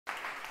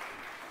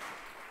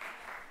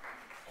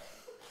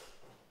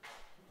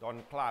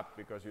don't clap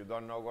because you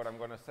don't know what I'm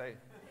going to say.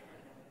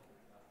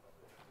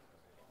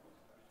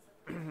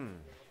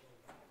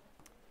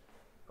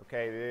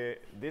 Okay,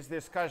 this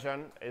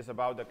discussion is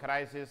about the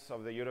crisis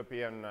of the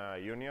European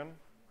Union.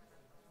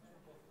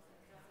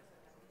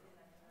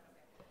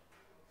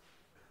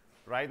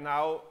 Right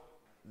now,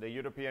 the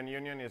European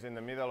Union is in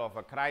the middle of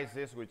a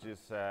crisis which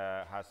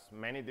has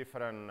many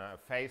different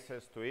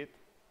phases to it.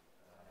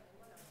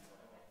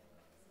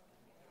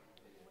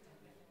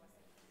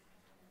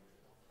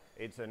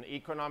 It's an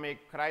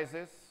economic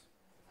crisis.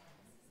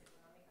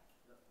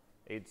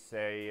 It's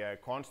a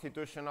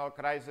constitutional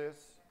crisis.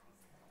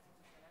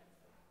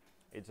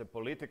 It's a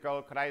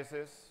political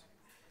crisis.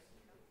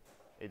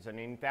 It's an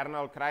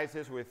internal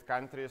crisis with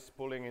countries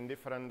pulling in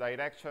different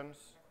directions.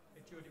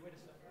 Hey, Judy, wait a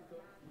second.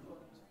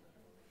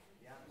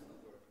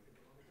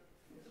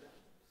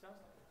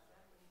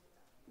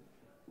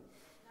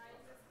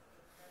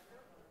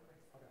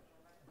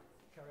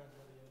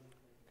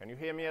 Can you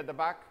hear me at the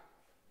back?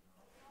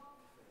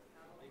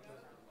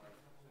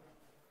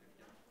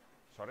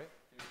 Sorry?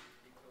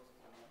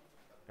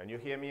 Can you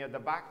hear me at the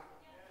back?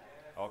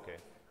 Okay.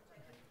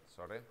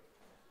 Sorry.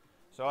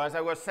 So as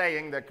I was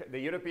saying, the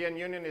European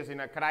Union is in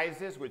a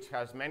crisis which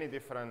has many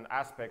different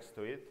aspects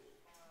to it.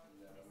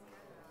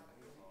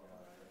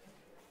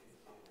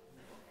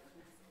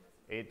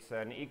 It's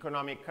an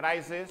economic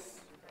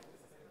crisis,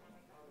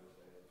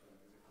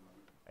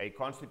 a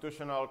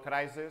constitutional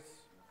crisis,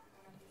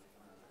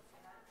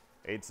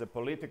 it's a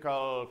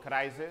political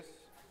crisis,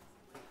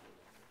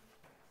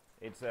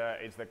 it's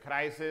the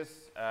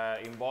crisis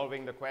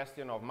involving the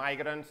question of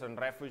migrants and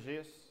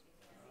refugees.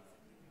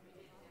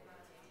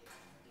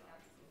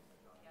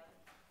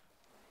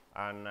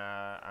 And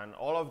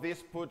all of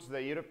this puts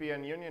the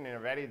European Union in a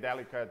very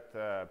delicate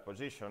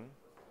position.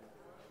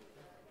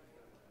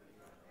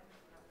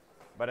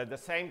 But at the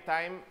same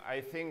time,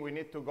 I think we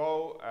need to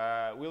go,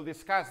 we'll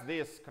discuss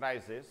this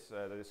crisis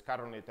that is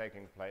currently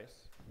taking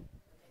place.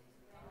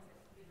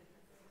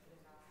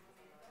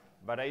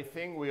 But I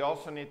think we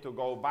also need to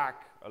go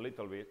back a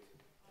little bit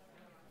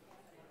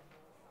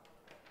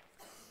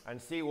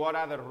and see what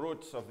are the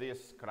roots of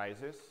this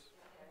crisis.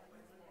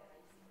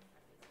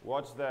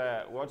 What's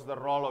the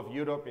role of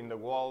Europe in the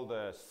world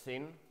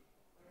scene?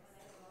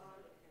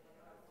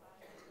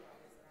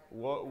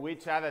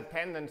 Which are the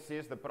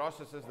tendencies, the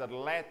processes that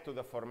led to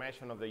the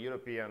formation of the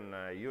European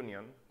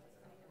Union?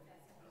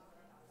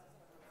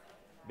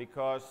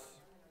 Because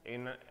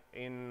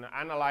in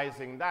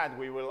analyzing that,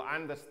 we will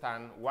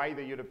understand why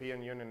the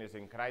European Union is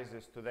in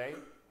crisis today.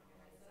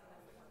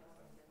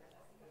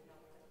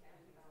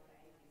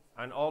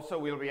 And also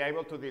we'll be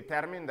able to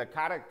determine the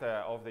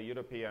character of the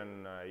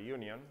European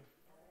Union,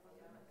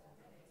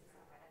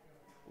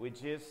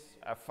 which is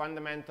a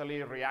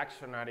fundamentally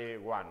reactionary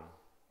one.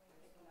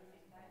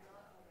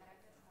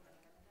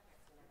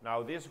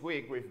 Now, this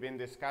week we've been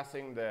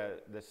discussing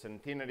the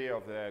centenary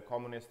of the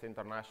Communist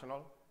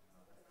International.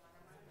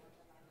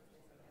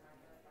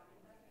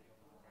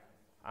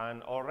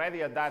 And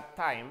already at that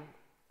time,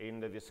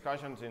 in the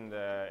discussions in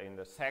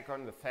the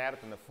second, the third,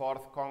 and the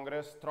fourth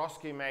Congress,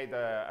 Trotsky made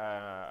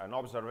an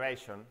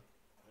observation.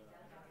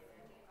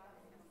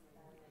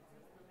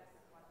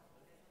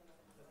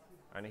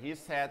 And he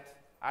said,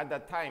 at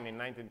that time, in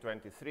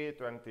 1923,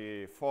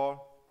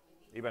 24,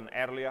 even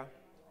earlier,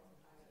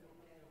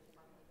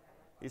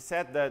 he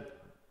said that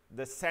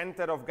the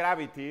center of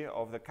gravity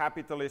of the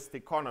capitalist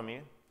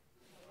economy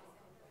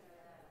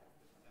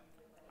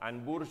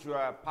and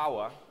bourgeois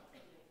power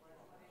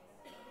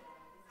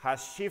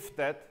has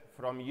shifted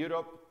from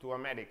Europe to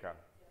America.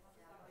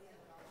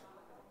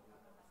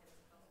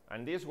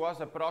 And this was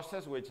a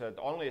process which had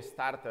only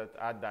started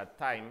at that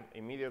time,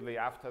 immediately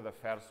after the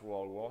First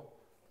World War.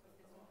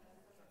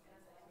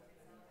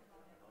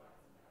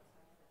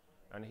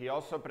 And he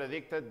also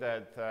predicted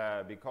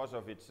that because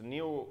of its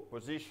new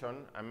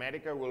position,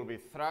 America will be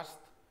thrust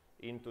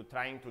into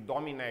trying to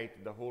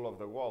dominate the whole of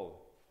the world.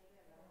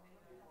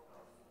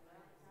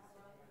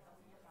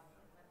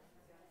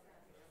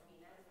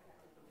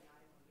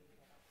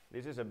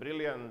 This is a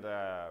brilliant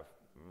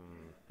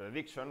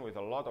prediction with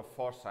a lot of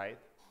foresight,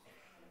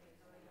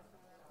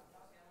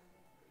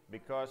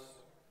 because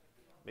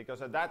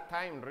at that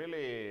time,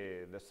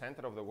 really, the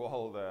center of the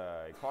world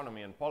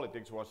economy and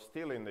politics was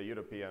still in the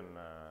European,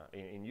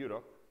 in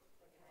Europe.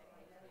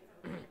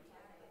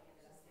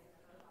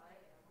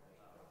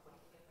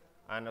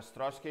 And as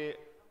Trotsky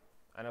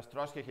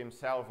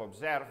himself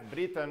observed,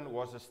 Britain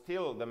was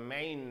still the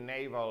main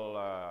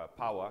naval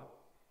power.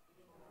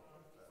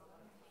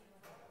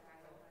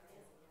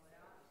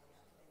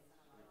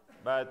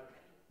 But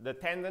the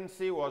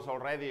tendency was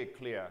already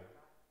clear.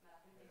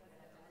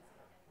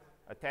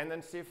 A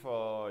tendency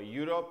for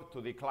Europe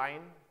to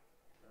decline,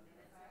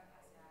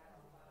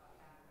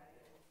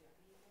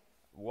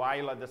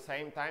 while at the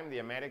same time the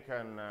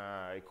American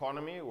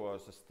economy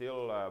was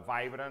still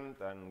vibrant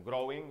and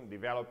growing,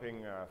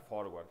 developing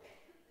forward.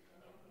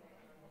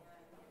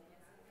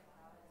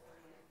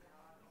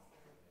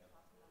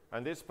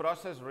 And this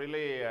process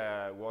really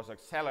was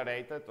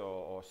accelerated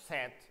or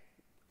set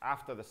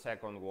after the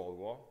Second World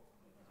War.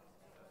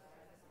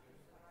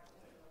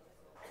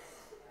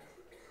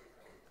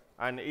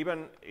 And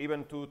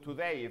even to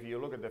today, if you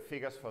look at the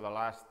figures for the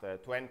last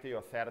 20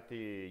 or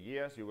 30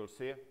 years, you will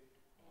see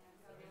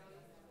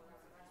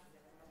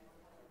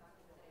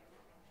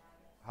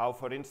how,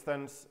 for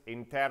instance,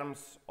 in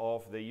terms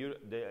of the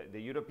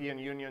European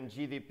Union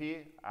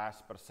GDP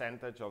as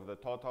percentage of the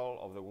total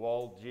of the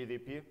world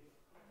GDP,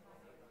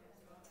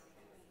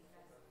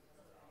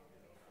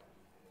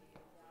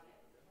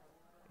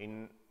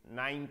 in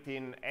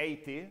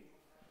 1980,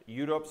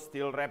 Europe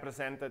still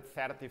represented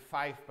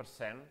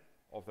 35%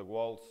 of the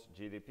world's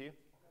GDP.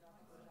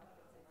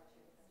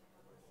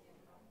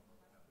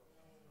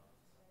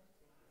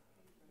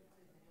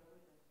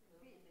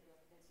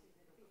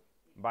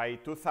 By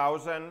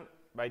 2000,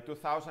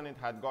 it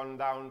had gone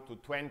down to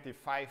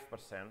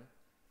 25%.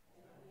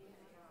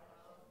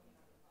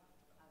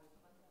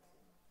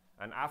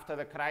 And after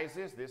the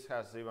crisis, this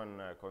has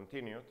even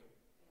continued,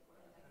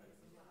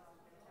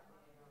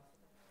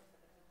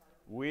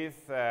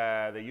 with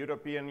the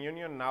European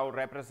Union now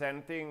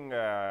representing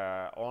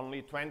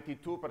only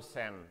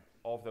 22%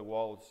 of the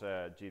world's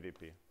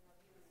GDP.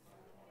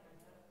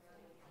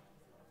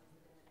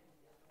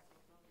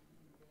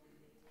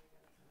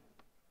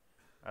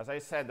 As I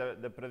said,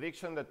 the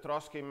prediction that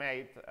Trotsky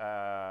made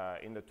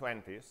in the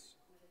 20s,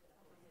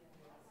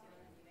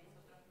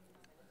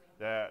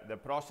 the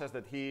process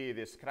that he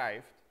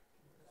described,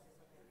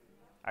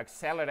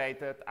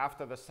 accelerated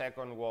after the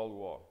Second World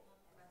War.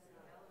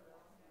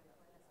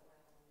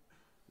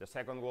 The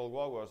Second World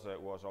War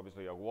was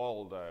obviously a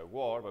world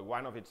war, but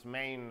one of its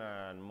main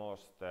and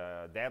most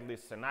deadly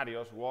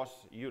scenarios was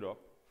Europe.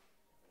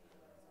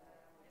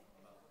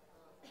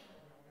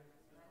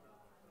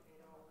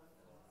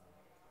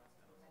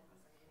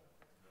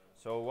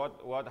 So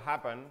what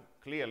happened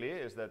clearly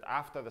is that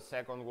after the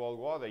Second World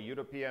War, the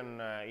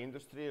European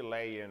industry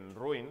lay in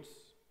ruins,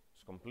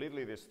 it's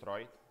completely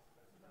destroyed.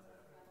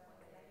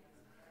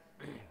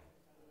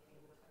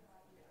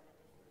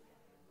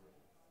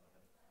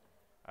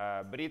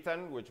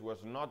 Britain, which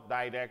was not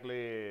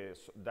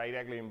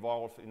directly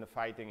involved in the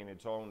fighting in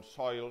its own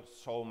soil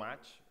so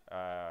much,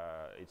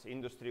 its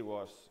industry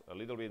was a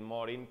little bit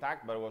more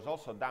intact, but it was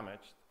also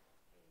damaged.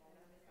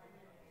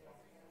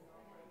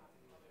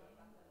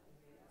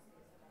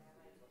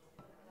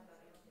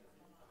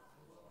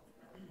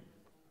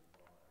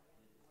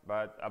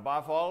 But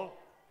above all,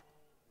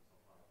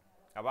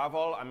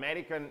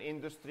 American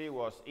industry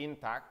was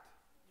intact,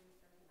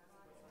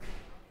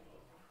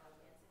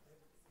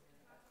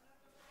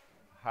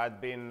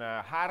 had been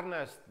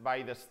harnessed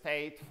by the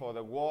state for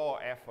the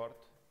war effort,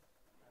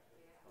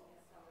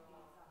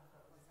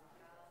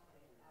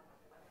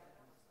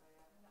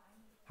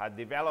 had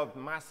developed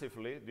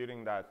massively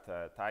during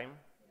that time,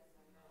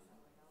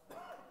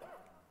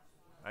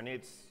 and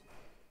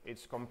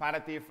its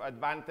comparative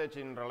advantage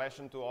in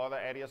relation to other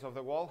areas of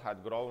the world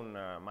had grown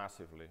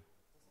massively.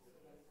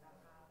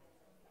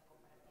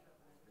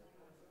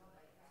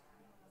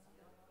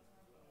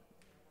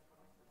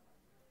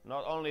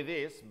 Not only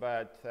this,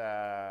 but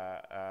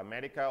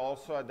America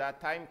also at that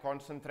time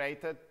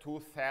concentrated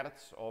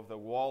 2/3 of the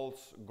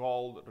world's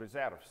gold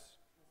reserves.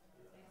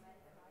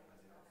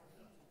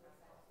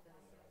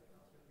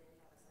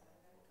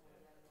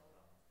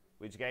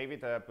 Which gave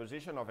it a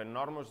position of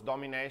enormous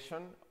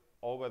domination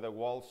over the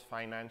world's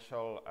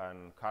financial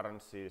and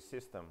currency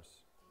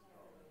systems.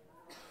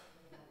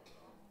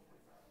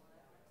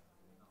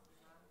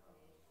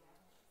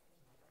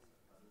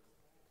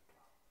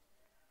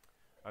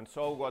 And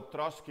so what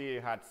Trotsky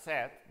had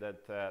said,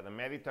 that the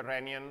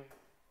Mediterranean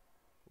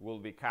will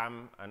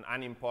become an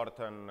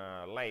unimportant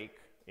lake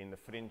in the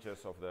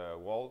fringes of the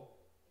world,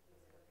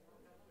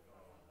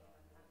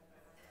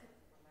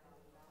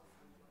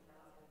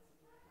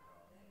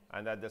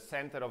 and that the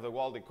center of the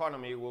world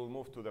economy will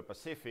move to the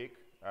Pacific,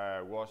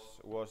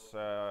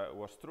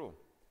 was true.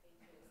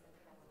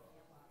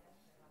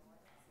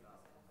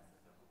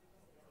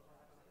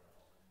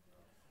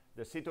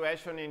 The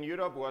situation in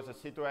Europe was a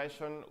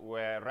situation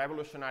where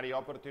revolutionary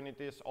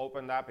opportunities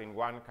opened up in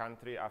one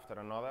country after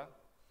another.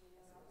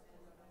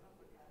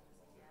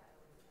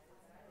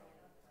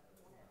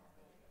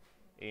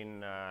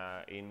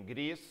 In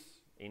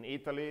Greece, in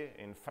Italy,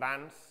 in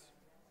France,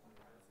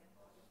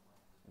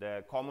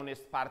 the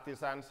communist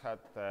partisans had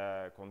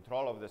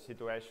control of the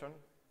situation.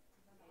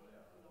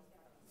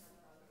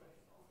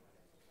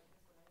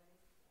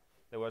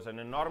 There was an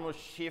enormous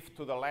shift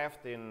to the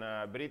left in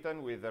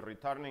Britain, with the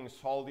returning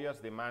soldiers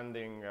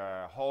demanding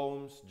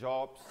homes,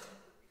 jobs.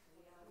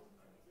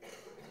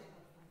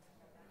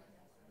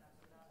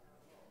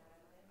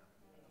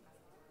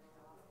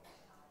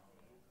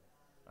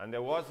 And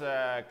there was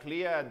a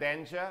clear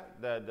danger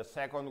that the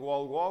Second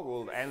World War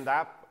would end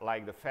up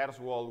like the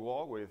First World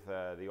War, with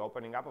the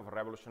opening up of a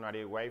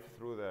revolutionary wave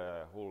through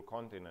the whole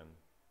continent.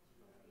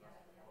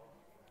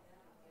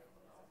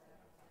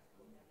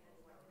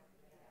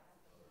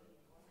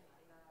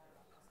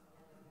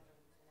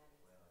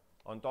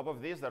 On top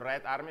of this, the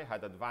Red Army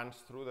had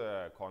advanced through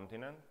the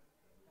continent,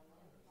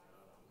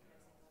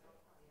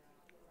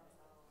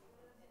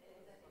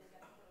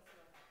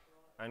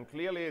 And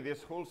clearly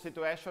this whole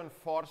situation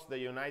forced the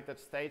United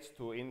States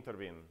to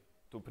intervene,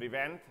 to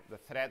prevent the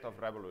threat of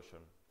revolution.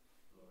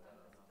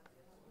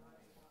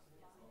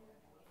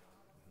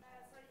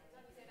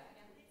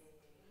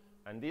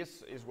 And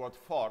this is what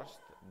forced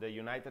the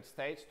United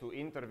States to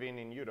intervene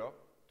in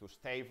Europe to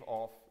stave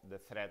off the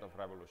threat of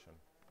revolution.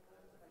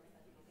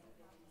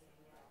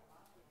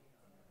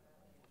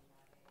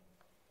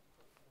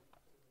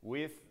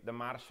 With the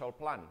Marshall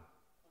Plan.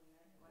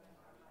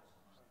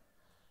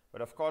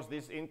 But of course,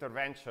 this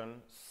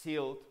intervention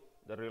sealed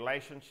the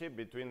relationship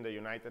between the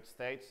United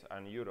States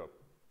and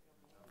Europe.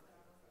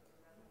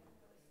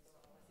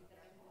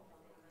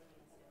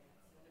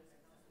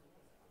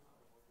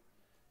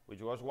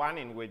 Which was one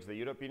in which the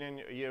European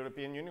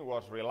Union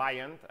was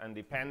reliant and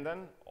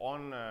dependent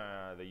on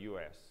the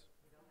US.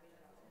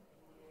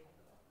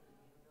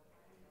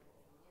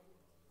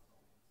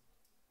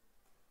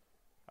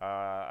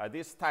 At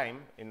this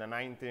time, in the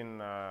late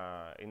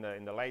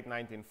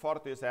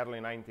 1940s, early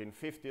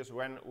 1950s,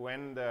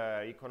 when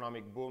the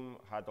economic boom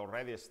had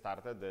already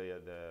started,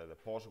 the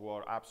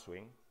post-war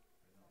upswing,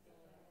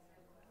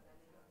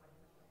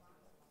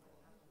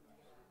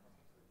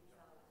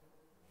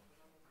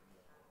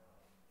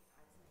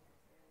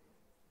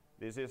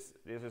 this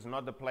is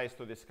not the place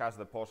to discuss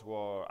the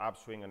post-war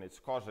upswing and its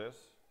causes,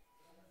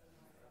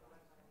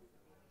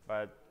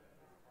 but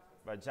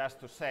just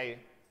to say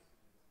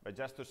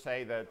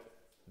that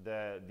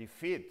the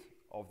defeat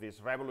of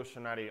these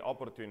revolutionary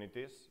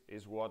opportunities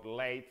is what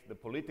laid the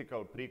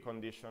political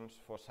preconditions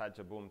for such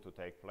a boom to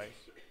take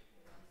place.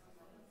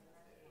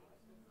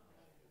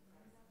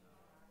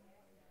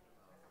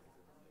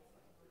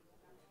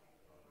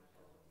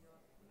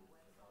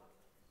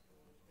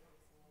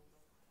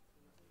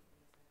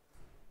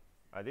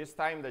 At this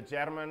time, the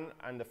German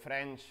and the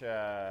French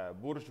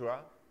bourgeois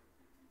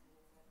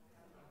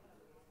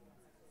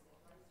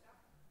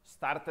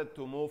started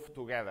to move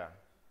together.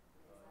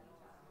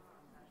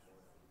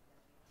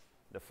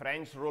 The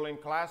French ruling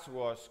class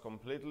was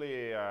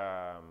completely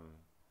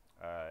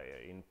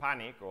in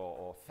panic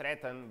or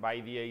threatened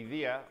by the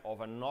idea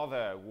of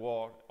another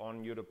war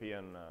on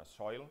European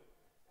soil.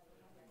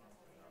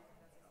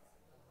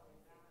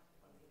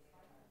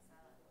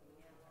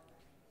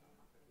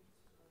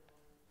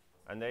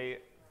 And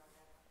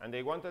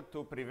they wanted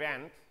to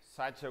prevent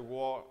such a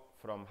war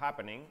from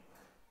happening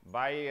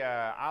by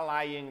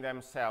allying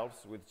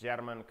themselves with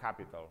German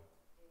capital.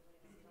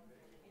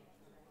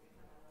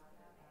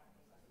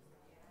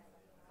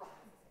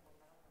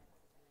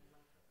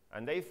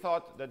 And they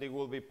thought that it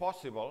would be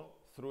possible,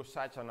 through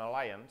such an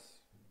alliance,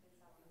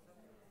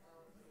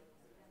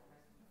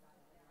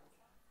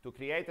 to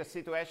create a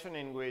situation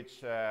in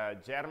which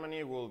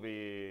Germany will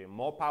be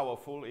more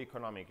powerful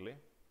economically,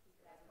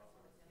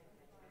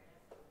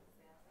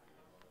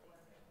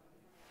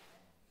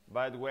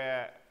 but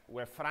where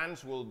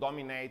France will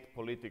dominate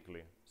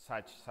politically,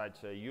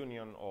 such a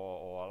union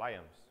or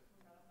alliance.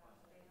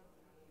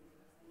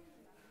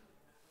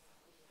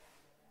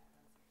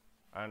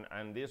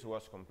 And this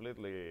was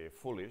completely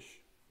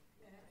foolish,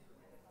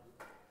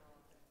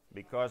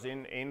 because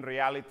in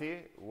reality,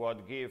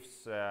 what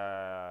gives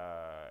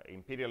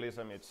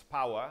imperialism its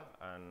power,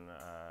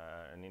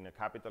 and in a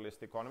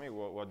capitalist economy,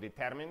 what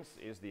determines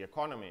is the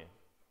economy.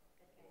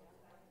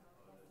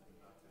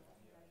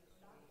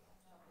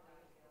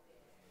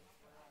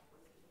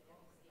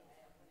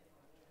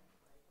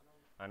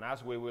 And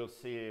as we will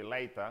see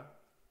later,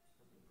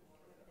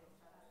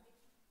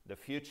 the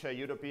future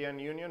European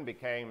Union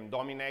became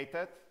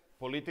dominated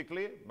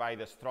politically by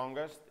the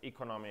strongest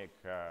economic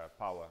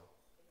power.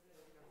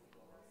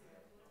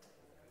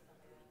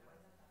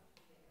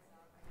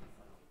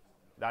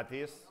 That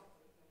is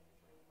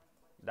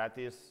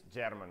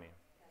Germany.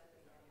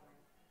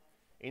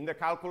 In the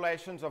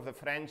calculations of the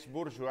French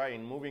bourgeois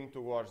in moving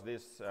towards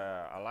these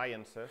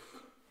alliances,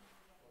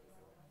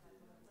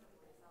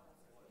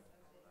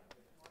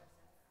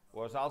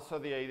 was also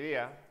the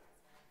idea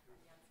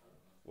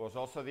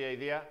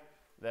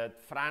that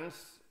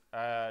France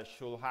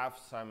should have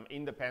some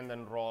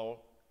independent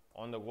role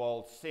on the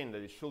world scene,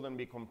 that it shouldn't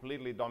be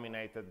completely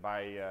dominated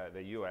by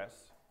the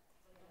US.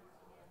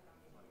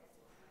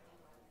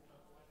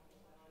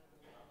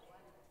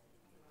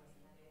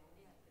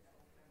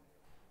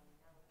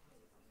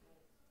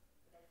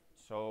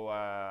 So,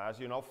 as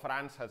you know,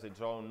 France has its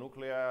own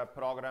nuclear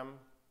program.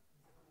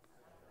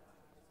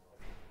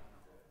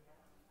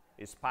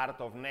 Is part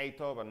of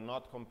NATO, but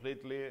not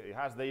completely. It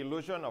has the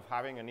illusion of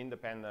having an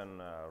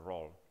independent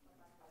role.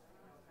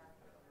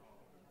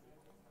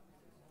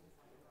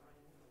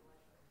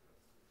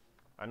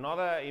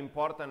 Another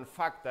important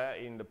factor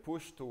in the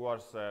push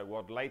towards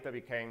what later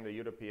became the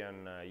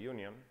European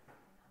Union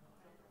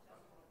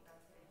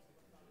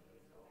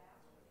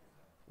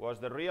was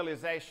the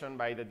realization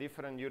by the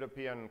different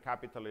European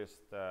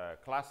capitalist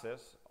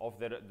classes of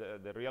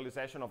the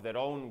realization of their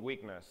own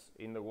weakness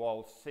in the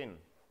world scene.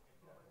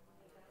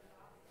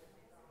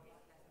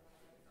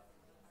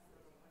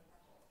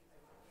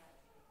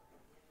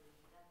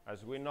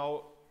 As we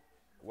know,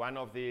 one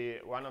of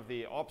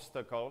the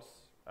obstacles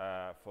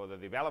for the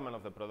development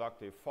of the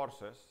productive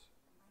forces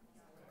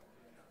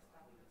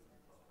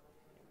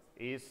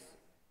is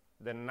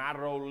the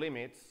narrow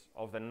limits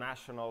of the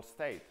national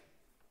state.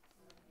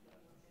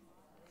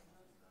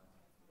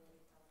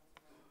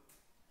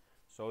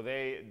 So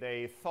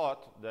they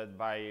thought that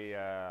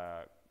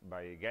by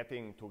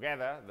getting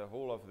together the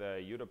whole of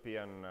the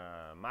European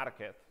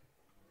market,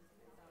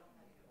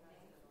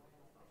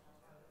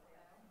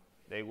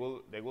 they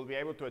will be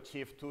able to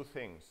achieve two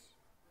things.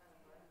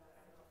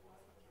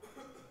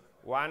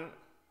 One,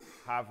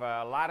 have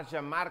a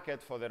larger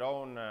market for their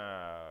own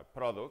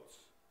products,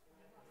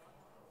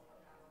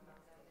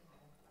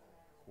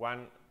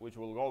 one which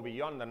will go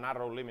beyond the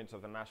narrow limits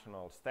of the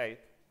national state,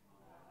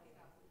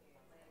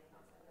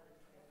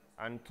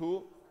 and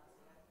two,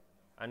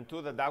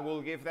 that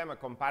will give them a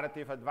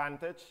comparative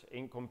advantage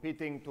in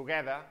competing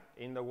together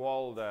in the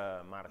world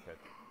market.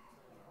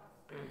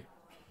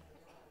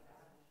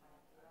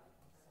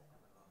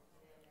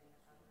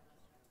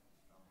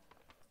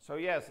 So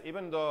yes,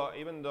 even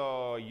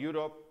though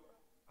Europe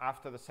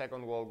after the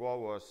Second World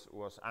War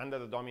was under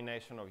the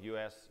domination of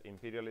US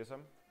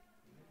imperialism,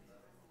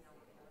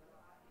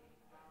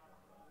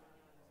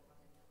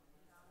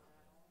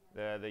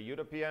 the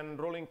European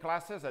ruling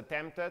classes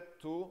attempted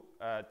to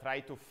try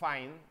to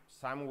find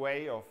some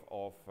way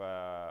of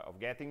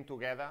getting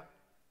together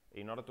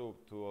in order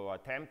to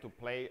attempt to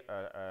play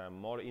a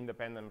more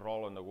independent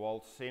role on the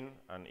world scene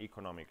and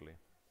economically.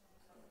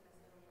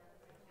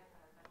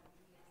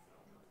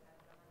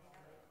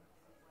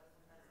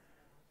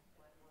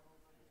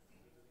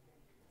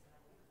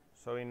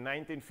 So in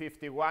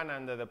 1951,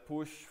 under the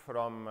push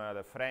from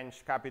the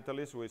French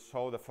capitalists, we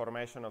saw the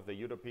formation of the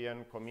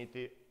European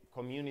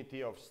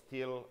Community of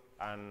Steel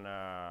and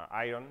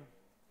Iron,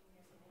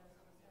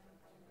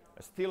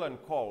 Steel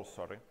and Coal,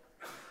 sorry.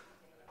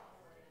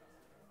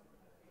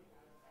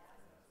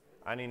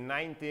 And in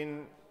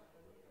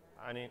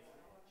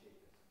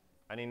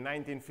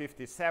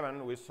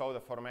 1957, we saw the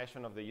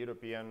formation of the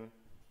European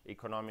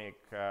Economic,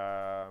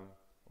 what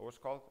was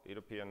it called?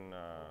 European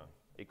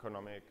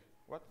Economic,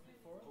 what?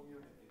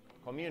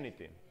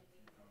 Community.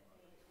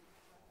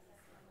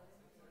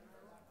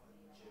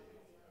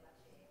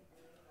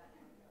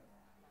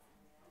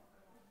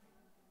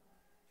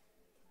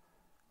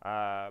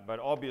 But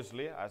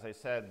obviously, as I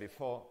said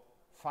before,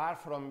 far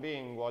from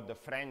being what the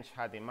French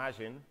had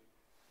imagined,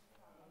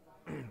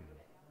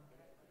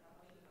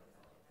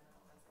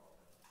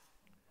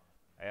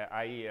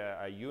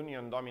 a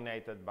union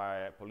dominated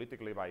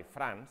politically by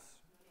France,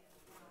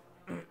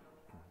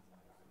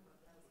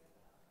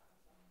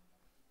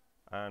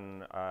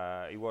 and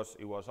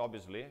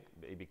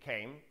it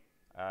became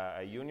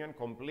a union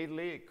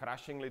completely,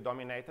 crushingly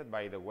dominated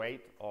by the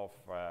weight of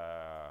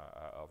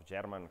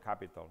German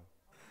capital.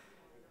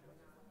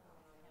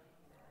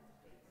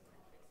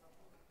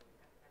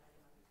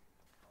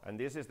 And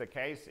this is the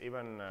case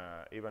even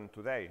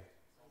today.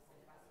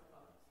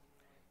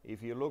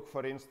 If you look,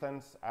 for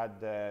instance, at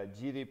the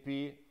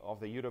GDP of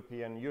the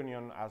European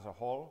Union as a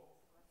whole,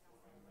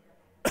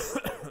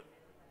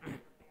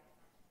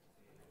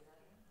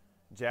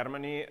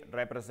 Germany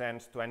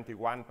represents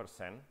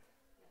 21%,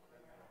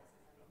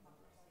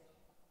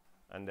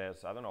 and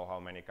there's, I don't know how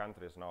many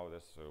countries now,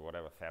 there's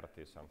whatever,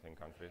 30-something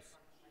countries.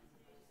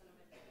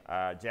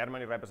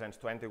 Germany represents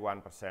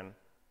 21%.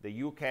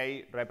 The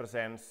UK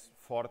represents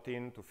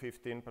 14 to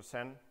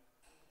 15%,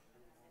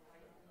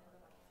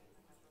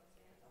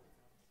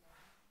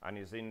 and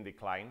is in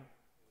decline.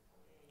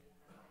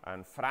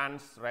 And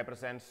France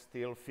represents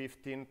still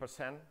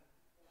 15%,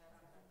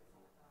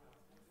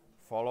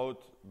 followed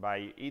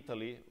by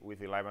Italy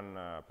with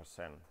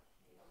 11%.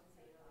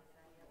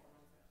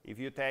 If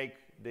you take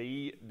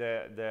the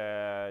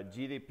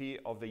GDP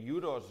of the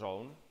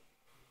Eurozone,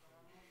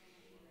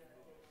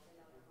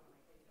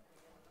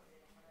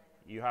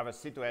 you have a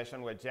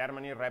situation where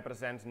Germany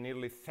represents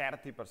nearly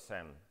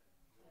 30%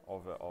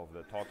 of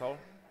the total,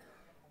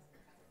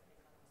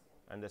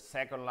 and the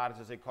second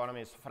largest economy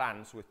is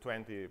France with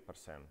 20%.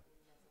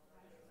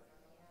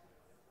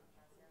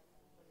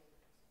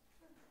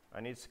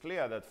 And it's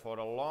clear that for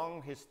a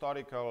long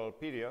historical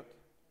period,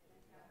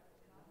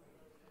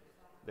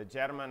 the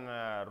German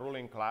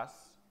ruling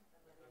class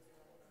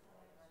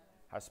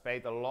has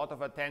paid a lot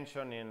of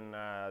attention in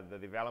the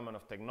development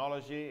of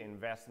technology,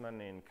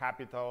 investment in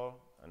capital,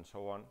 and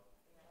so on,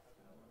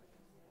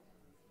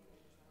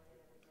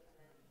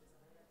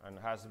 and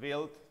has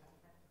built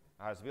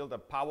a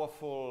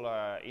powerful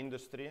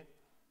industry,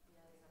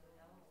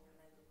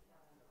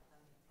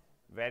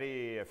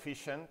 very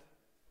efficient,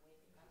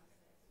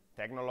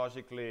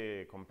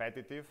 technologically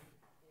competitive,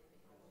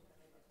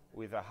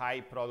 with a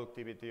high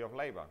productivity of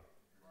labor.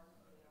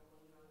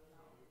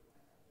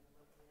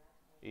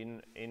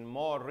 In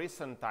more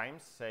recent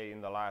times, say in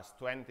the last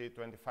 20,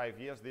 25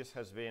 years, this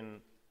has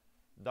been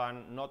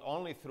done not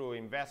only through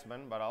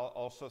investment, but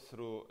also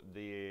through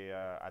the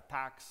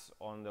attacks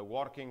on the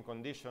working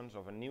conditions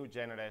of a new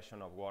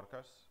generation of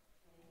workers.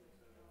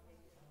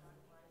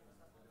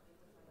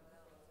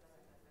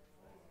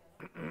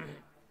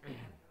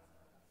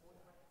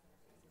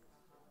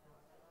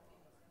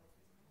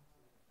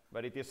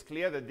 but it is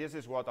clear that this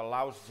is what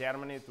allows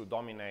Germany to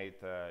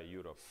dominate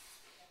Europe.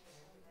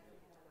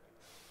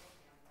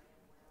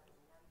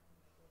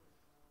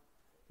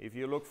 If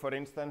you look, for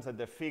instance, at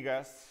the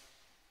figures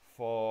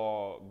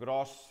for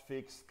gross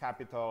fixed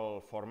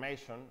capital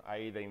formation,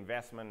 i.e. the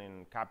investment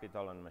in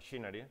capital and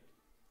machinery,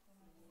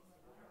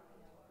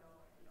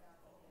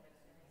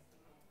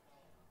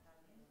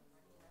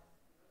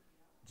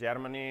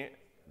 Germany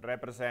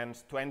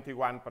represents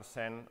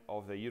 21%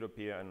 of the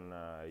European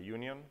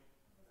Union.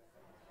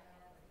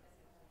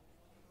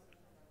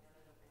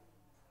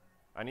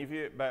 And if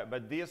you,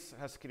 but this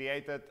has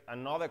created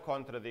another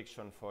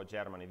contradiction for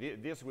Germany.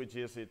 This, which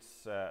is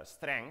its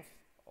strength,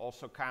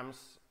 also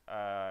comes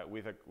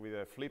with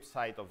a flip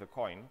side of the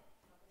coin.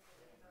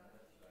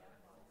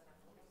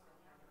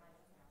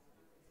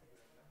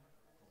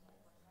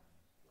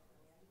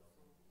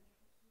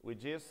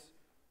 Which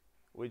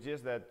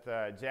is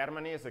that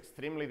Germany is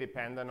extremely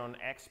dependent on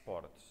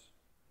exports.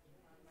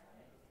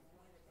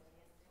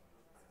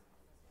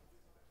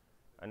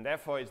 And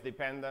therefore it's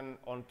dependent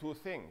on two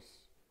things: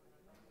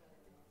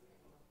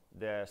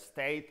 the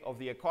state of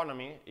the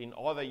economy in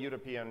other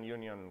European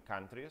Union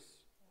countries,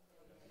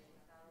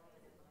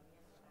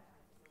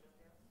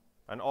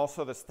 and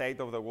also the state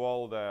of the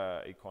world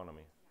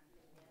economy.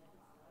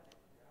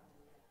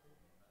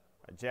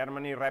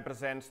 Germany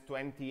represents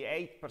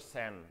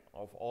 28%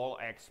 of all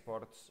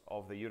exports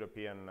of the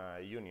European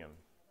Union.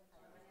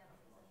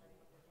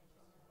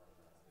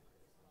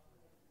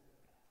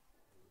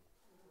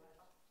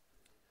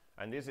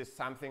 And this is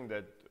something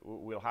that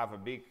will have a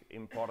big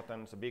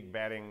importance, a big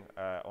bearing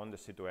on the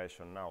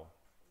situation now.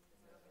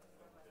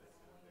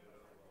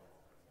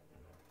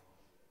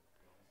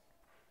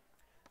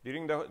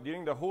 During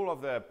the whole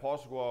of the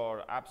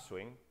post-war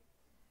upswing,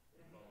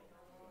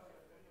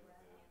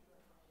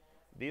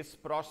 this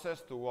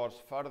process towards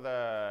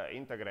further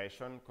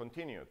integration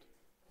continued.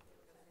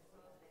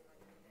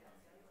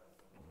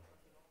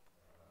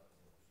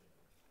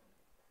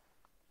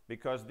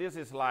 Because this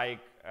is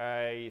like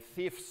a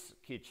thief's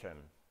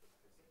kitchen.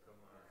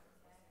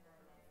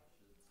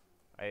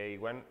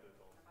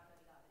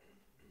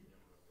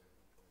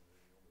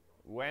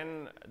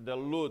 When the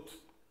loot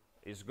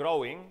is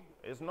growing,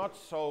 it's not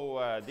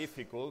so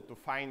difficult to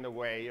find a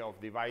way of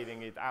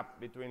dividing it up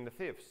between the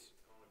thieves.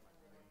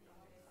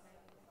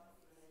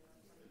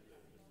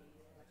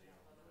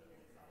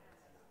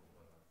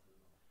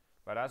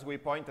 But as we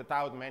pointed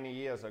out many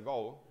years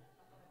ago,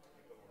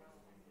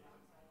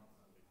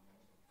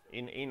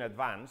 in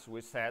advance,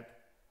 we said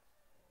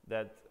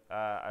that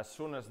as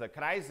soon as the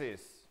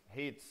crisis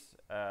hits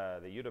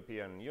the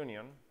European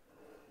Union,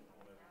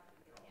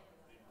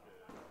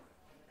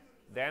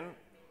 then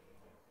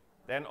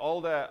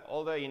all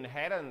the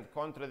inherent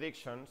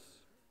contradictions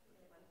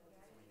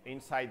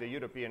inside the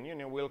European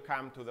Union will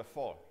come to the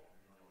fore.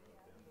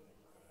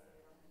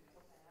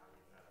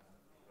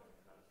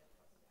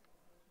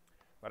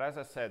 But as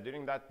I said,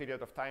 during that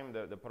period of time,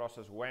 the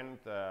process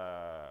went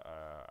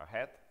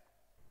ahead.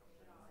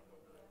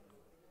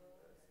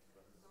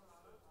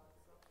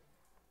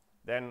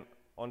 Then,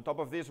 on top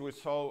of this, we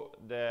saw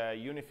the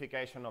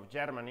unification of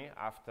Germany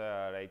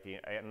after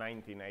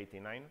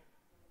 1989.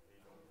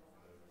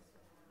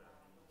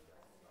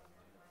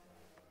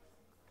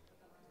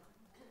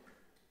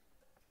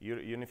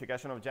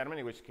 Unification of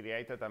Germany, which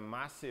created a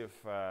massive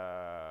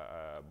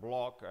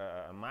bloc,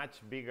 a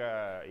much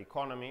bigger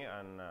economy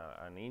and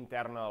an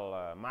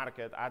internal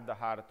market at the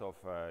heart of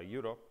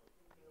Europe.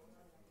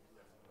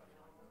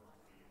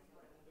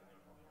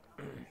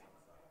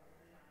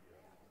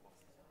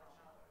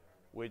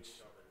 Which,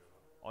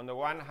 on the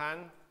one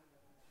hand,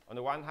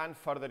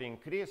 further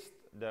increased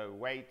the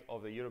weight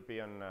of the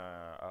European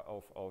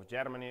of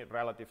Germany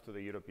relative to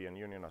the European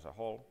Union as a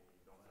whole.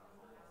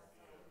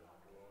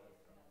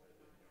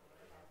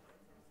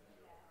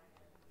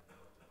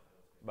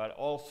 But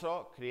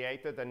also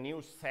created a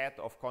new set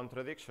of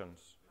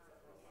contradictions.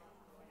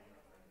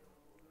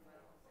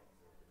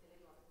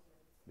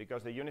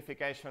 Because the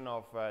unification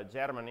of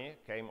Germany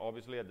came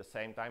obviously at the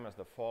same time as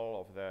the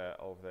fall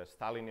of the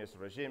Stalinist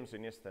regimes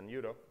in Eastern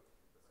Europe.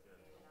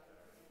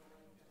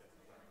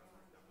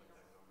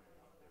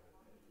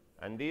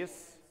 And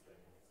this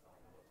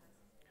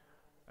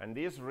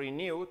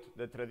renewed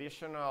the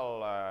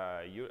traditional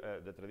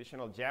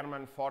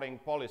German foreign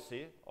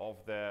policy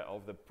of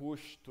the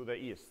push to the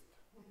east.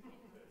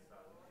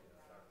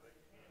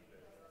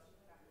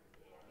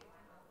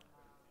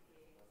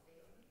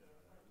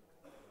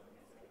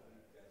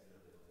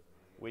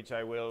 Which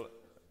I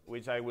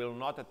will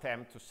not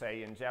attempt to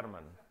say in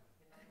German.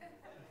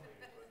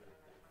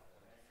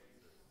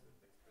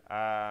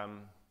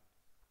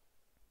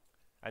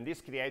 And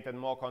this created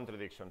more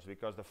contradictions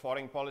because the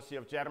foreign policy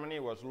of Germany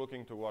was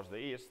looking towards the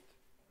east,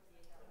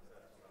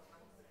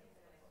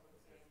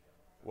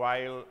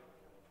 while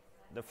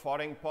the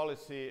foreign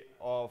policy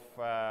of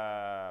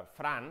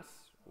France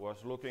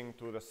was looking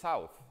to the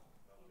south.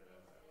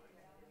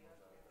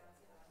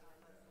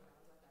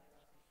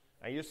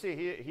 And you see,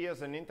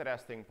 here's an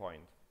interesting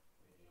point.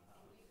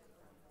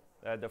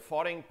 The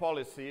foreign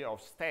policy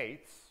of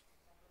states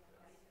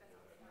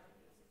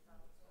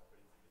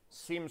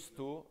seems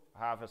to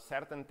have a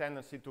certain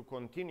tendency to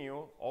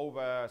continue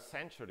over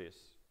centuries.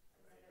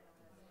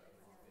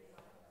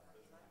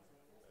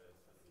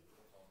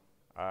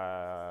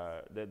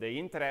 The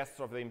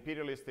interests of the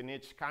imperialists in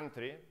each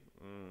country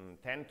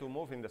tend to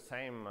move in the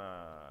same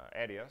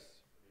areas.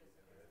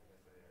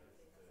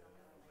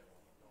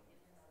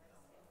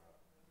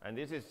 And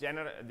this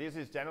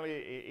is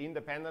generally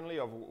independently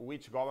of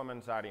which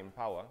governments are in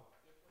power.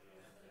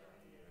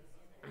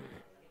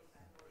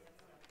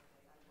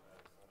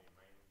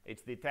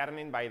 It's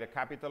determined by the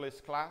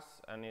capitalist class,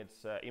 and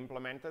it's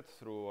implemented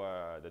through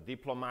the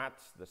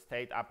diplomats, the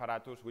state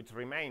apparatus, which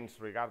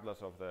remains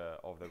regardless of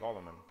the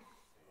government.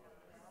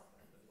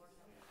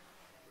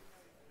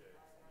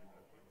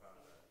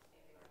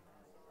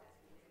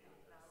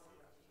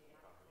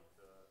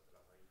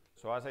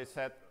 So as I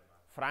said,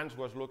 France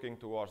was looking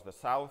towards the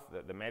south,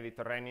 the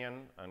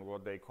Mediterranean, and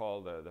what they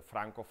call the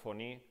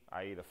Francophonie,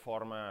 i.e. the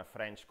former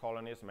French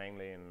colonies,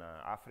 mainly in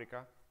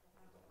Africa.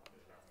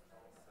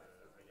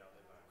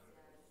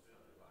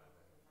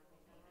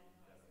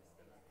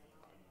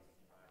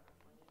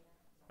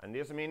 And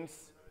this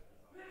means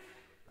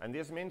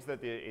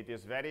that it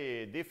is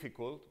very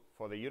difficult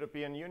for the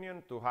European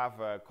Union to have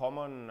a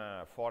common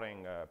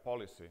foreign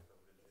policy.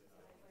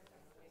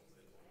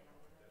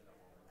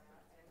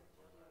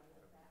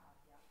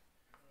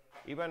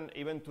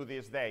 Even to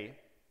this day,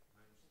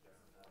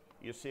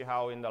 you see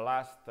how in the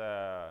last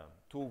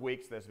 2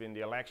 weeks there's been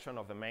the election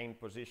of the main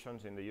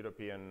positions in the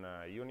European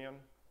Union.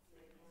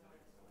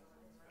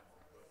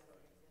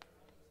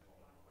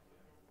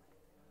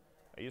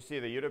 You see,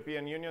 the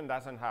European Union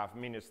doesn't have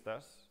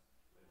ministers,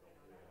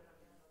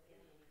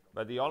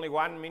 but the only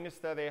one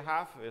minister they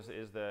have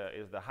is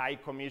the High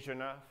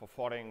Commissioner for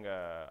Foreign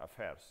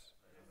Affairs.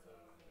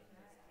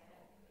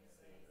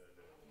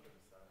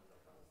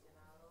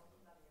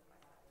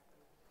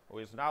 Who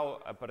is now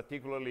a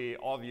particularly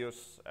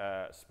odious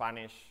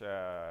Spanish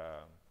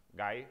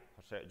guy,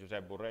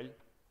 Josep Borrell.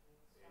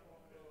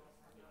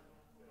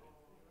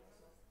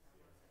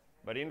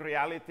 But in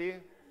reality,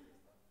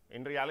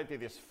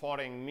 this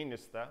foreign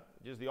minister,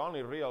 which is the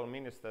only real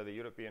minister the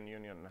European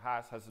Union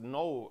has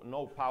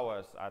no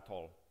powers at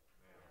all.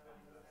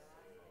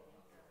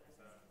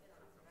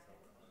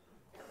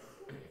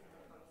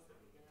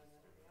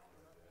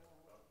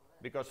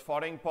 Because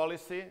foreign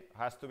policy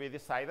has to be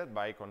decided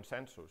by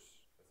consensus.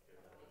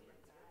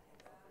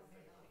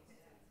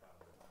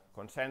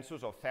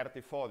 Consensus of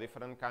 34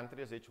 different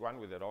countries, each one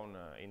with their own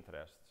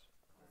interests.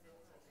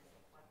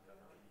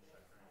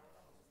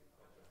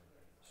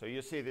 So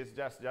you see, this is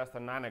just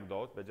an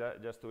anecdote,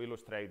 but just to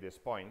illustrate this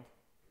point.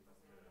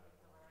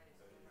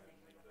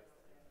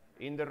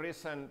 In the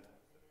recent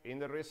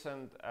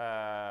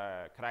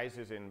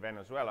crisis in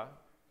Venezuela,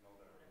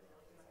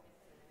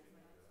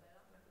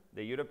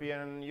 the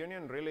European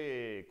Union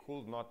really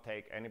could not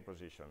take any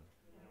position.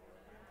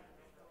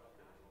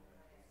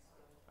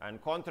 And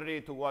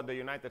contrary to what the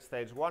United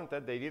States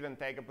wanted, they didn't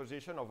take a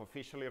position of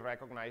officially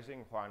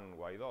recognizing Juan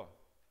Guaidó.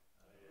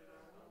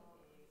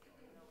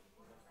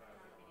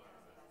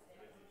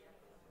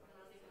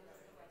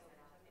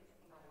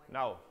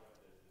 Now,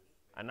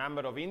 a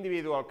number of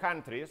individual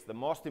countries, the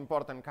most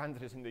important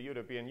countries in the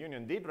European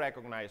Union, did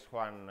recognize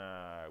Juan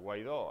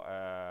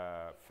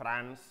Guaidó.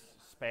 France,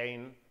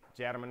 Spain,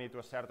 Germany to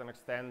a certain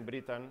extent,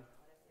 Britain.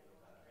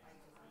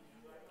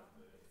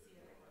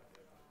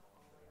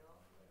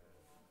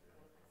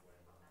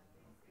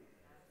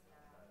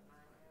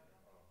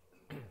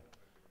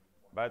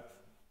 But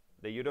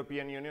the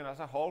European Union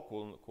as a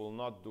whole could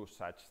not do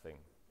such thing.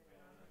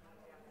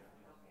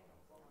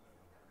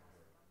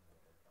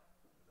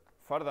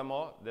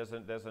 Furthermore,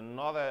 there's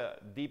another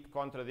deep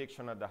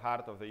contradiction at the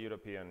heart of the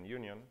European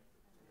Union,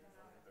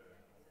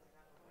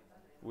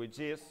 which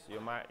is,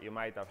 you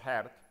might have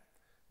heard,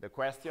 the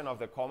question of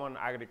the common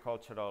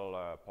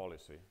agricultural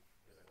policy.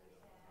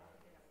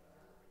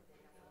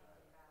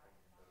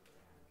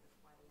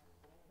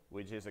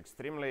 Which is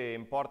extremely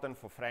important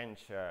for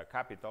French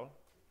capital,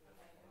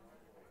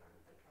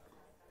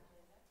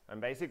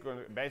 and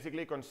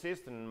basically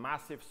consists in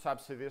massive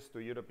subsidies to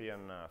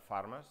European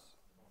farmers.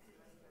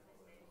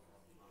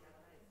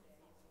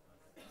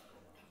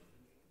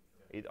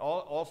 It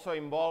also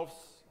involves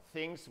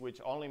things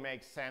which only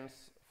make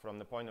sense from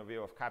the point of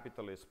view of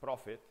capitalist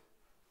profit.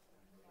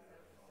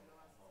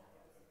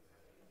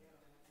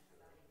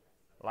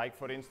 Like,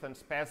 for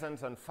instance,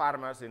 peasants and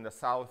farmers in the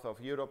south of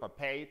Europe are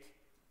paid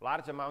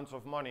large amounts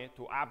of money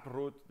to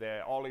uproot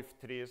the olive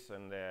trees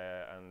and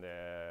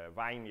the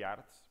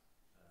vineyards.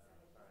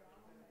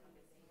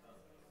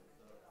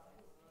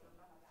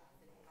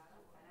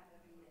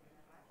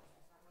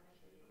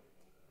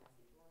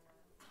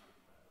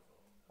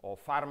 Or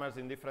farmers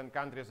in different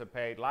countries are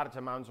paid large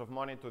amounts of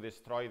money to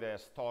destroy their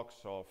stocks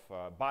of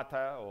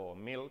butter or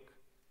milk.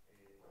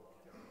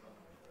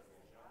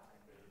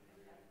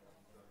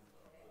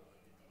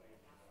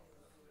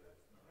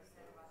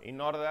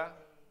 In order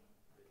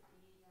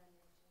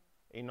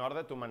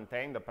to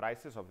maintain the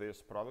prices of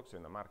these products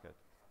in the market.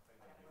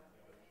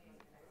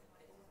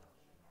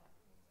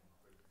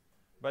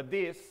 But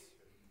this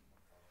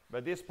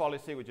But this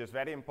policy, which is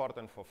very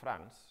important for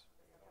France,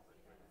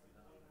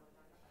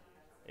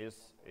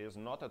 is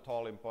not at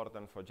all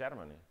important for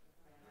Germany.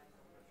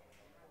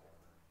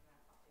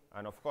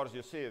 And of course,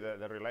 you see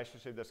the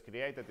relationship that's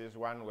created is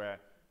one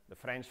where the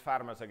French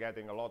farmers are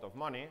getting a lot of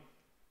money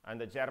and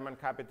the German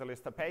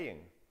capitalists are paying.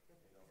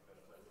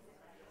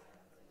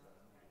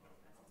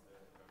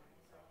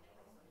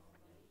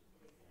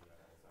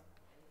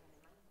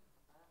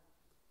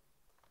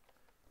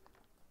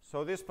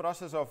 So this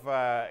process of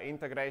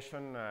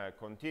integration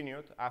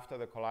continued after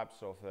the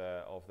collapse of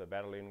the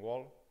Berlin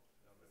Wall.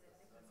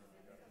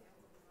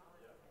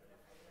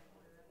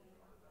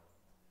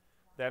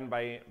 Then in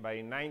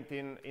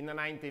the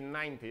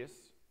 1990s,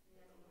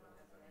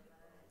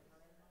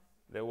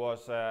 there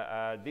was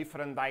a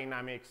different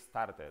dynamic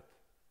started.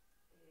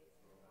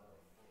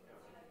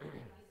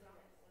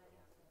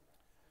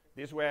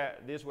 These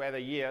were the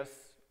years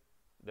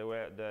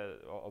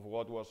of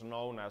what was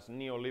known as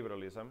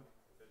neoliberalism.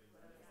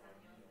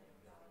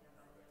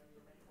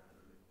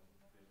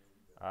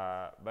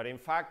 But in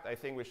fact, I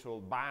think we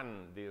should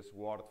ban this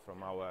word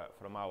from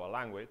our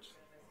language,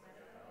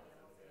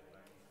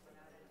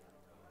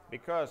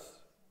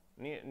 because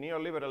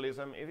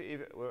neoliberalism,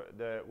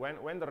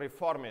 when the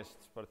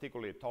reformists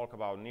particularly talk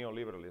about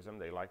neoliberalism,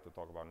 they like to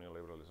talk about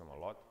neoliberalism a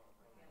lot.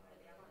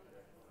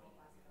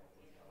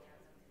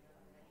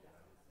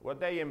 What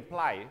they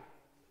imply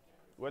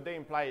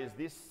is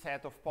this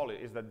set of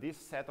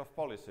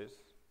policies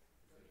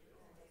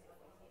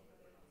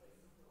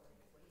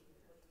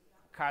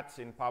cuts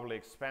in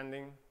public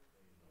spending,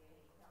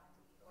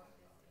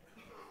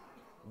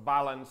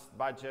 balanced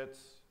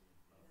budgets,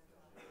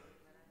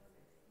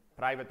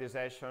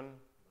 privatization,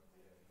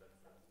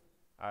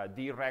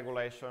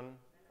 deregulation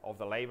of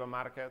the labor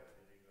market,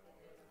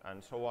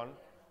 and so on,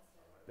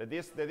 that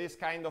these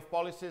kind of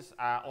policies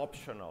are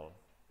optional,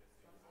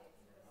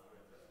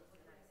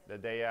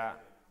 that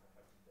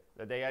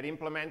they are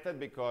implemented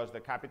because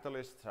the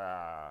capitalists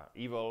are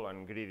evil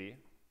and greedy,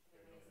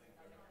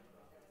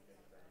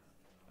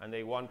 and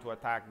they want to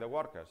attack the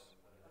workers.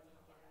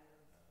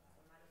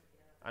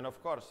 And of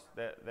course,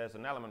 there's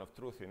an element of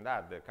truth in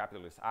that. The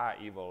capitalists are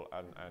evil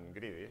and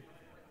greedy.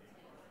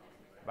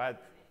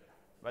 But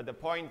the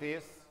point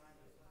is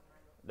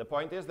that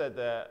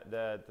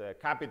the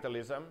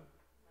capitalism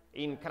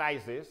in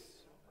crisis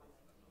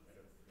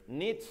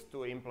needs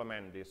to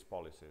implement these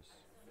policies.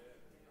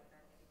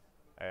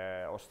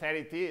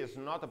 Austerity is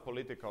not a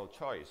political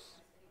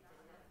choice.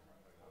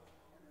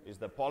 It's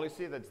the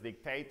policy that's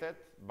dictated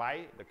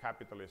by the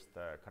capitalist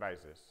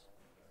crisis.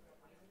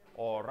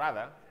 Or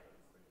rather,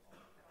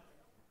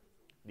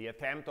 the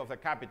attempt of the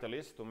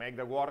capitalists to make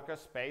the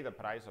workers pay the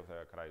price of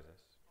the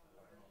crisis.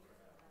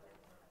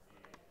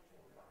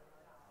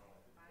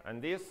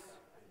 And this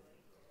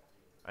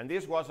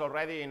was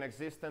already in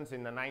existence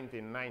in the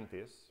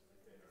 1990s.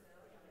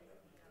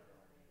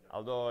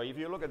 Although if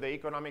you look at the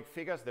economic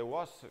figures, there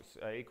was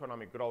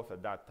economic growth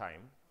at that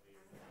time.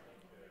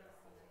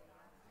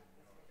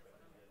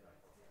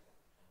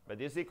 But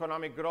this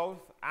economic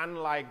growth,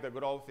 unlike the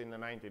growth in the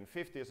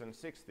 1950s and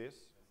 60s,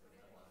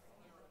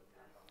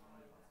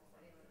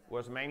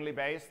 was mainly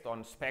based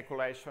on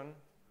speculation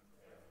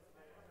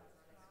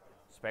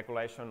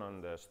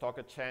on the stock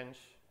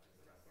exchange,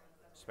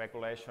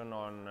 speculation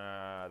on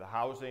the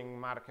housing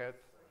market,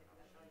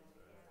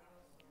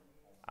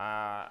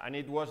 and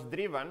it was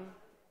driven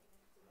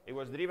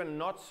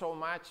not so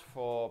much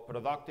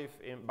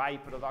by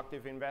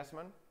productive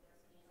investment,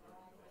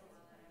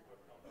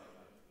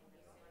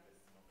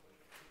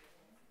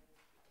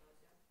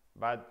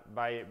 but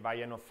by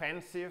an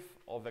offensive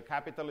of the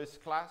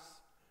capitalist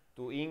class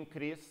to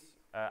increase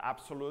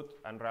absolute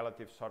and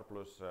relative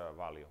surplus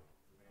value.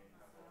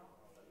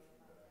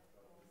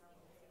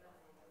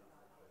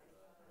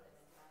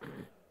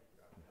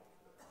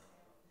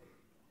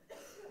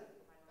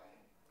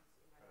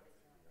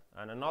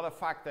 And another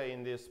factor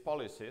in these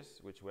policies,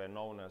 which were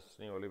known as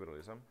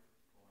neoliberalism,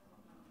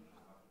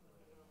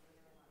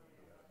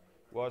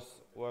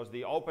 was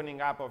the opening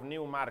up of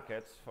new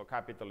markets for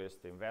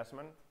capitalist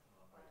investment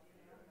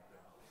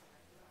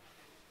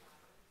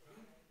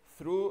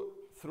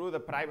through the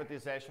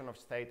privatization of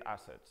state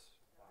assets.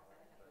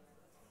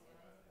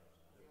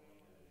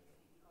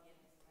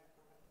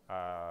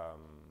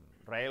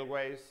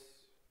 Railways,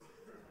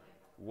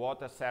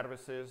 water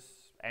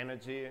services,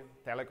 energy,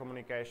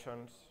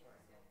 telecommunications.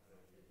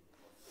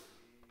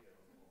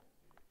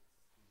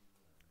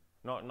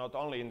 Not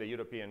only in the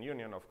European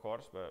Union, of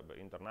course, but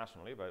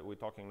internationally, but we're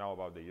talking now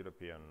about the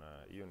European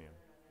Union.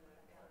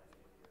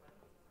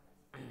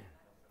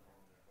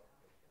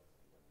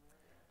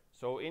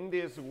 So in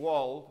this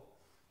world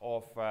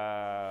of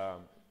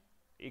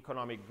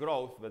economic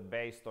growth, but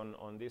based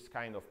on this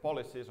kind of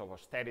policies of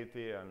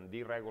austerity and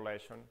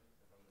deregulation,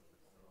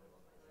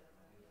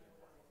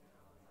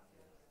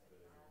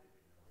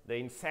 the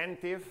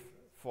incentive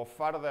for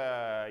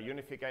further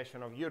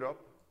unification of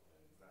Europe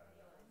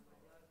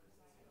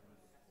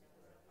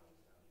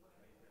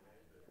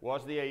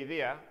was the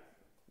idea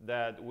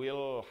that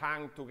we'll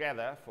hang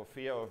together for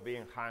fear of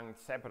being hanged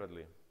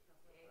separately.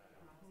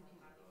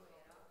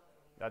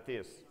 That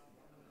is,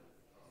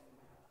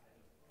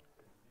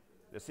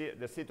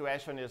 the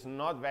situation is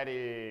not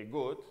very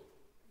good,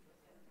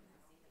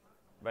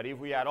 but if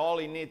we are all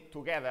in it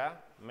together,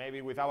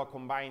 maybe with our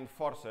combined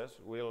forces,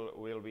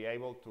 we'll be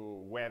able to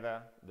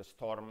weather the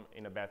storm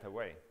in a better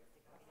way.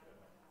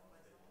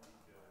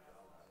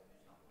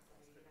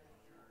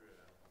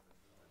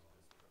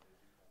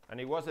 And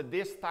it was at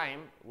this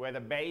time where the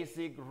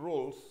basic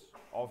rules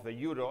of the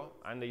euro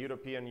and the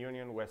European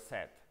Union were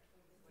set.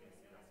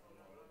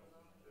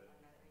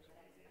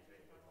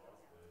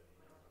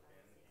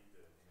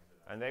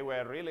 And they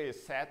were really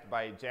set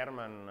by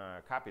German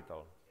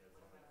capital.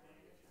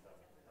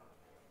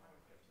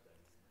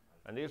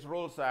 And these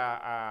rules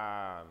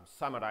are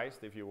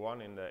summarized, if you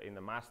want, in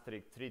the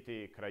Maastricht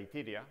Treaty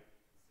criteria.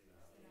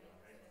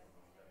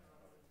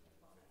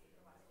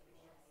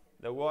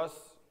 There was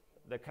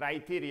the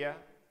criteria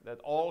that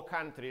all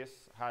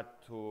countries had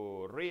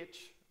to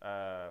reach,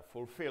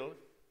 fulfill,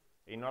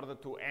 in order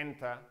to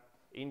enter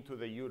into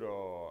the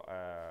Euro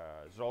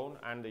zone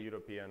and the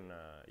European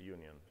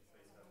Union.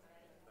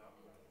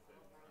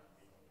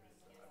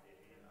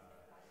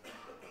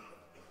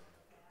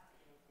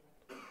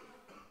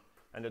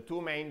 And the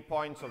two main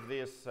points of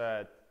this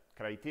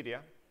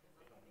criteria,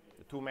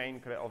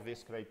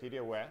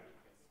 were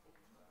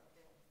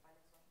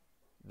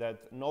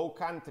that no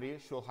country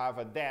should have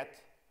a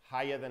debt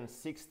higher than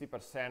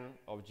 60%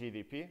 of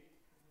GDP,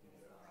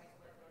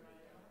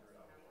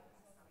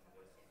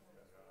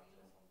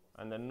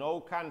 and that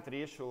no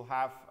country should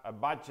have a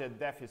budget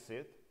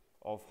deficit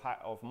of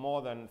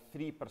more than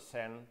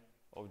 3%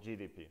 of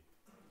GDP.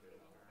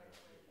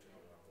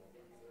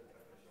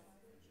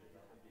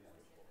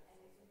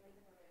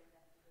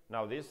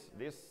 Now,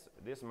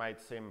 this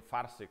might seem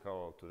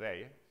farcical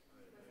today,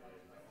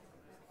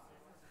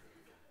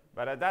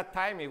 but at that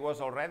time it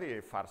was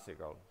already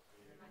farcical,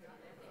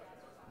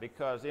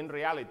 because in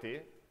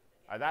reality,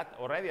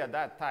 already at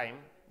that time,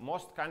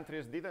 most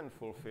countries didn't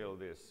fulfill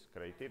this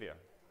criteria.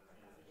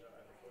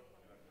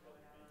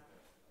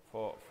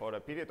 For a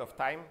period of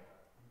time,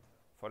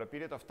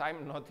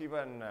 not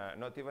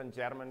even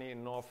Germany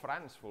nor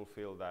France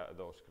fulfilled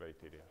those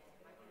criteria.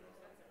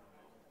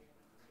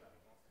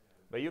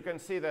 But you can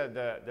see that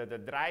the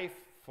drive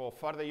for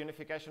further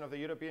unification of the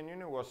European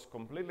Union was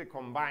completely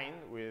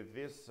combined with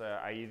this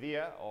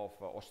idea of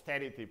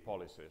austerity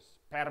policies,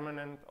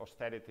 permanent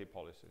austerity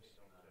policies.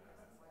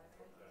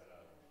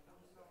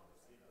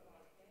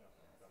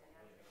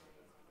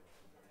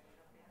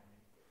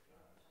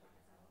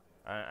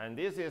 And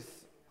this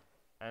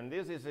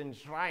is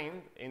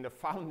enshrined in the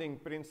founding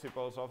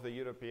principles of the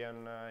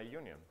European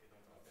Union.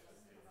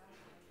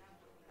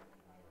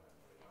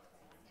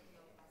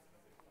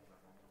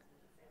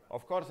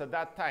 Of course, at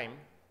that time,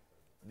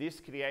 this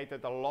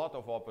created a lot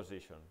of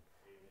opposition.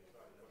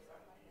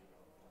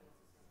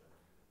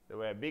 There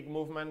were big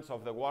movements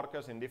of the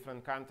workers in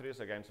different countries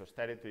against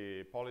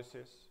austerity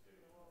policies.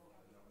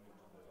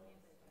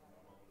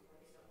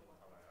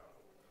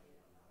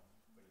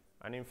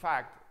 And in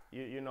fact,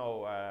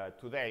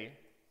 today,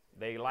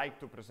 they like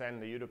to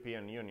present the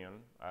European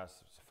Union as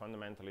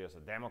fundamentally as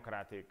a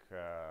democratic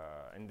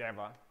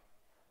endeavor.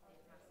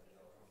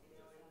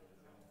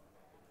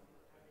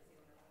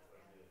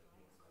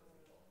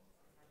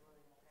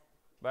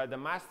 But the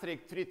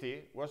Maastricht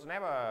Treaty was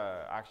never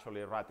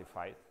actually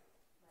ratified.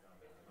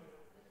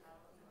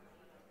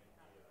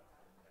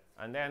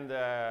 And then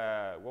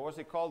what was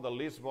it called? The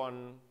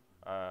Lisbon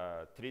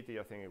Treaty,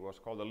 I think it was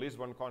called. The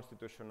Lisbon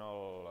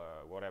Constitutional,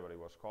 whatever it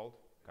was called,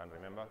 can't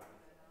remember.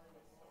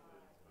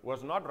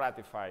 Was not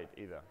ratified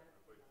either.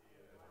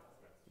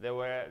 There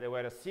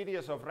were a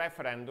series of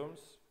referendums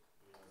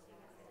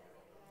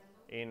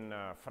in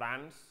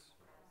France,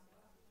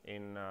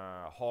 in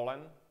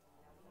Holland,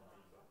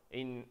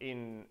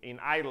 in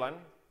Ireland,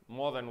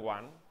 more than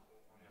one,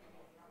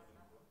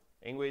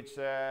 in which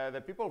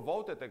the people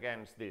voted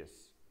against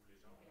this.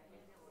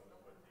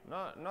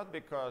 Not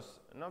because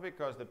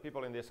the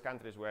people in these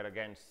countries were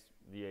against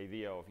the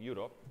idea of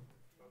Europe,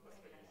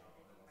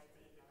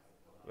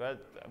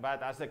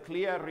 but as a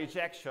clear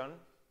rejection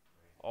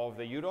of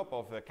the Europe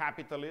of the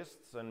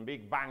capitalists and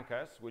big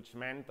bankers, which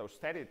meant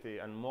austerity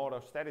and more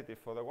austerity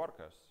for the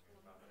workers.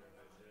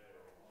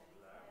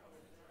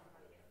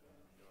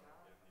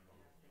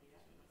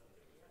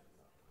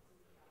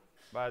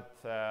 But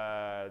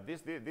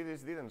this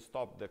didn't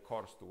stop the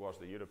course towards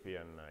the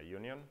European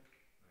Union.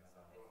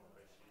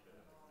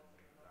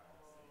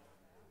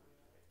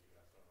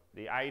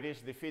 The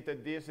Irish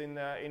defeated this in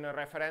a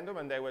referendum,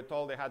 and they were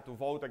told they had to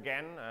vote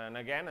again and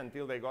again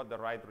until they got the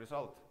right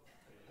result.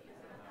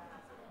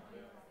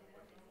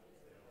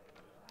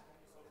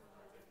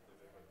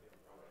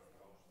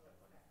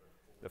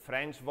 The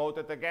French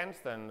voted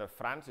against, and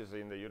France is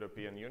in the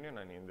European Union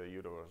and in the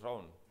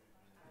Eurozone.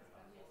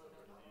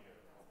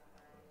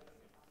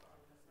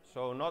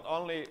 So not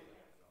only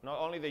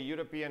the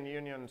European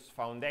Union's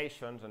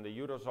foundations and the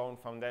Eurozone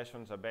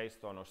foundations are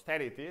based on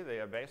austerity, they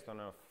are based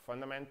on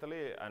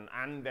fundamentally an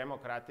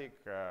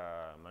undemocratic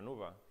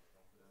maneuver.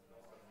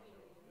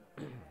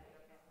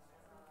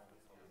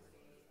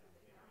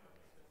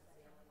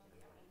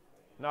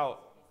 Now,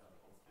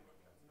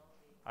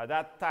 at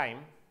that time,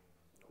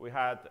 we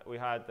had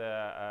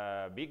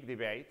a big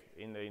debate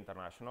in the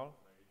international.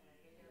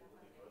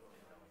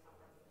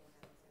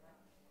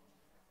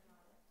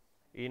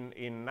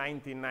 In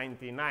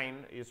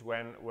 1999 is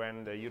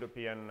when the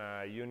European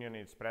Union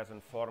in its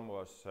present form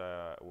was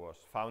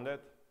founded,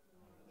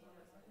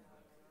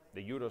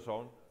 the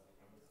Eurozone.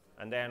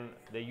 And then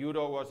the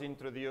euro was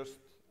introduced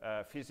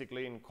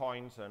physically in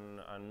coins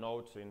and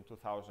notes in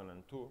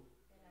 2002.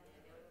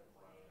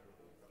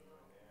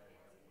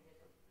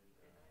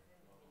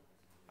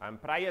 And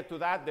prior to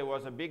that, there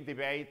was a big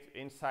debate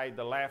inside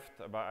the left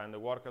and the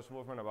workers'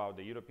 movement about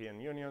the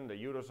European Union, the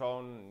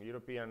Eurozone,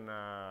 European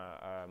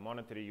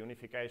monetary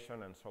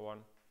unification, and so on.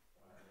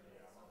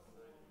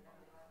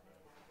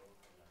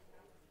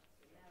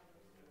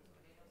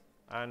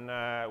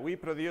 And we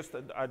produced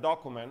a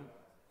document,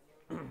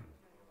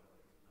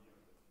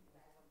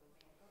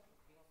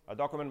 a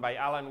document by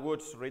Alan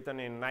Woods written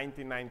in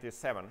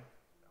 1997,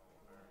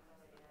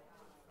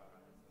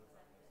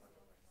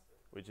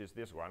 which is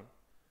this one.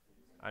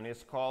 And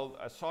it's called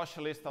A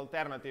Socialist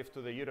Alternative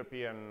to the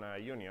European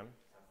Union.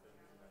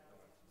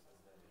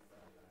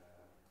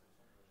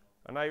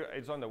 And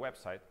it's on the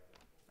website.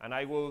 And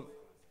I will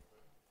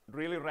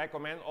really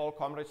recommend all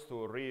comrades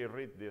to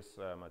reread this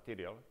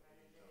material,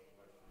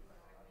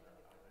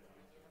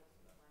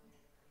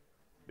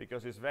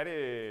 because it's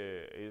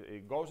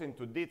it goes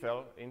into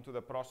detail into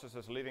the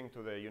processes leading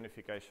to the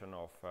unification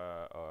of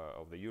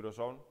the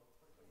Eurozone.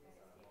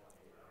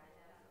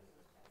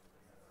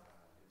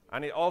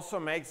 And it also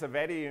makes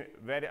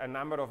a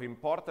number of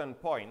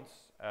important points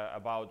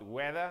about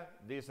whether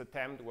this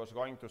attempt was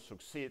going to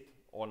succeed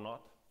or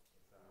not.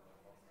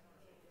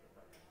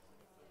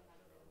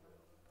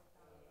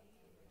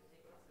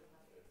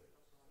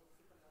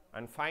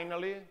 And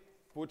finally,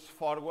 puts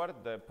forward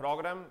the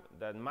program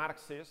that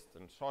Marxists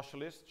and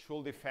socialists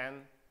should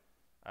defend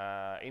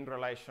in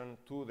relation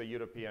to the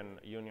European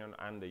Union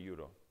and the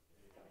Euro.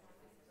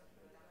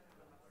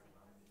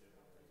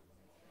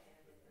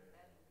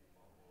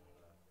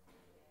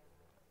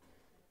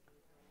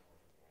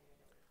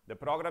 The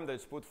program that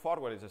is put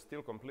forward is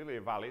still completely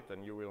valid,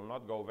 and you will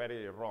not go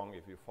very wrong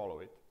if you follow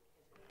it.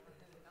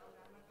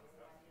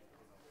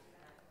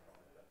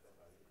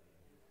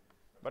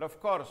 But of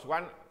course,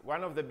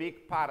 one of the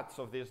big parts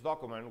of this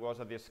document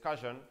was a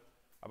discussion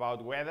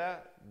about whether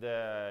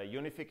the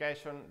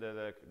unification,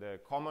 the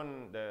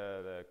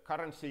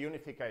currency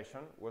unification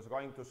was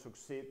going to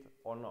succeed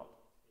or not.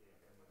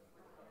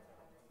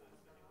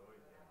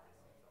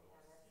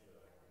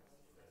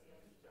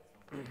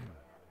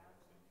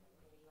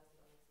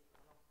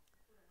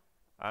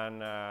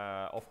 And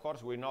of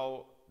course, we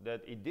know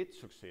that it did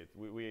succeed.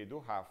 We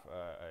do have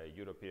a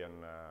European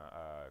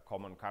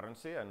common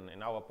currency, and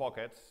in our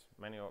pockets,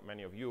 many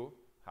of you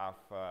have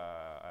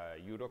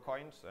euro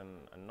coins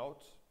and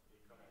notes.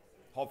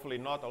 Hopefully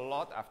not a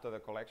lot after the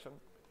collection.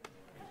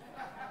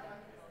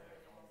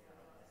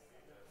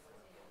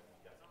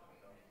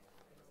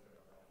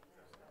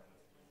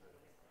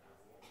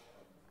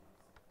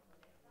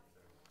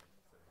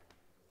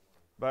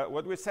 But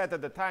what we said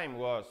at the time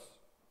was,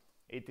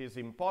 it is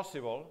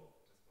impossible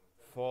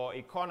for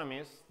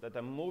economies that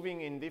are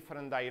moving in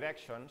different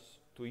directions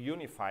to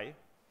unify.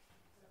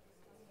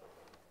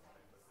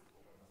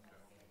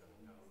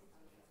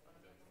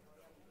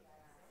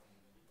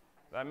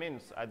 That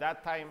means at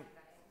that time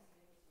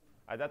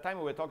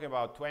we were talking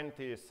about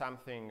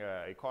 20-something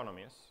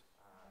economies.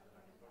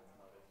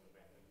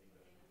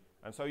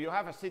 And so you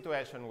have a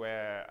situation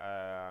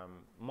where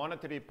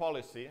monetary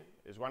policy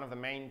is one of the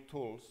main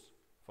tools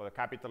for the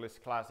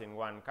capitalist class in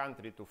one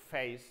country to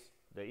face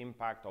the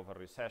impact of a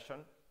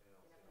recession.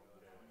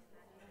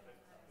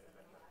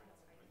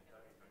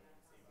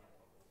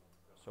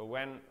 So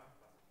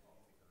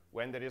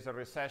when there is a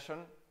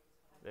recession,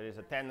 there is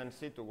a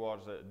tendency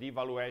towards a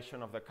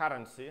devaluation of the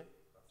currency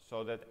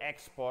so that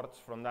exports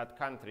from that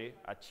country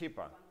are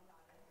cheaper.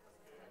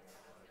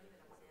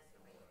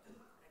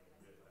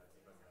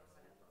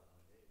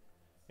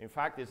 In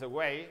fact, it's a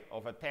way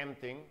of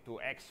attempting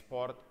to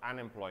export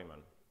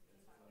unemployment.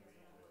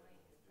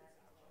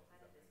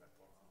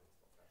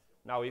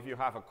 Now, if you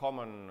have a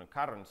common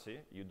currency,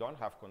 you don't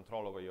have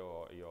control over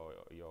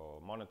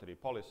your monetary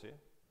policy.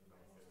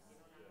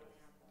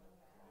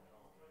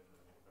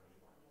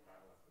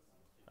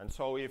 And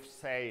so if,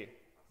 say,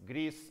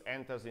 Greece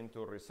enters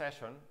into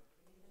recession,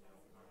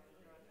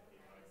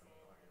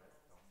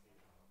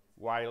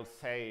 while,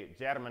 say,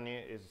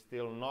 Germany is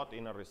still not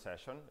in a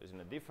recession, is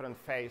in a different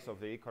phase of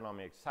the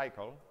economic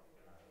cycle,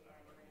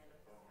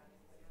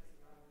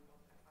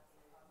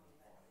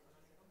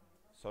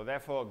 so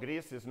therefore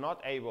Greece is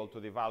not able to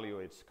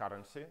devalue its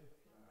currency.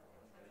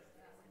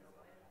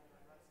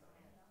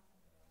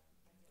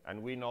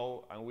 And we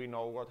know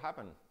what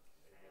happened.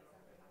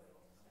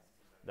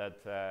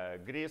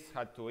 That Greece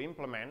had to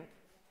implement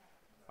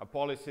a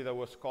policy that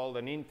was called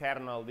an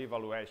internal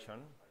devaluation.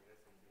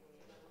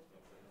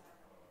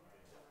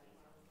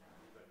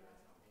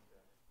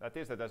 That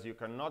is, that as you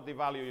cannot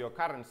devalue your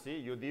currency,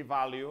 you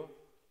devalue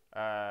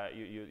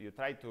you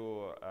try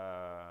to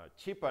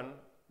cheapen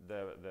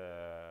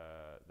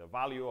the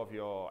value of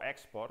your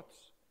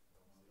exports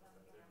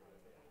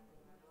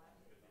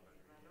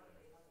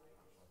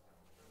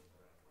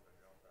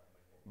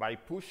by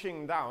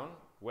pushing down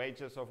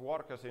wages of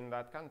workers in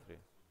that country.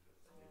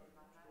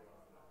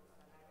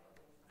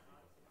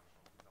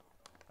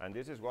 And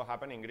this is what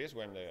happened in Greece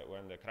when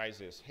the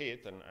crisis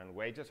hit, and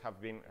wages have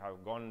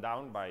gone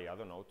down by, I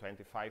don't know,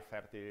 25,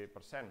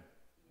 30%.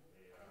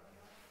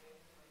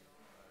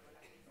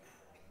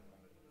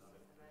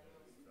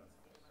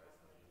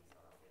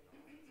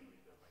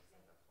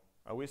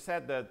 We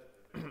said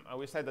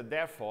that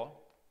therefore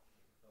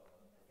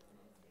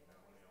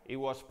it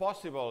was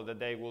possible that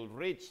they will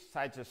reach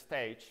such a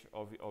stage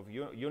of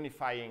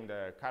unifying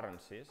the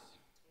currencies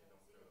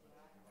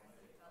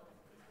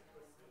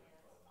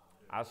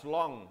as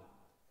long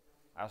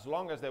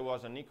as there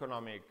was an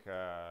economic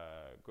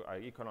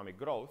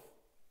growth,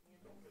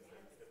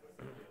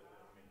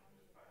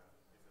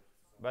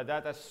 but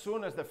that as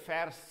soon as the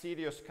first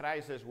serious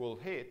crisis will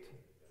hit,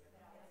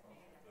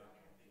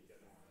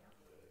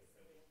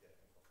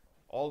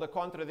 all the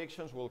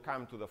contradictions will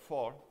come to the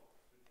fore,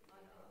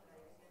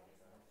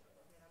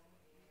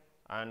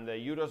 and the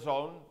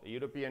Eurozone, the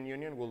European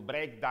Union, will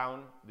break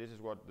down. This is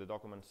what the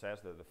document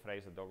says, the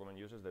phrase the document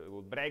uses, that it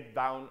will break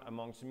down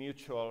amongst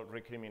mutual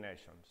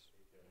recriminations.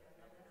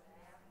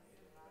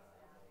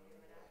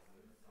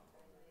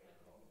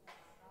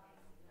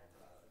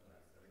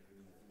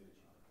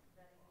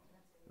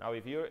 Now,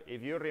 if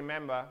you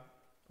remember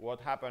what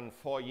happened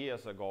 4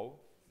 years ago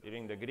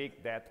during the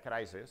Greek debt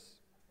crisis,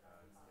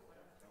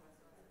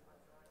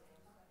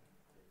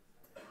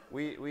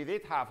 we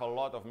did have a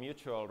lot of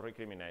mutual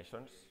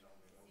recriminations,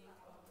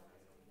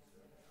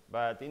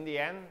 but in the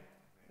end,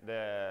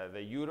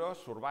 the euro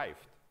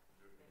survived.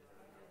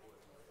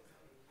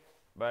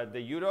 But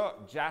the euro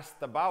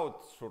just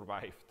about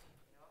survived.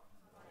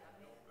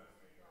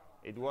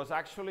 It was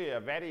actually a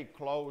very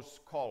close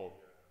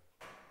call.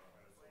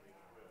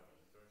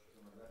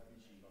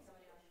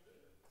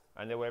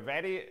 And there were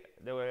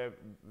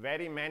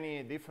very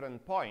many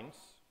different points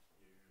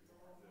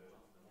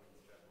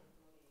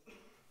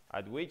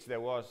at which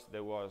there was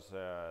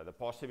the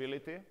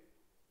possibility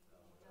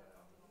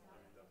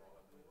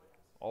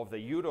of the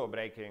euro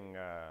breaking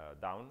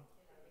down,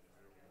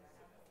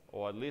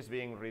 or at least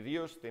being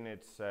reduced in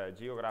its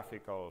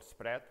geographical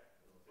spread.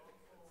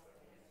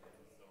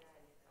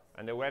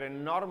 And there were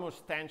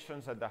enormous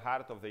tensions at the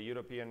heart of the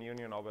European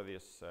Union over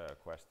this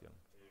question.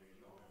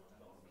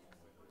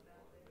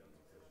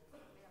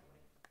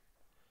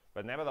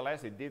 But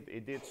nevertheless, it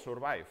did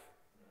survive.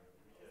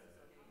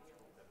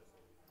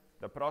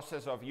 The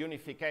process of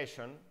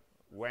unification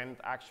went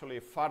actually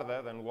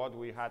further than what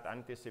we had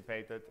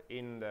anticipated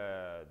in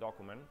the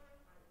document.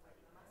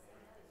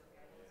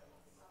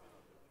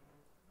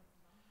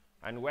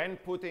 And when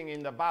putting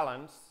in the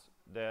balance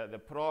the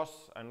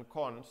pros and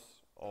cons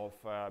of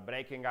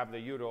breaking up the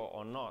euro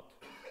or not,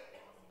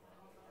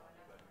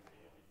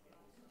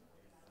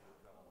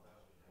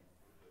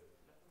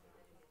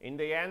 in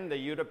the end, the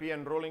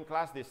European ruling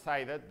class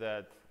decided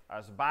that,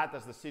 as bad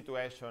as the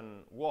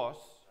situation was,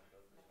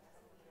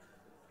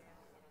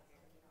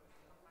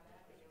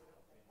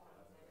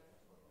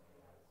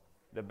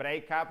 the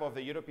breakup of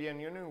the European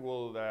Union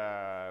will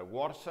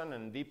worsen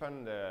and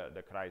deepen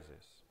the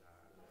crisis.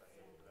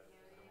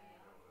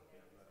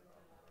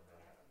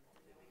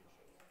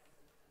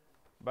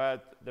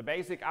 But the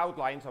basic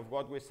outlines of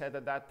what we said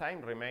at that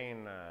time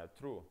remain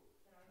true.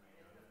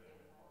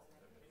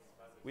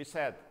 We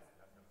said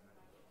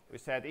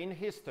in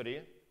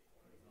history,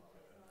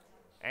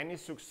 any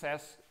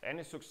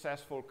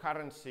successful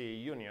currency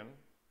union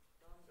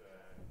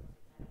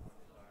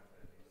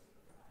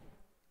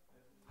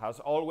has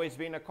always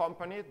been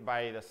accompanied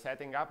by the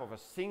setting up of a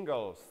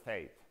single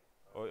state,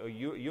 or a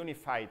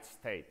unified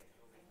state.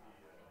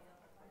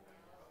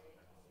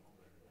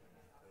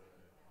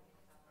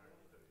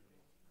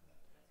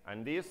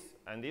 And this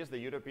the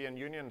European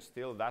Union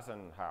still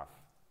doesn't have.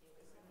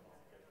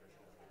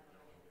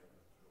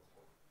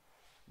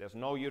 There's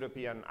no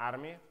European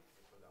army,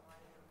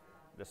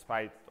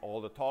 despite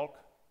all the talk.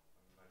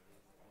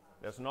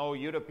 There's no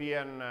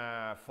European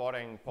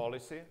foreign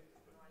policy,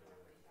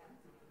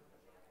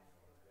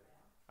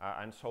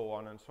 and so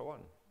on and so on.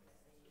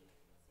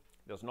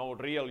 There's no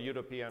real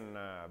European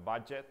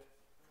budget.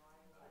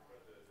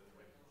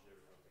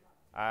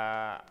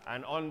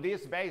 And on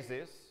this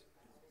basis,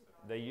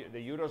 the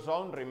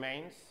Eurozone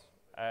remains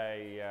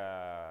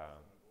a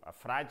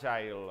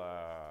fragile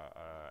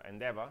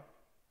endeavor,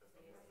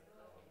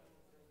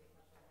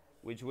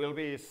 which will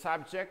be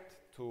subject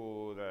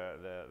to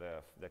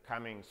the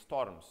coming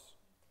storms.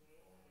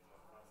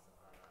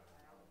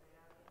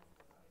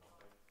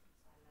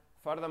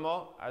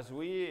 Furthermore, as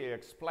we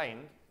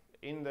explained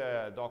in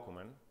the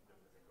document,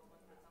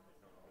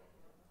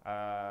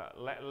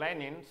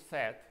 Lenin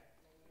said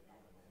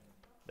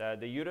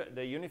that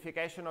the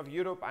unification of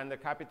Europe and the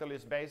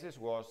capitalist basis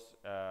was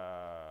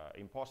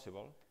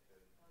impossible.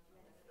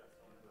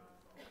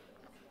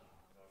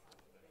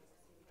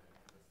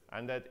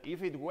 and that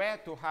if it were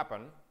to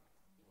happen,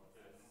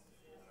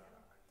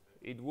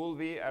 it will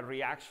be a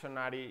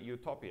reactionary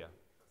utopia.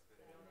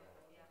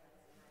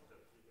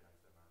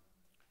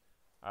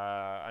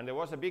 And there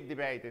was a big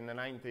debate in the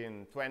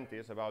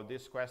 1920s about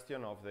this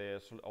question of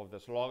the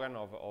slogan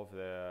of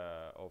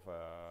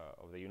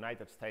the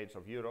United States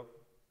of Europe,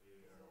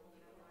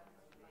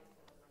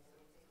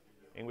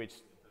 in which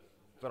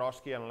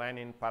Trotsky and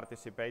Lenin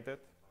participated.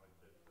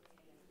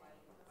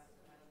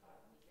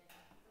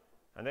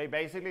 And they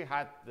basically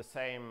had the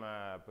same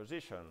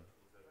position.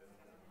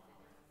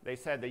 They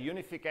said the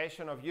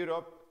unification of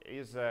Europe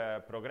is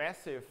a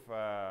progressive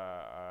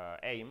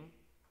aim,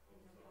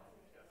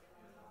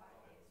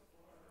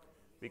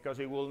 because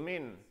it will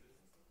mean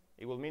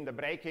the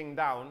breaking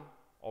down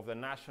of the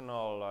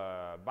national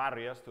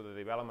barriers to the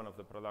development of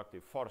the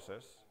productive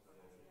forces.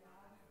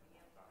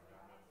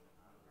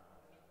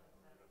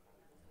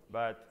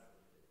 But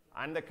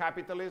under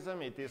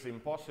capitalism, it is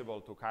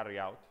impossible to carry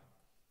out.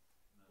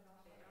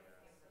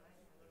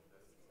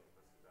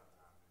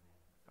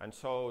 And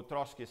so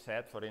Trotsky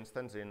said, for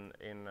instance,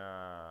 in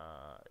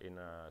a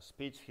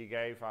speech he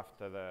gave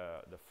after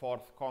the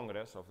Fourth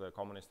Congress of the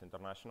Communist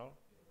International,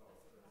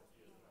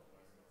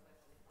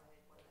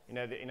 in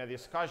a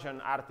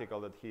discussion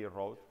article that he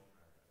wrote,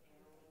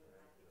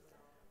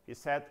 he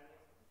said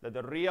that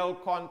the real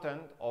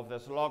content of the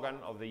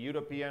slogan of the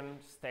European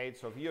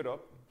States of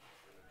Europe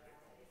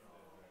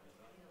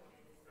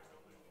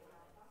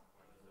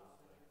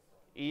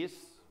is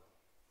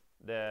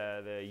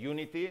the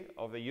unity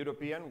of the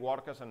European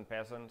workers' and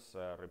peasants'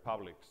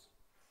 republics.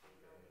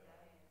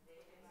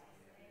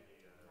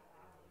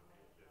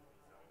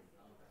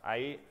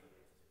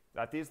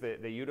 That is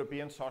the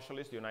European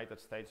Socialist United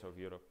States of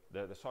Europe,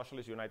 the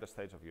Socialist United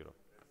States of Europe.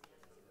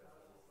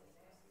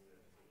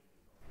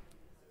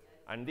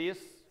 And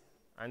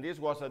this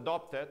was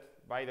adopted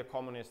by the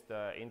Communist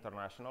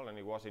International, and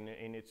it was in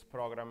its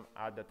program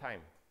at the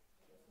time.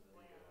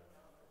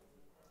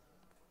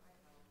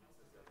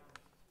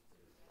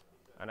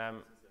 And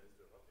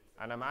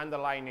I'm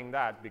underlining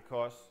that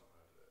because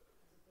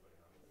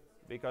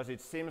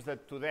it seems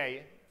that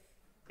today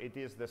it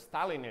is the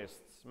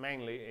Stalinists,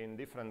 mainly in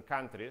different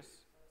countries,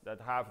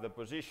 that have the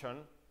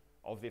position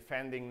of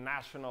defending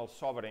national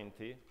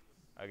sovereignty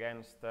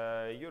against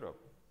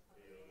Europe.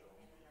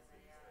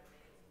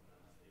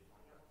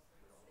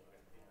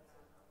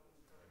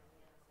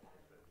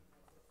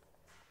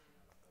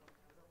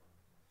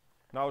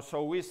 Now,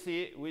 so we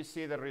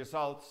see the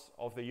results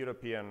of the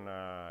European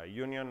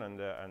Union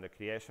and the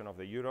creation of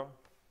the euro.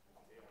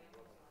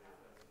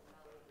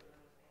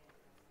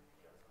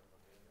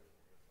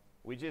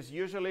 Which is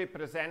usually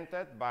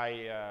presented by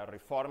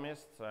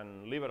reformists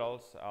and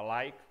liberals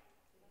alike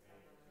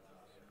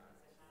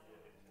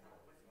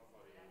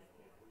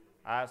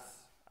as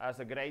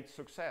a great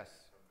success.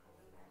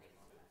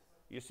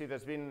 You see,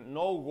 there's been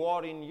no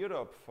war in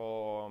Europe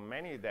for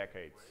many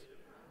decades.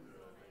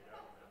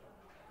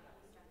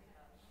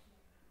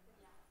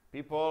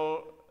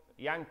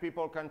 Young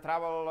people can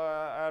travel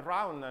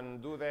around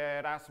and do their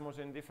Erasmus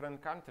in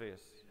different countries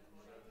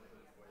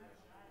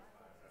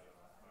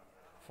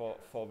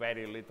for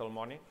very little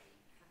money,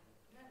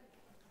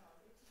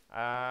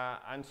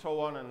 and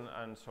so on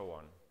and so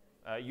on.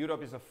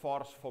 Europe is a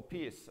force for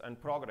peace and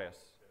progress.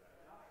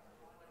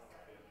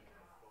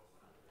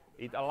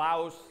 It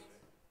allows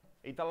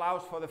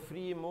for the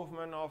free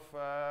movement of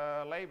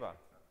labor.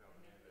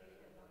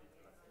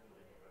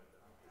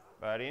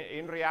 But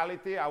in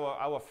reality,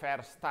 our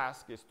first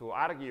task is to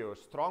argue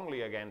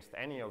strongly against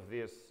any of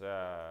these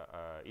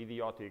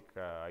idiotic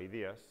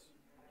ideas.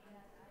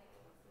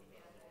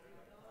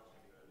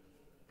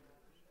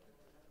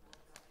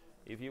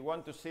 If you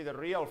want to see the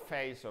real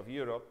face of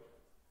Europe,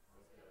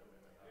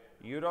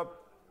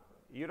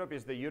 Europe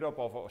is the Europe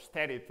of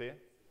austerity,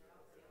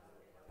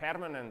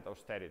 permanent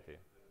austerity,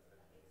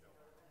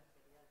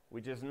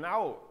 which is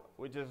now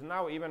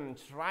even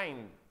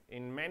enshrined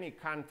in many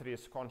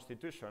countries'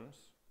 constitutions.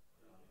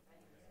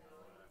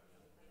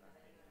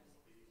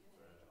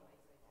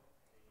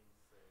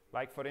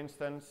 Like for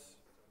instance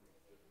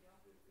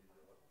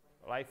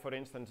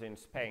in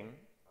Spain,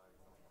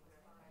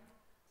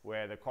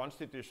 where the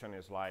constitution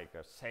is like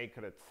a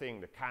sacred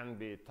thing that can't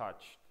be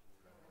touched.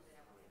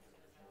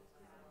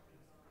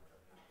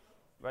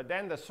 But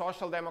then the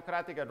Social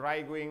Democratic and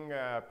right-wing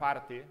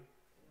party,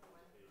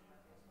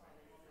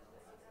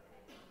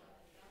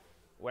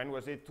 when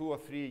was it, 2 or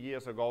 3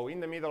 years ago, in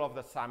the middle of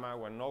the summer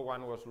when no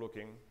one was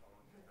looking,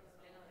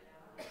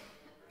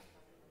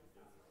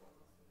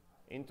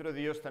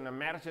 introduced an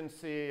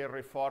emergency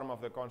reform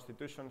of the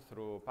constitution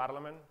through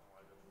parliament,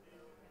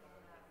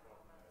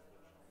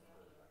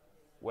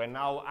 where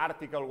now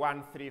Article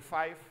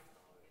 135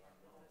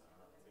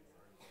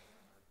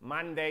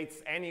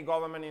 mandates any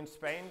government in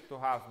Spain to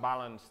have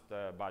balanced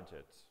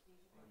budgets.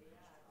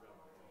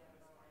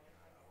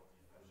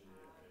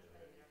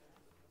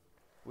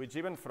 Which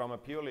even from a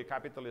purely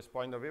capitalist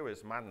point of view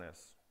is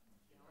madness.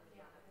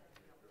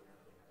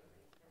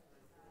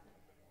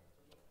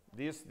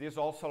 This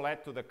also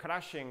led to the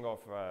crushing of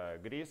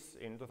Greece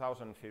in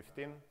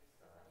 2015.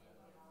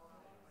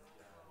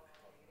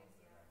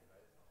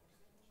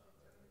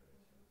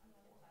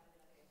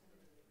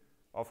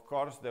 Of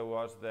course, there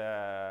was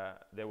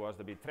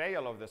the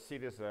betrayal of the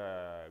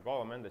Syriza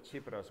government, the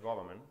Tsipras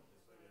government.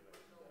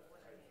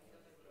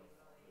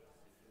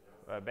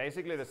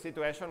 Basically, the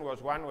situation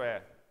was one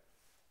where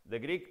the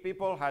Greek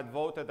people had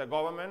voted a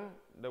government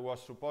that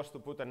was supposed to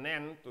put an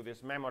end to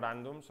these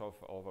memorandums of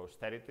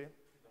austerity.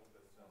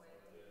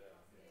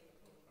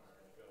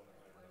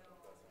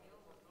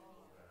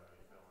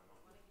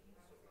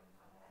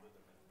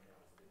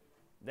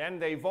 Then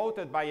they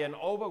voted by an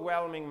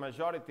overwhelming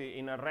majority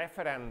in a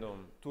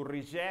referendum to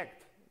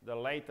reject the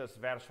latest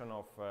version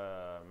of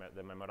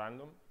the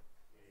memorandum.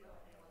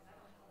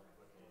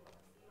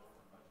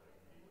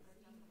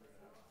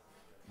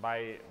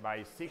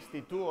 By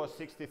 62 or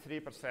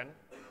 63%.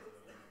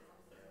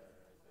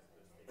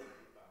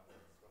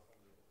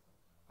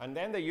 And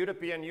then the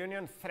European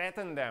Union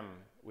threatened them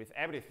with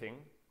everything.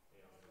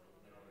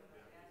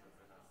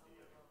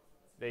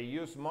 They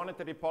used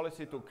monetary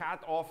policy to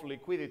cut off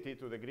liquidity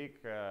to the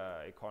Greek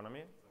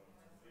economy.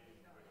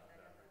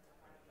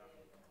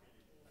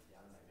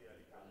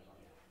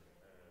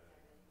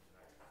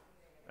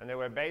 And they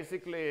were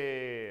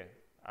basically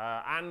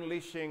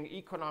unleashing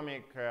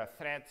economic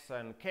threats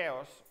and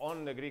chaos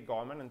on the Greek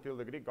government until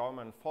the Greek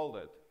government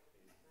folded.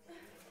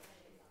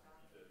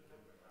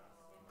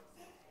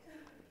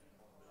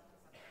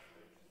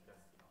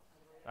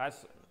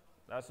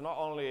 That's not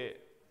only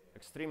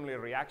extremely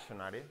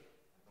reactionary,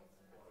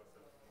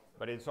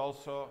 but it's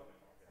also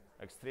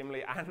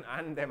extremely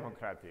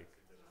undemocratic.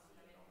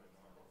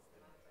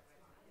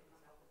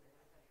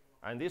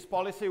 And this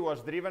policy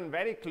was driven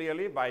very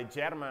clearly by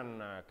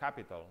German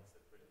capital.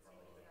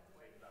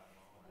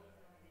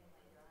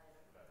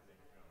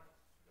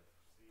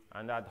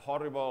 And that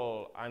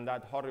horrible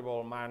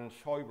man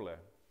Schäuble.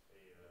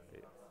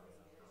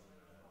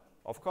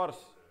 Of course,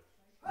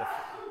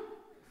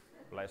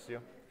 bless you.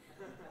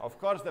 Of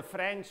course, the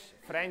French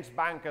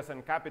bankers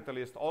and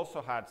capitalists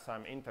also had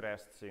some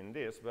interests in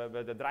this,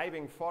 but the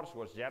driving force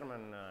was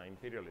German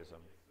imperialism.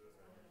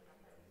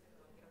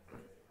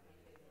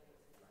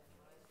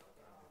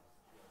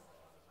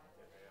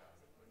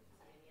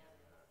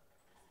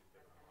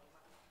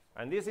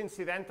 And this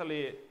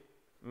incidentally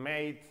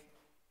made,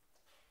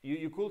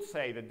 you could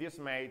say that this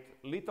made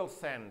little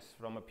sense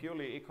from a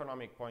purely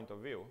economic point of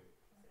view.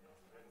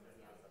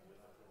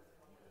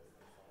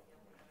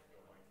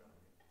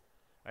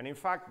 And in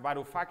fact,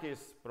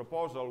 Varoufakis'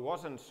 proposal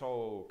wasn't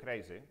so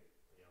crazy.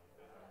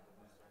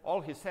 All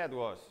he said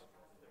was,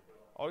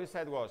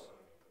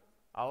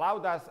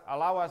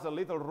 allow us a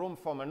little room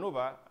for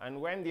maneuver, and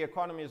when the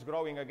economy is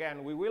growing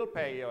again, we will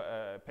pay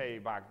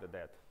back the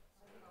debt.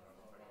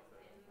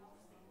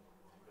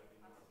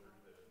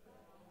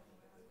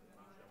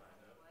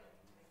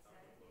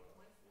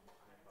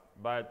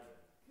 But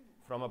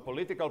from a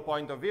political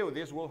point of view,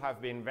 this would have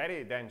been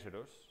very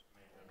dangerous.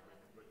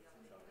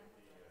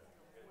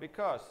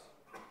 Because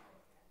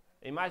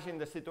imagine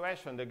the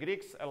situation: the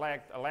Greeks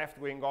elect a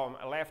left-wing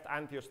government, a left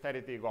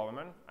anti-austerity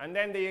government, and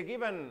then they are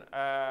given,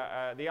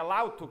 they are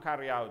allowed to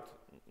carry out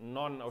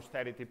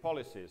non-austerity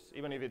policies,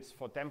 even if it's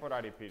for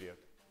temporary period.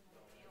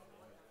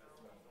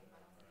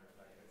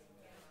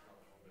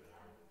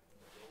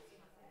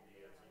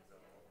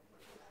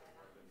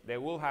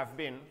 There will have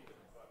been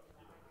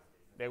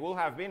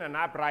an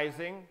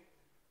uprising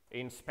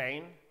in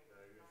Spain,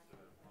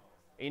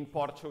 in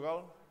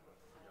Portugal,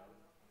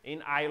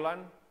 in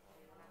Ireland,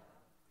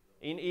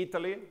 in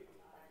Italy,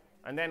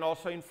 and then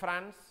also in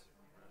France,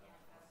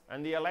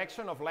 and the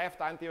election of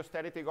left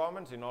anti-austerity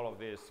governments in all of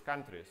these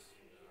countries.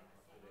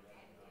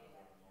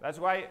 That's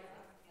why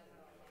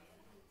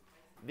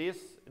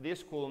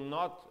this could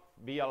not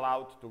be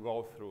allowed to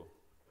go through.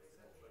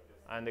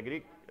 And the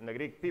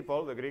Greek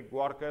people, the Greek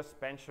workers,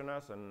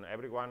 pensioners, and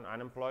everyone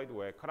unemployed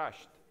were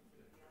crushed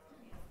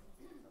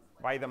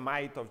by the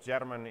might of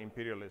German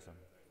imperialism.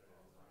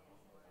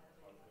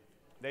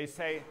 They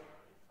say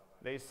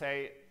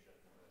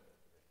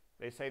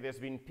there's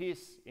been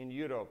peace in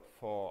Europe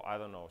for, I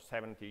don't know,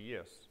 70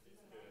 years.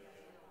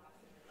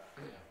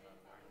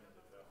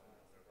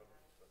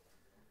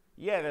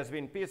 Yeah, there's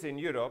been peace in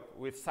Europe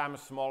with some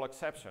small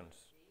exceptions.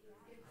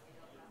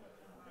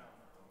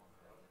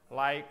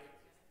 Like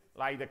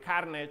the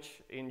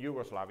carnage in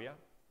Yugoslavia,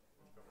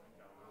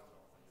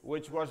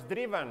 which was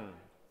driven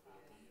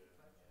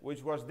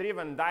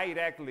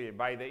directly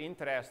by the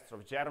interests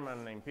of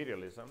German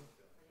imperialism.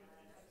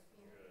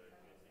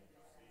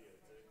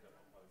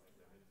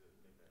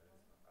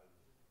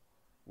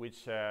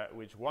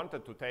 Which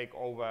wanted to take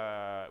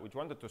over, which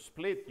wanted to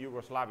split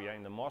Yugoslavia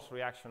in the most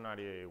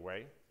reactionary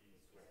way,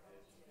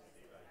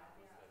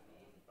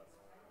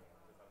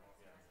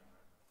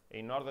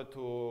 in order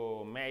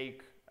to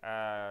make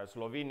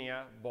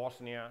Slovenia,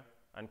 Bosnia,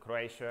 and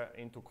Croatia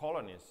into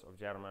colonies of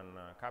German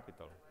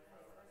capital.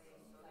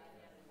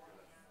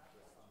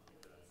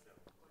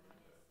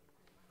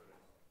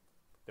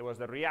 There was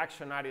the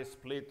reactionary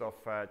split of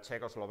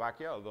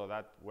Czechoslovakia, although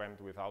that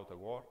went without a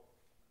war.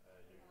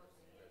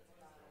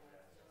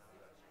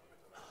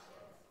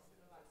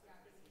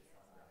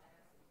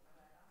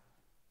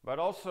 But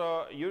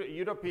also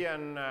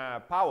European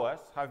powers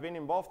have been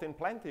involved in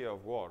plenty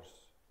of wars.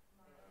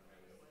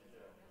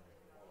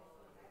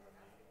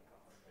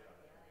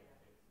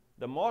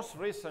 The most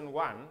recent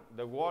one,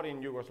 the war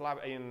in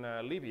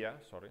Libya,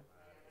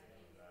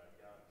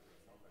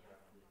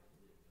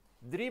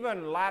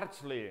 driven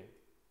largely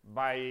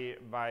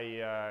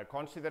by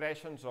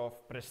considerations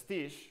of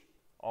prestige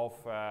of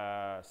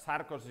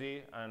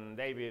Sarkozy and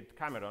David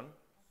Cameron.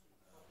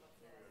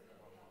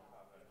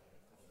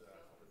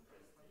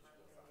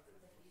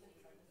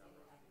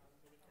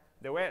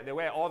 There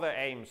were other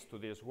aims to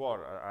this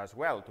war as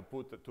well, to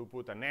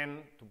put an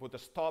end, to put a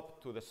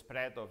stop to the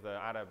spread of the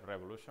Arab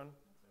Revolution.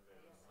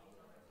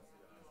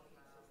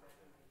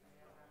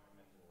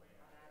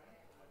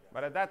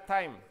 But at that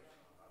time,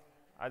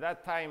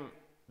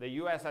 the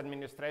US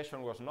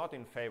administration was not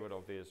in favor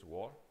of this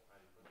war.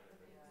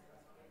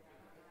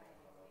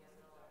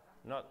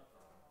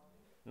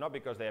 Not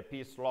because they are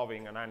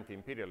peace-loving and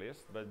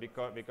anti-imperialist, but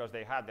because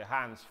they had their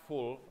hands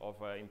full of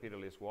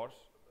imperialist wars.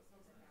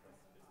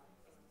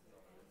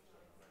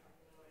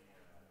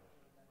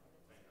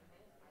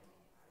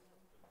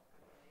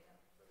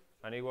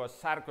 And it was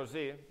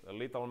Sarkozy, the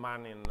little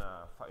man in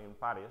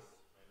Paris,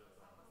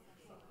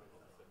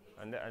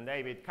 and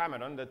David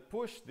Cameron that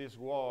pushed this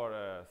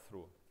war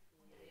through.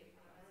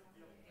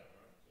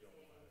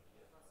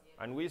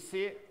 And we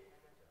see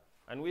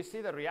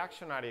the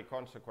reactionary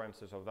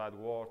consequences of that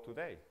war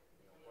today.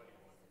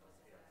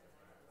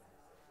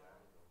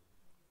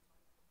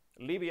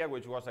 Libya,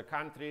 which was a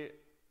country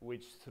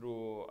which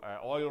through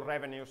oil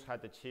revenues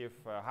had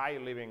achieved high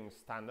living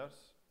standards,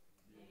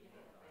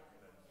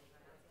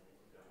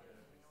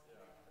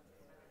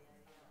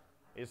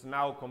 is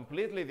now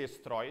completely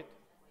destroyed,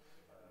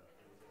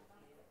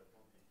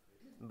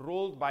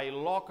 ruled by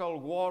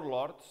local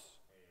warlords,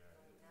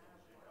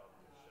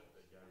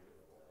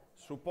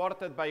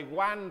 supported by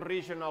one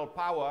regional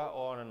power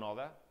or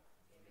another.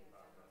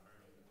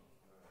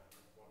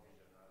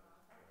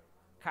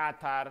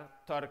 Qatar,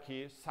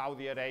 Turkey,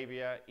 Saudi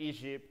Arabia,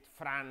 Egypt,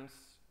 France,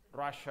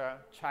 Russia,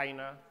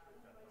 China.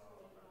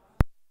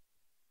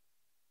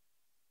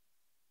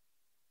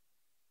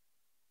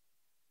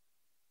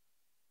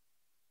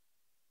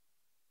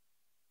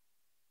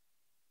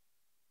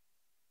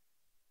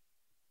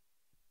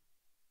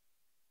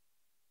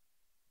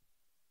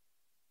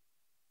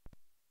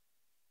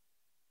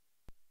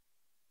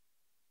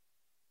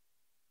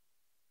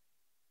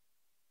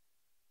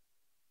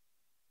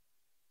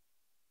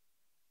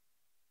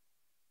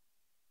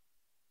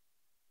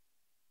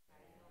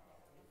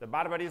 The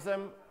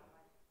barbarism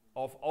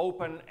of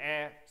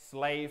open-air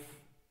slave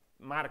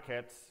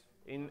markets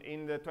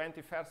in the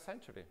 21st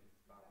century.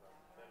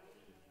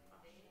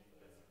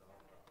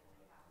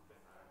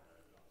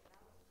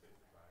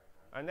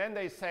 And then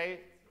they say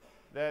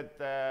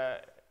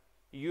that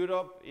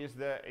Europe is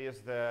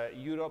the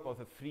Europe of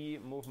the free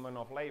movement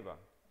of labor.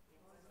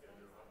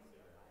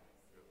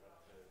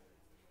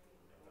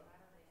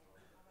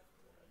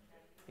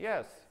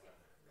 Yes,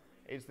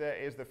 it's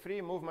the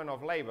free movement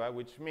of labor,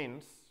 which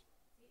means.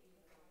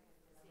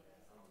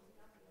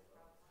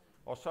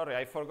 Oh, sorry,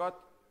 I forgot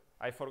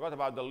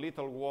about the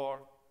little war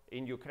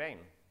in Ukraine,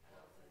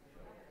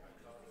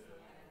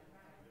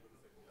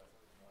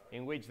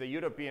 in which the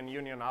European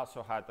Union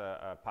also had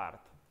a part.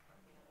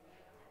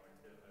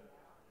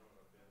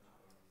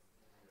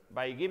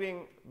 By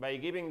giving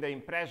the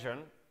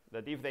impression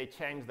that if they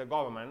change the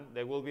government,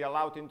 they will be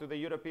allowed into the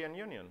European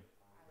Union.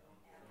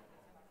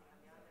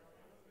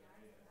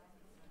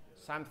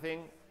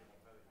 Something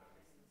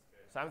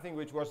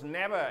which was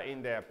never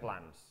in their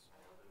plans.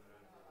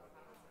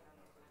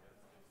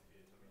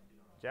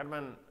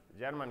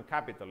 German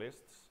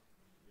capitalists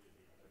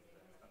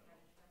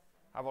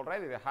have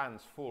already their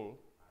hands full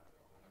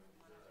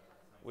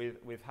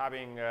with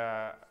having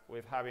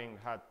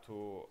had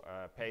to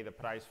pay the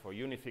price for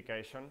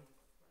unification.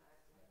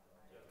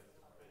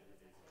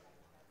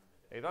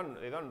 They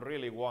don't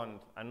really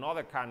want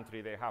another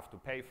country they have to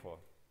pay for.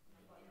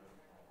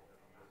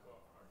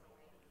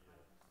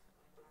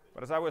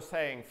 But as I was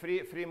saying,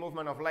 free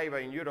movement of labor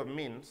in Europe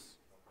means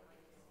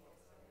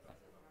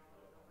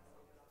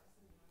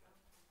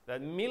that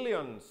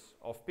millions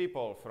of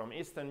people from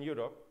Eastern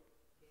Europe,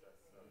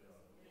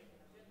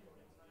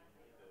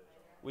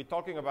 we're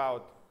talking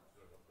about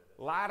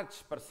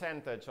large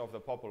percentage of the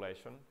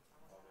population,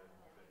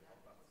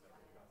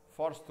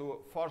 forced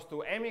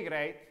to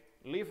emigrate,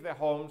 leave their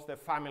homes, their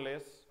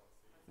families,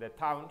 their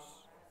towns,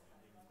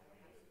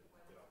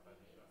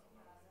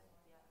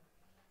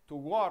 to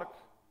work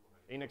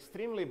in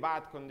extremely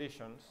bad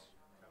conditions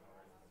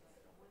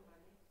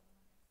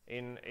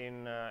in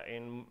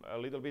a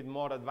little bit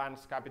more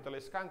advanced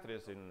capitalist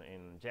countries,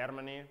 in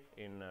Germany,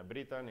 in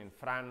Britain, in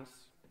France,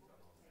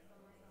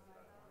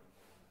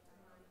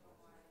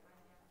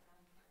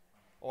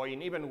 or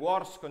in even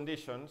worse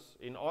conditions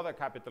in other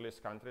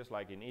capitalist countries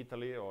like in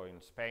Italy or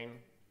in Spain.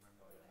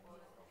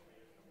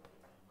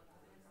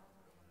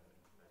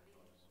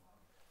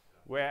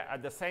 where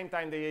at the same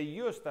time they are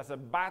used as a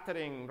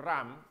battering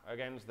ram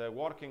against the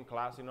working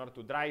class in order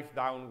to drive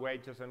down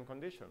wages and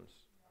conditions.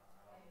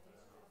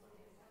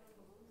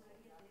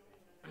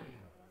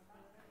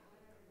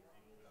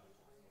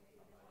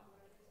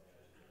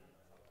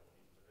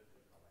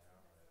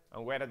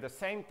 And where at the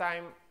same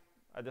time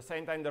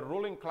the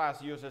ruling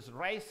class uses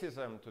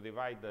racism to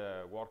divide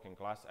the working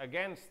class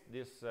against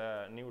these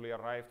newly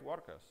arrived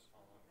workers.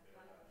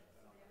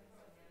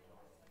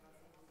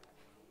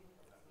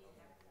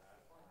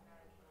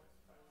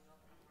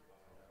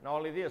 Not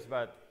only this,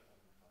 but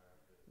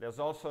there's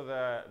also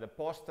the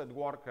Posted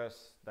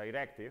Workers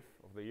Directive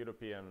of the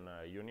European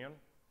Union.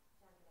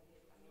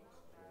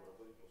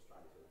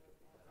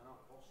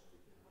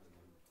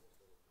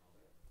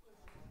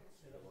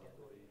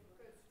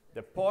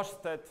 The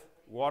Posted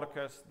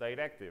Workers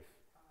Directive.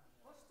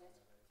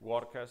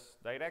 Workers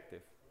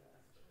Directive.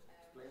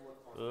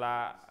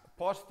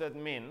 Posted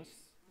means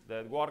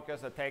that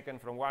workers are taken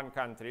from one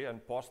country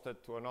and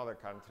posted to another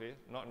country,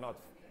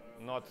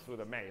 not through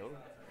the mail.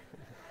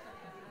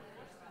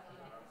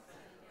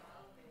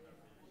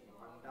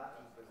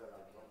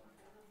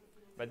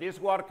 But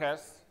these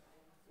workers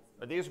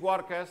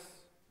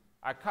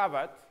are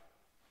covered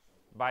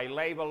by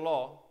labor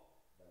law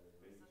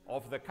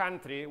of the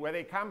country where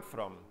they come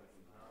from.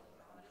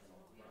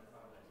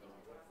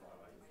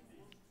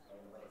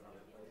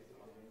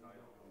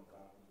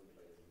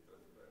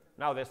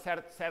 Now, there's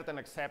certain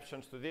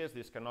exceptions to this.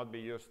 This cannot be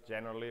used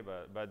generally,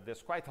 but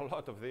there's quite a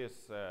lot of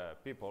these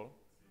people,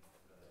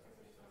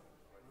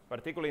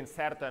 particularly in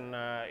certain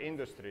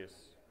industries.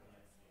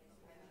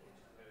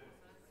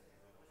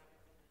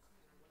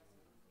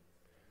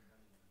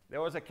 There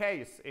was a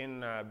case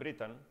in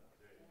Britain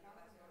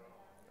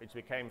which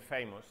became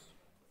famous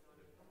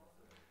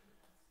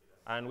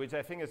and which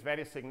I think is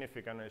very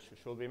significant and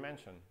should be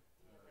mentioned.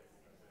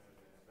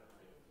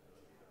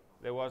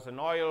 There was an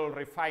oil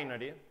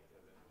refinery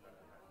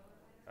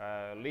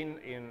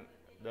in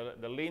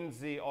the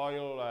Lindsey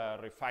oil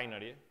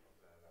refinery.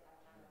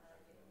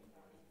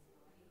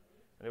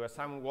 There were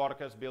some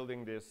workers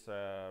building this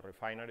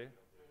refinery.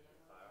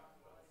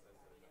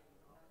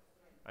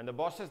 And the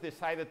bosses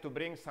decided to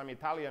bring some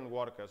Italian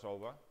workers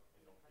over.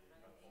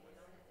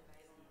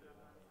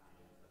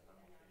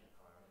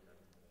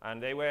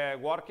 And they were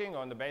working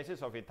on the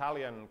basis of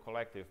Italian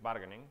collective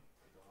bargaining,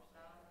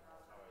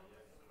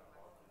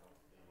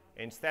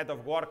 instead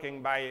of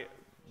working by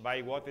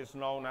what is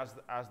known as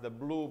the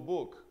Blue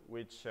Book,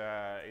 which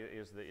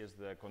is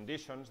the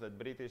conditions that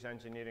British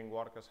engineering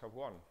workers have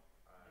won,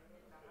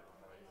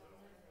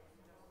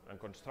 and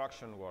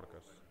construction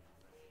workers.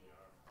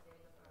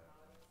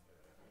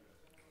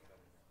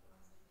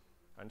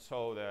 And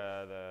so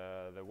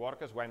the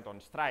workers went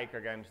on strike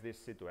against this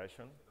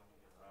situation.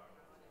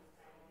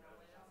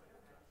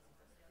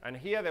 And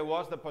here there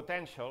was the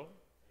potential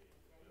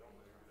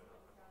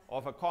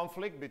of a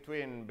conflict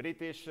between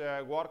British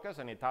workers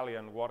and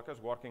Italian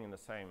workers working in the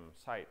same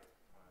site.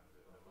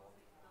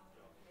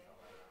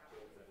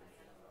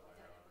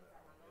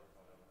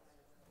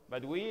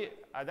 But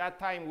at that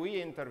time,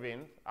 we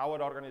intervened, our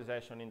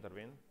organization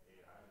intervened.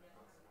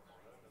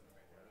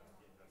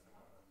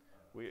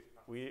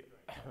 We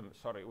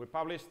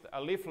published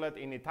a leaflet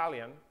in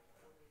Italian,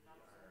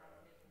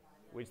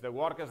 which the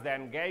workers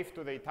then gave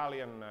to the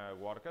Italian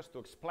workers to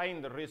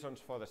explain the reasons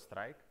for the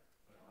strike.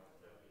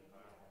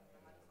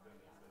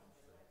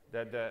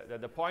 That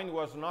the point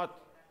was not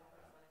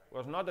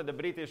that the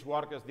British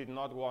workers did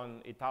not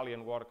want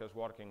Italian workers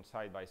working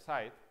side by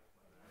side,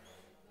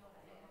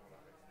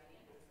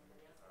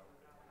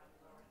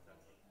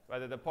 but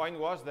that the point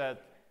was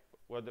that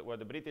what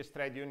the British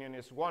trade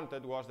unionists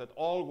wanted was that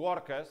all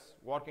workers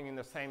working in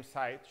the same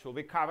site should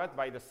be covered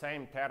by the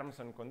same terms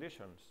and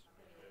conditions.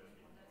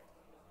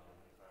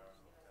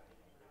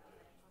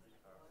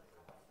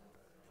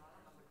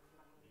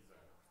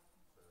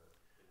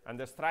 And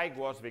the strike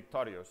was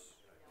victorious.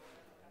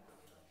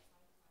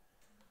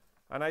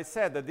 And I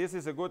said that this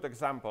is a good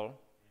example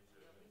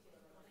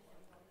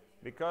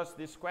because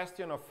this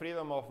question of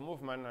freedom of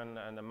movement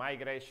and the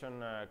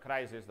migration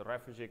crisis, the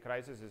refugee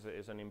crisis,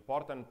 is an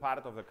important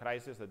part of the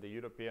crisis that the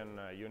European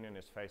Union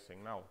is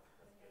facing now.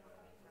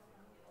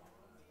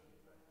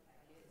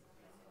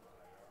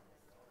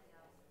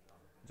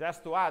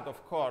 Just to add,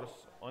 of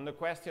course, on the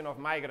question of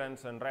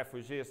migrants and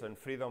refugees and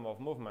freedom of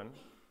movement,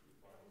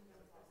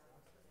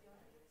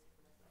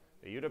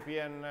 the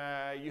European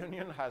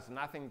Union has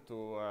nothing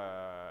to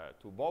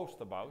boast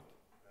about.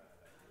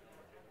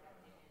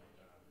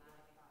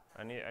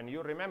 And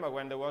you remember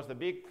when there was the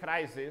big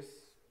crisis,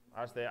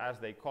 as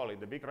they call it,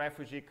 the big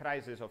refugee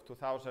crisis of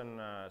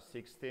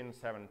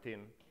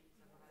 2016-17.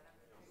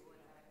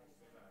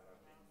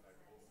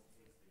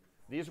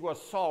 This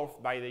was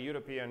solved by the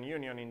European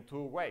Union in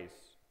two ways.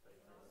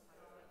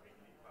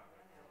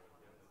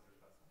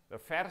 The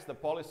first, the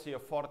policy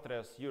of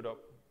Fortress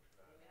Europe,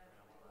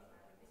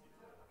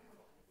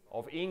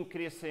 of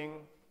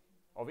increasing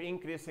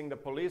the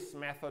police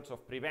methods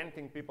of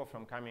preventing people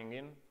from coming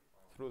in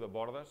through the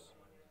borders.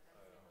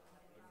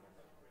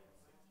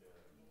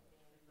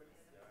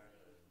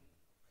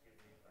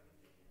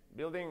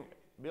 building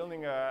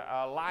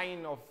a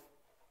line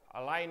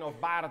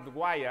of barbed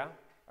wire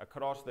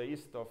across the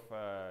east of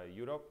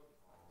Europe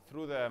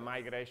through the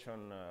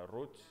migration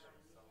routes.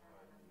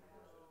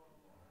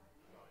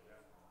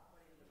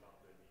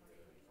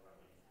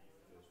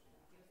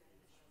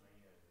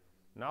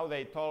 Now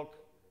they talk,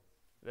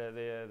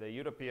 the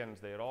Europeans,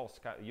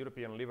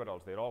 European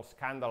liberals, they're all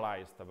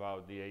scandalized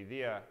about the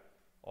idea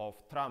of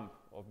Trump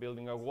of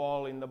building a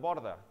wall in the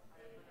border.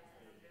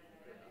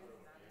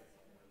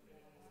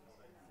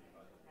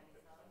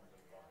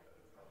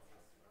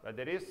 But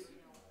there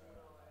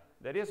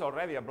is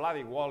already a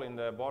bloody wall in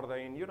the border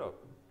in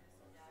Europe.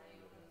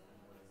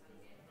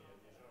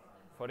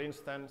 For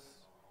instance,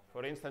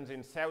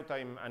 in Ceuta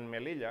and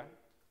Melilla,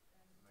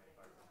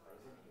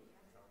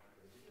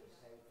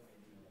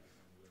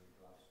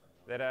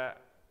 there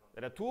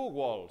are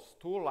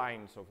two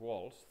lines of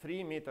walls,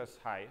 3 meters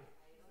high,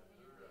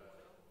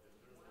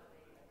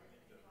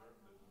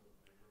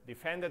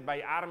 defended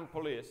by armed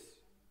police,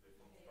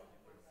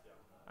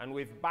 and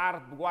with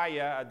barbed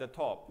wire at the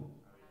top.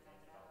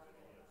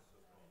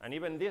 And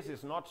even this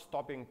is not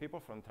stopping people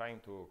from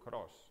trying to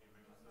cross.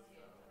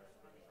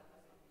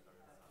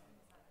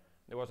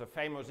 There was a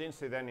famous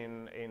incident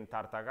in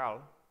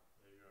Tartagal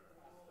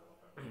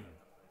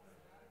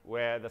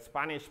where the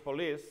Spanish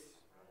police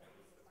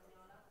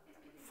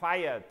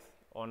fired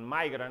on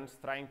migrants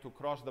trying to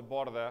cross the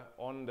border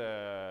on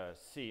the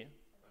sea.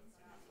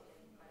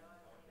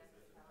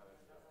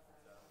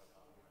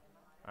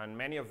 And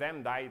many of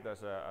them died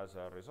as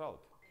a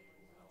result.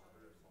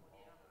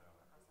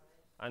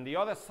 And the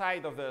other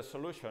side of the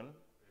solution,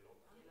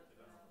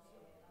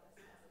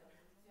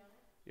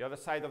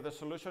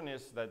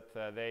 is that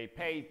they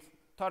paid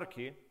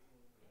Turkey,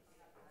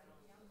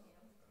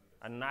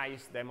 a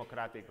nice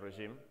democratic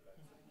regime,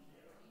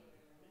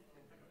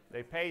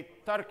 they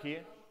paid Turkey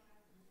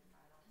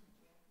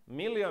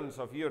millions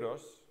of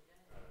euros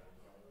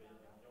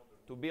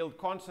to build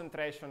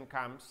concentration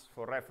camps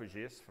for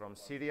refugees from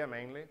Syria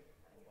mainly,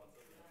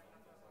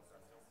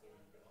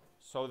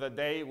 so that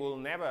they will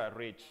never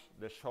reach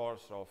the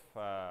shores of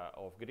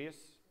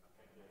Greece.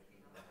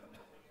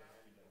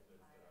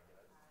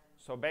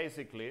 So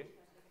basically,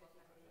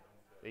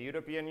 the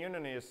European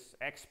Union is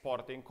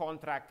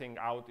contracting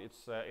out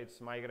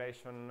its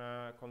migration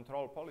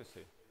control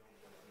policy.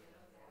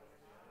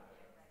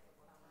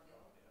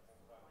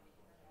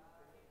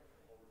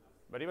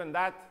 But even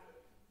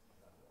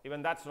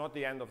that's not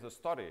the end of the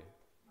story.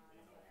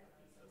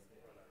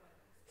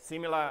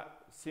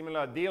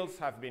 Similar deals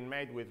have been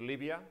made with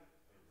Libya.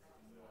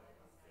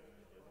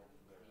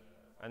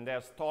 And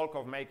there's talk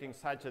of making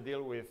such a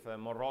deal with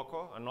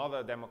Morocco,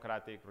 another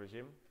democratic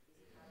regime.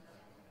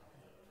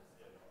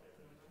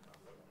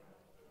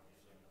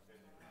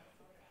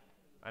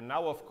 And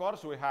now, of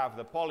course, we have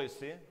the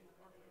policy.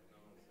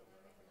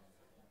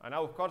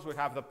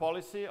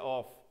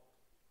 Of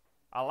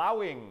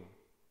allowing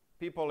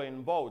people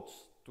in boats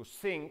to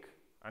sink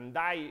and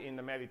die in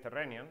the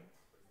Mediterranean.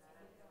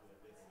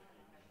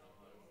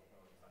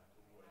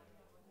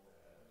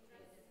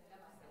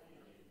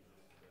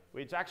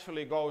 Which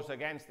actually goes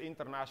against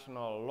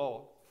international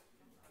law,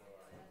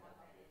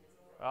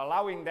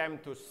 allowing them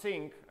to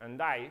sink and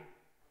die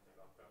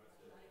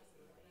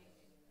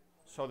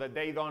so that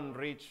they don't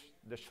reach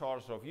the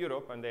shores of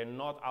Europe and they're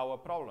not our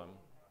problem.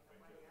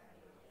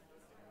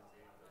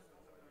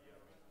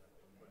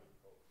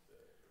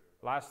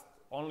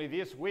 Only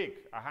this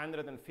week,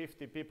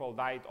 150 people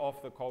died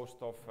off the coast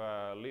of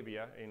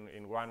Libya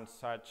in one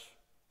such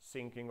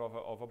sinking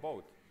of a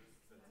boat.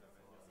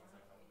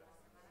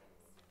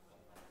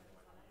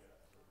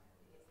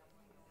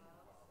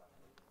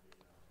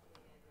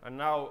 And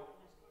now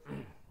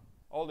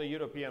all the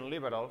European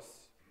liberals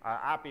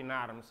are up in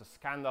arms,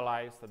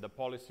 scandalized at the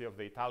policy of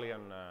the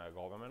Italian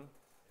government.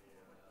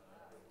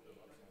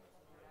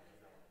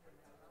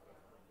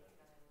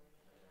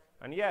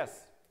 And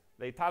yes,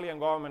 the Italian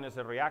government is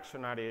a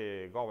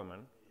reactionary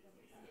government,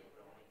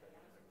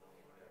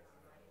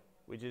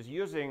 which is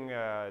using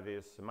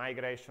this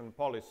migration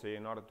policy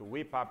in order to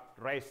whip up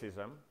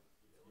racism,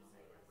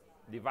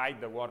 divide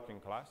the working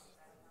class.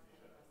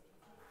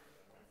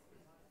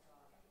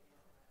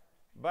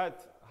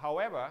 But,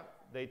 however,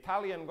 the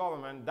Italian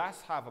government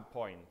does have a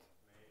point.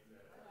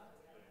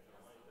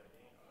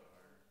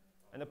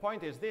 And the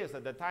point is this: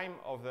 at the time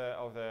of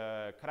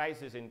the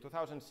crisis in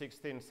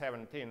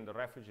 2016-17, the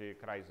refugee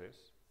crisis,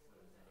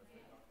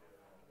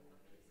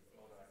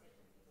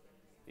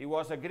 it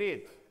was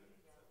agreed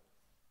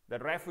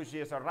that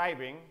refugees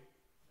arriving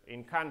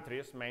in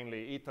countries,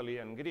 mainly Italy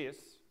and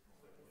Greece,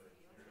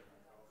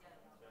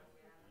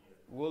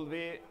 will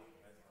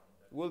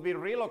be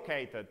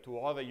relocated to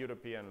other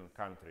European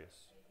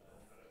countries.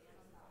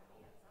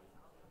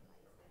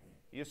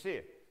 You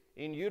see,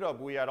 in Europe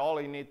we are all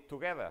in it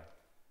together.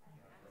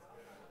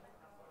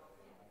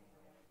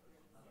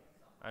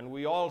 And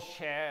we all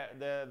share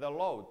the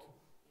load.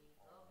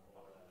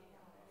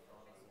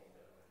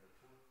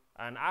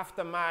 And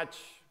after much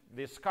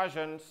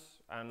discussions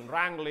and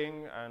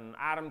wrangling and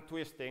arm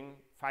twisting,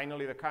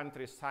 finally the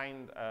country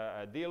signed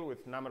a deal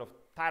with a number of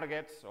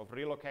targets of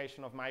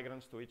relocation of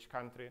migrants to each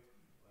country.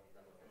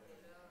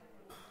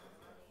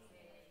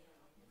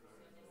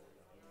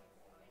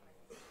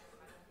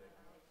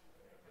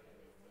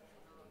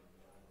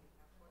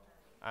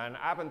 And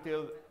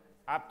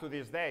up to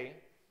this day,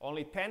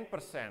 only 10%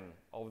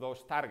 of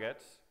those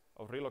targets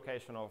of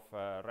relocation of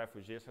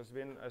refugees has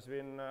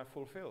been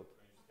fulfilled.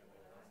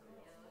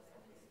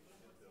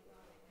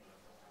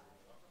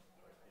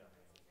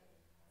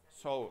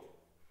 So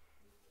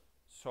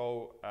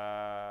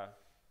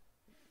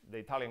the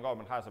Italian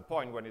government has a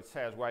point when it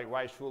says,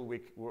 why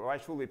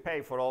should we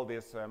pay for all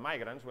these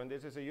migrants when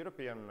this is a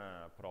European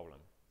problem?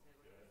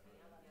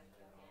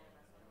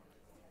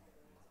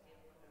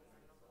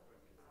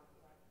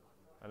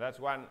 And that's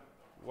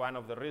one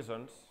of the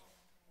reasons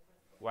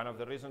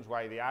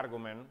why the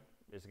argument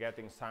is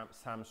getting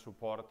some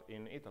support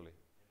in Italy.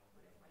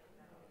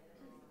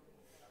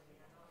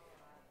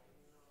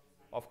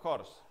 Of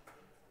course,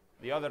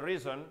 the other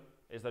reason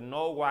is that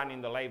no one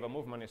in the labor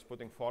movement is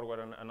putting forward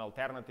an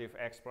alternative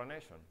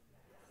explanation.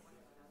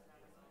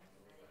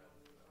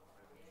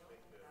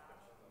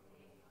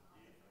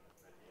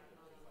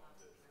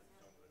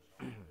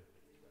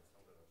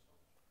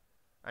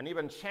 And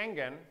even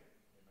Schengen,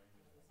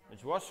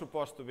 which was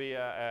supposed to be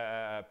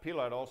a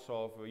pillar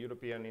also of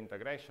European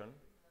integration,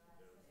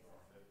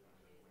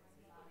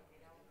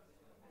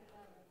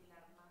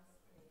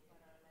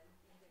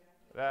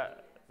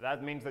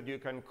 that means that you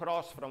can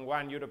cross from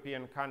one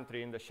European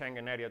country in the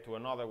Schengen area to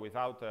another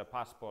without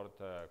passport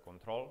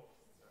control.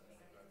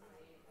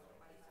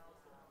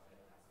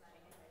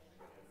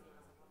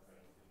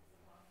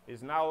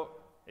 Is now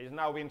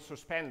been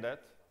suspended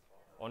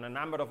on a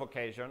number of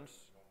occasions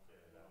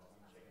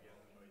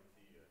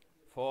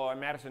for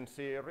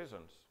emergency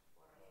reasons.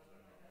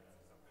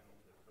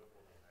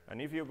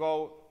 And if you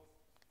go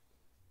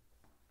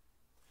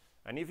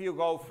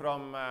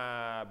from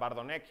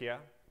Bardonecchia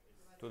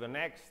to the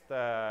next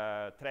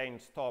train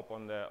stop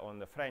on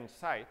the French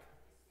side,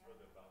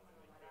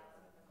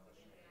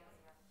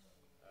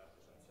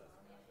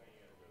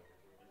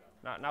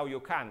 now you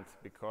can't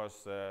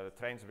because the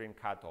train's been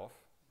cut off.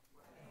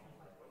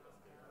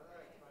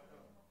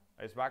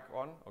 It's back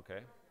on?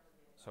 Okay.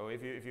 So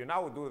if you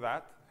now do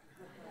that,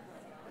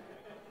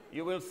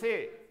 you will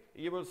see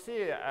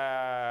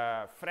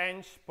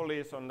French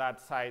police on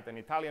that side and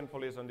Italian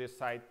police on this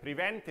side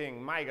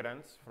preventing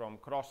migrants from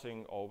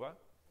crossing over.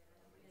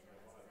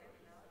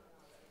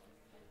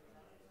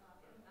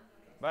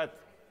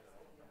 But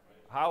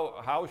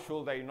how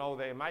should they know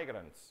they're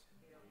migrants?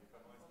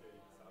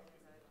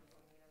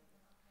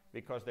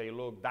 Because they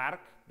look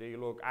dark, they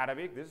look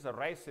Arabic. This is a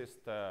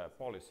racist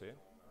policy.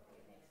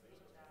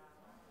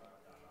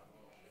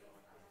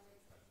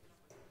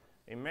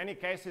 In many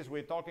cases,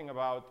 we're talking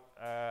about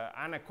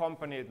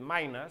unaccompanied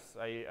minors,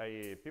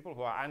 people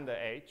who are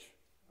underage.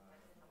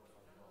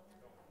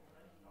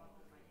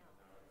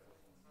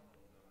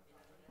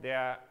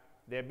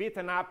 They're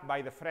beaten up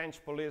by the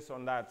French police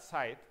on that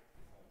side,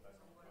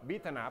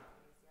 beaten up,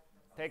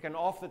 taken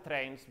off the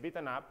trains,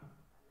 beaten up,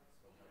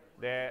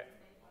 their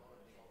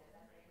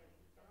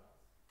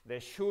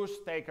shoes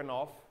taken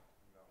off,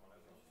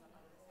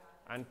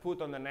 and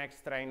put on the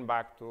next train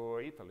back to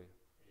Italy.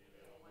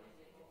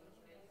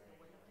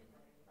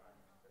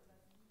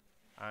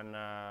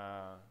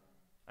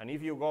 And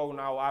if you go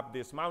now up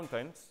these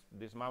mountain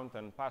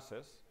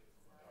passes,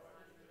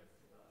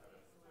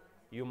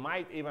 you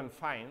might even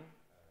find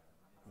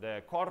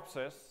the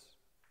corpses,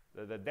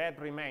 the dead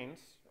remains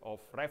of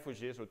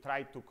refugees who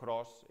tried to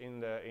cross in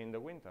the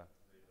winter.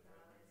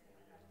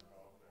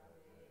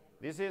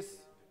 This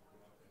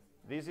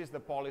is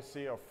the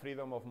policy of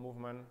freedom of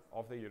movement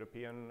of the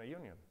European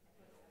Union.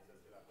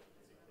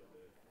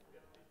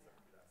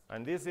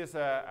 And this is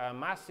a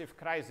massive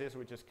crisis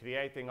which is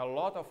creating a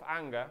lot of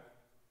anger,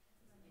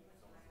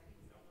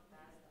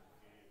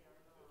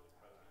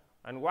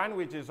 and one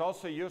which is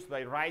also used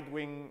by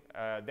right-wing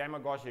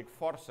demagogic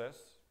forces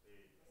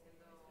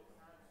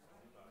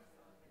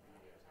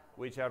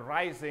which are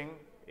rising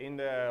in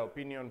the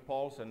opinion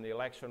polls and the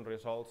election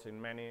results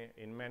in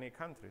many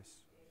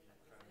countries.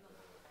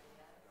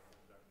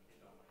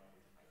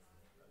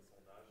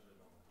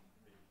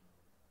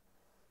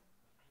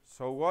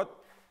 So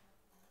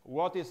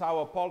what is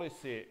our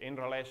policy in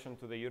relation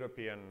to the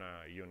European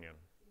Union?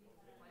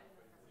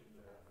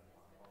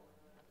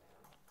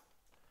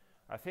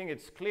 I think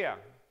it's clear,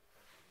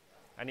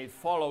 and it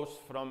follows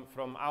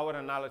from our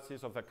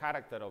analysis of the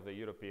character of the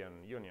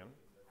European Union.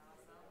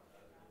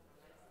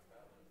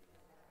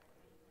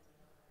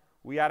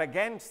 We are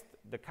against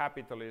the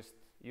capitalist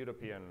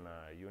European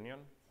Union,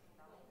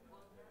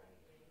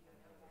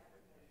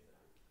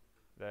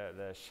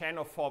 the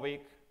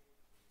xenophobic,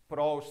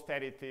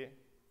 pro-austerity,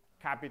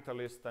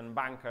 capitalist and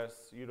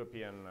bankers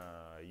European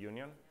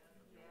Union,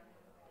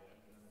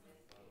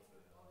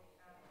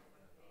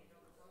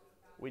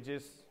 which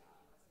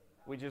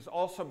is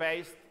also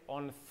based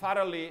on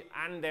thoroughly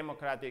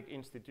undemocratic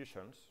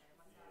institutions,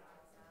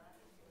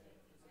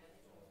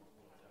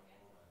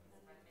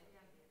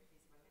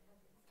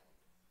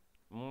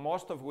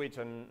 most of which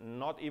are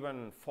not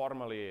even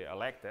formally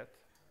elected,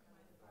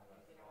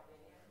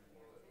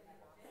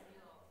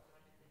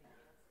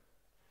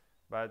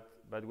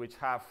 but which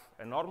have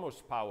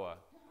enormous power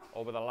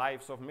over the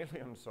lives of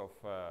millions of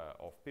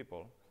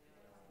people.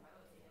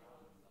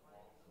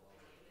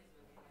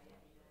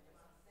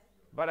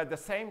 But at the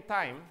same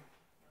time,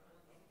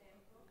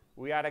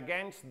 we are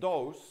against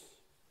those,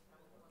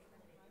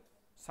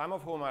 some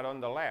of whom are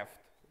on the left,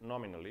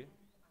 nominally,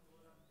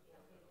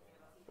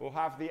 who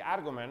have the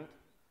argument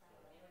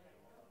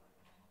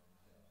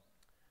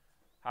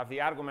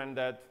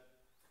that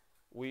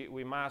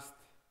we must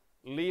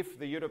leave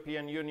the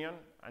European Union,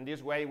 and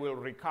this way we'll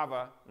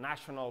recover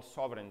national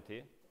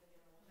sovereignty.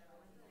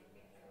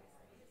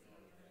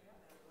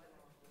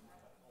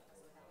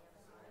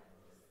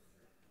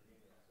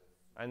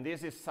 And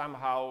this is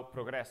somehow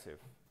progressive.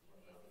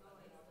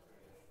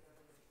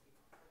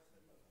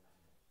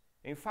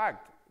 In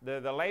fact,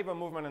 the labor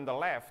movement on the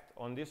left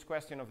on this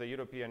question of the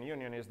European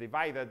Union is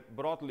divided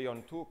broadly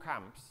on two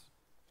camps.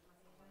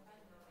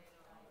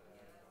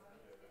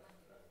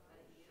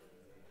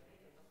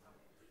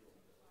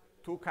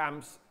 Two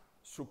camps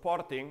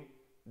supporting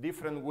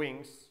different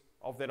wings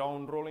of their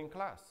own ruling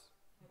class.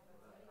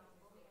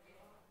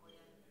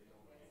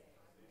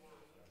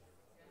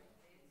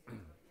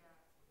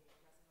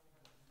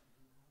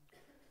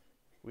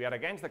 We are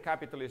against the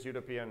capitalist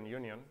European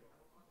Union,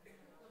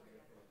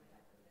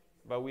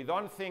 but we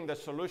don't think the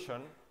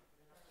solution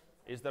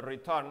is the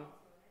return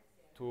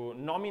to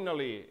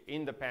nominally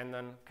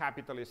independent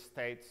capitalist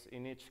states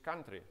in each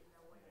country.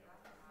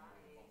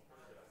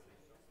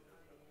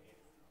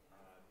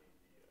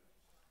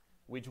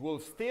 Which will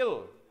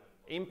still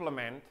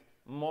implement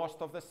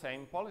most of the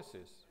same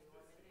policies,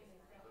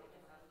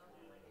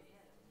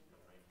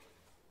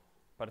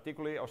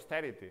 particularly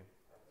austerity,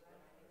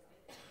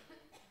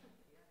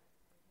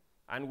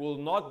 and will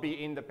not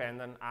be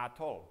independent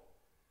at all.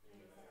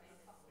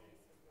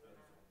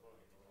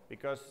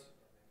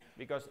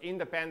 Because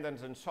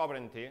independence and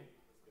sovereignty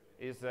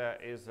is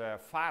a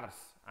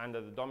farce under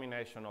the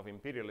domination of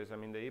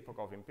imperialism in the epoch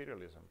of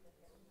imperialism.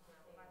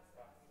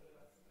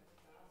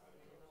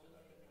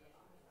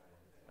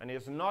 And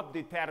is not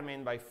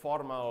determined by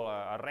formal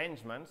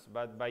arrangements,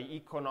 but by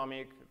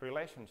economic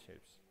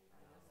relationships.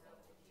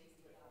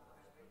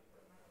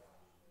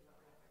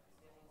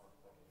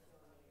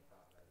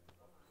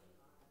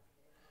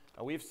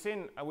 We've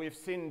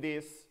seen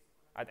this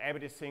at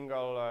every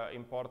single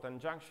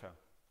important juncture.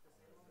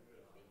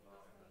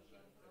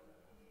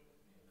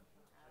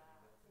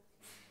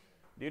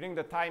 During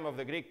the time of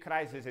the Greek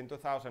crisis in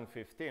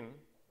 2015,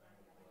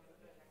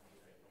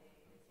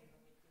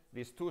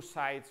 these two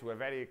sides were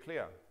very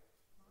clear.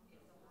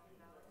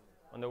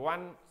 On the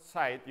one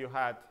side, you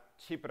had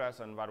Tsipras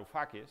and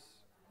Varoufakis,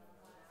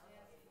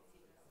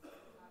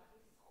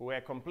 who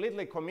were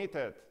completely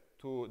committed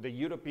to the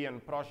European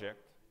project,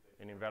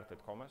 in inverted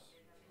commas.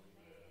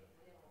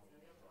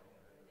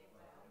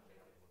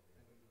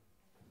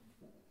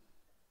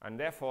 And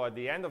therefore, at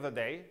the end of the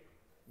day,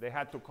 they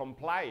had to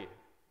comply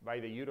by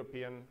the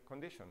European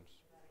conditions.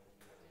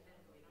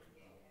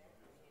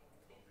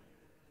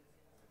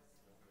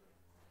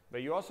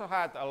 But you also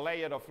had a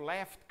layer of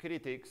left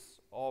critics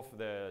of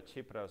the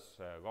Tsipras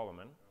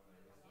government.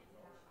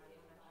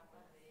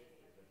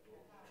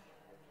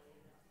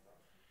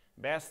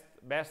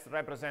 Best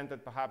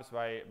represented perhaps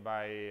by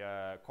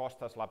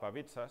Kostas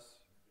Lapavitsas,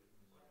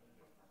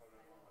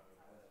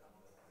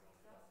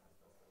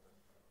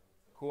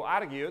 who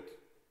argued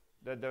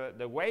that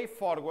the way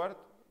forward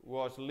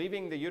was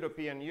leaving the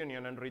European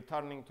Union and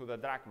returning to the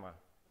drachma.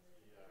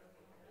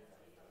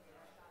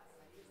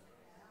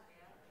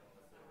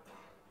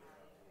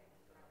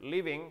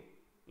 Leaving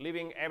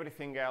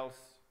everything else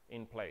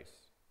in place.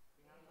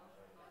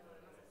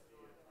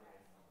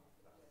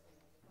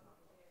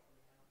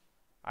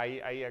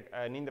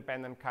 An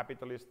independent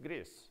capitalist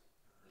Greece,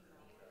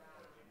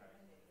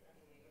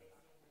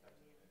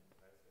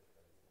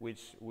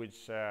 which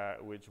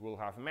will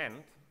have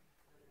meant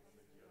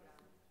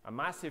a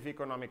massive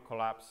economic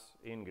collapse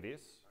in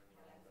Greece,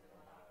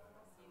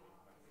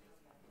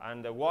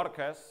 and the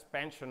workers,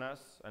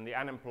 pensioners, and the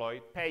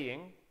unemployed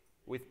paying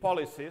with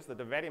policies that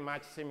are very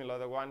much similar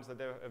to the ones that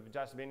have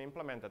just been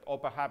implemented, or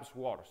perhaps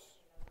worse.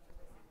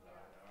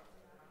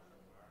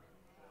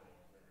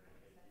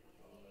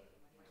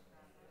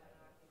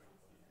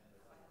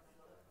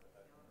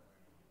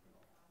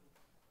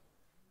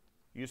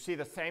 You see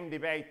the same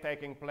debate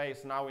taking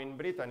place now in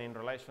Britain in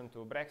relation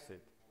to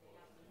Brexit.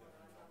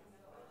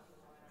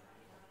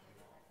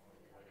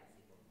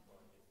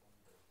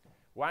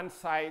 One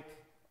side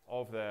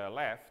of the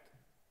left,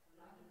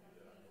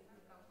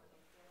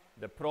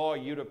 the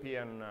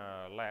pro-European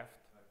left,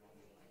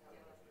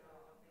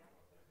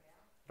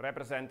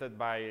 represented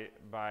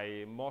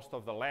by most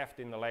of the left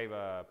in the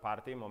Labour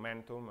Party,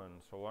 Momentum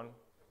and so on,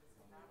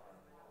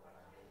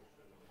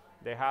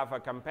 they have a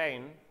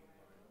campaign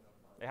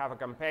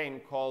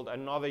called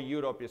Another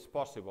Europe is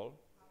Possible,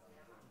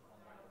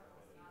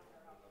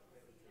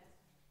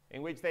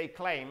 in which they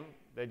claim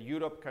that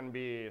Europe can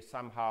be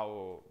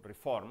somehow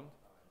reformed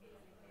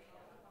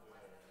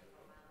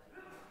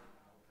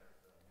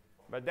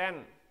But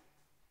then,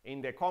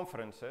 in the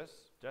conferences,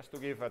 just to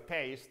give a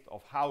taste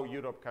of how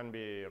Europe can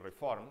be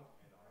reformed,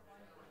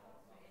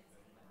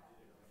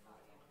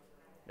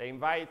 they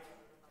invite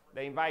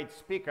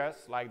speakers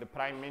like the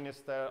Prime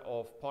Minister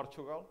of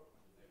Portugal,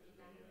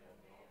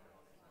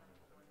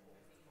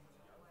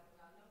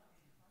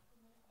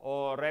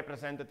 or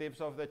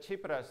representatives of the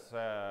Tsipras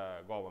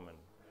government.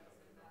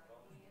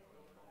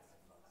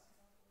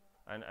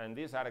 And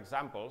these are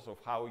examples of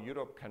how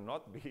Europe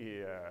cannot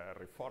be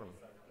reformed.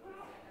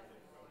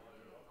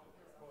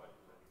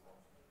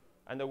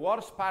 And the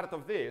worst part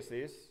of this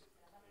is,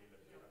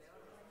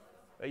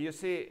 you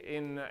see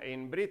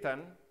in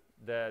Britain,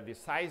 the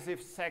decisive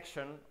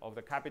section of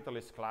the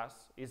capitalist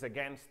class is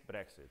against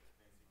Brexit.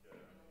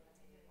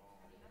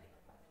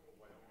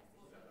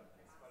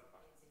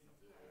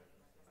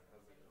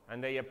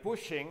 And they are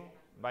pushing,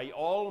 by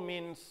all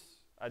means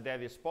at their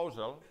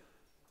disposal,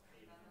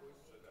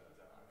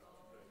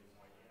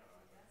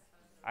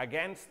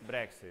 against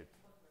Brexit,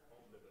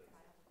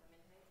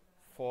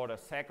 for a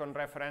second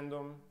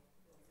referendum,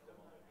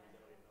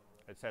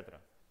 etc.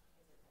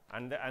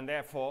 And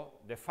therefore,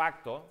 de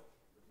facto,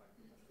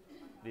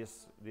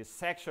 this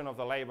section of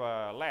the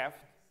Labour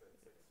left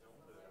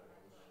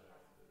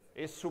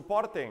is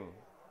supporting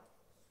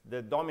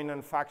the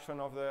dominant faction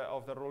of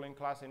the ruling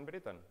class in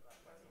Britain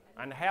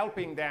and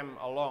helping them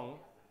along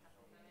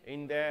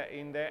in their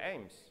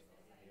aims.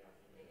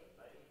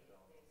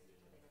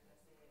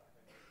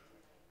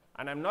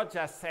 And I'm not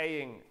just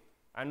saying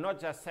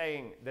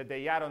that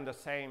they are on the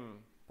same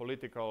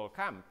political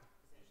camp.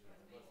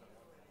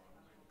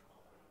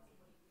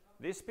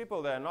 These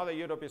people, the Another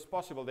Europe is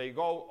Possible, they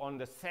go on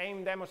the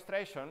same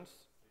demonstrations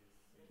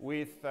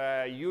with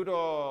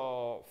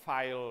Europhile,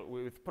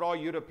 with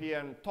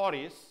pro-European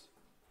Tories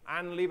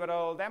and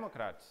Liberal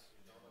Democrats.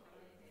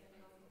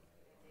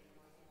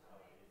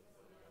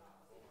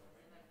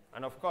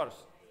 And of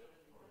course,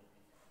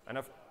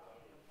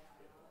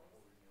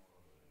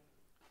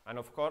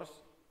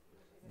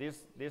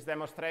 these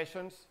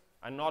demonstrations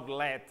are not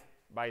led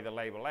by the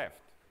Labour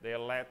left. They are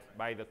led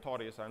by the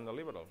Tories and the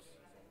Liberals.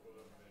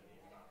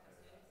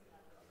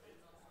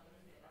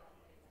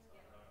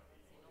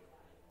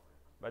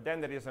 But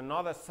then there is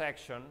another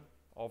section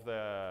of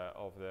the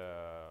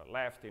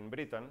left in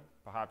Britain,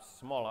 perhaps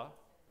smaller,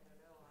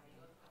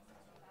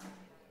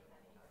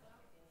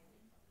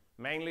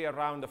 mainly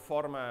around the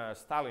former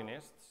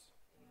Stalinists,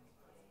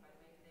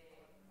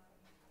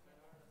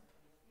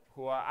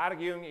 who are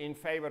arguing in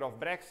favor of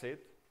Brexit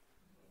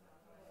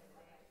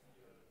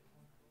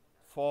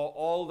for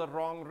all the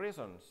wrong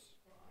reasons.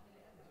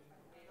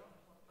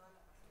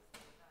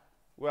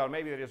 Well,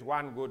 maybe there is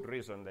one good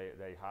reason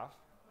they have.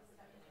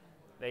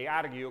 They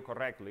argue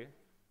correctly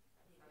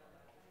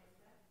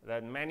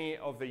that many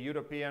of the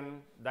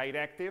European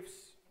directives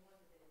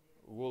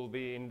will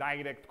be in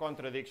direct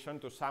contradiction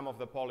to some of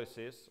the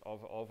policies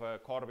of a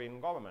Corbyn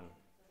government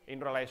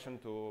in relation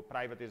to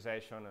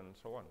privatization and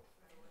so on.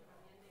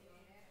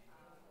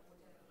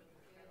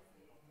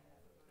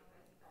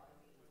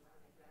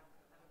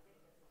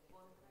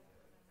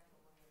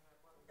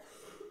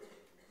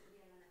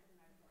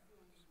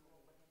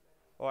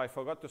 Oh, I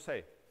forgot to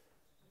say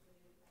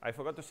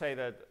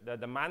that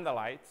the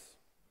Mandelites,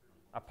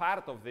 a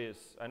part of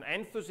this, an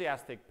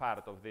enthusiastic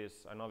part of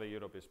this Another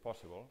Europe is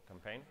Possible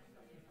campaign,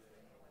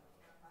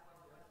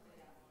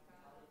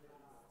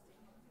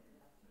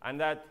 and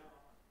that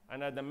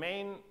the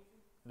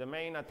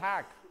main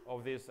attack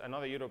of this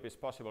Another Europe is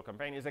Possible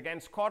campaign is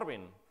against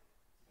Corbyn.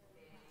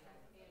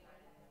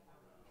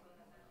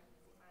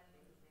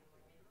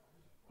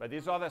 But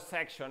this other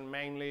section,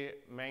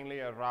 mainly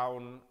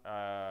around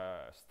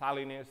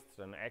Stalinists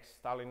and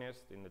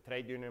ex-Stalinists in the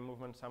trade union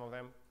movement, some of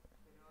them,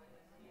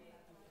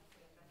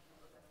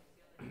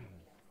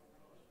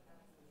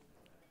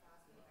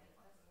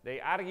 they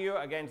argue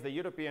against the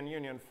European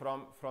Union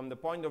from the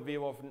point of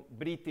view of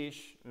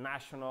British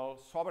national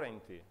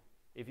sovereignty,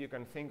 if you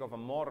can think of a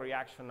more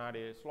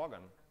reactionary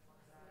slogan.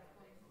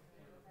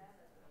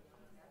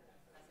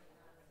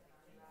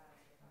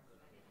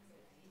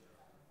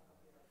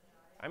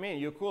 I mean,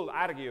 you could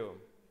argue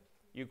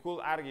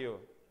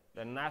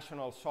that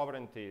national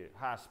sovereignty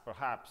has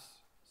perhaps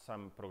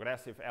some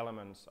progressive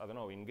elements, I don't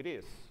know, in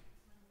Greece,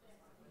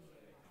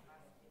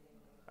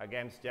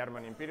 against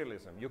German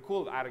imperialism. You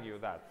could argue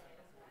that.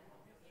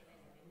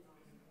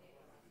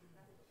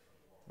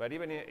 But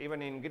even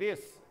in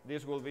Greece,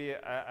 this will be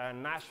a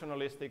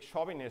nationalistic,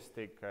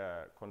 chauvinistic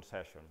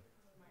concession.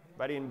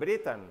 But in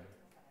Britain,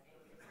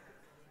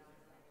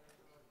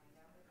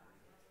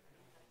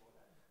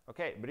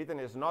 okay, Britain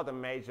is not a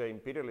major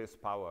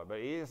imperialist power, but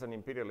it is an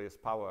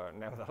imperialist power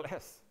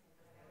nevertheless.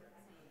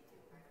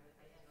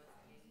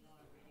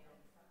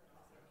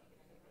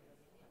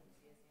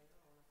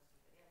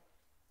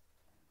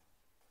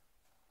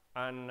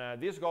 And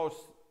this goes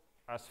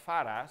as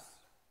far as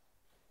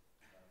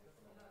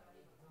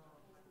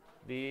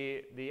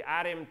the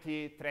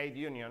RMT trade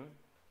union,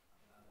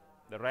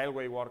 the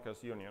Railway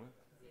Workers Union,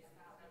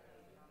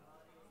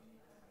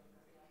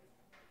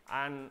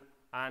 and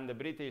the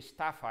British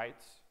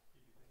Staffites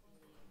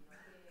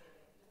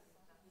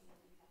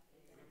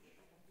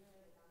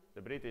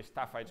the British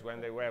Staffites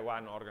when they were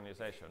one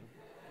organization.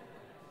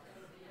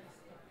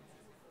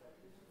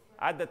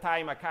 At the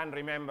time, I can't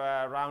remember,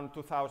 around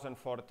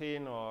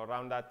 2014 or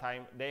around that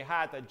time, they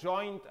had a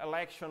joint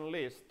election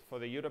list for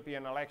the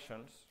European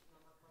elections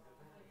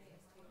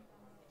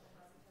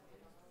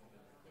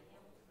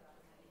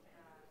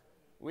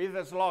with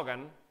the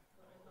slogan,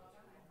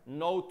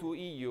 "No to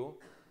EU,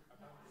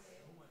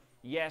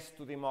 yes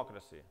to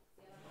democracy."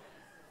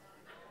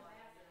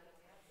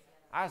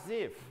 As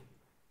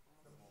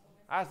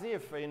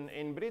if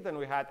in Britain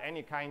we had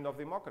any kind of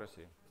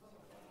democracy.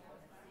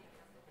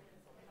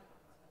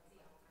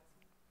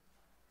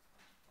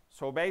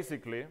 So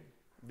basically,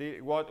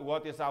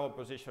 what is our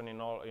position in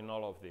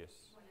all of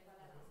this?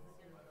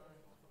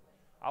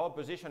 Our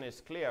position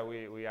is clear.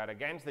 We are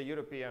against the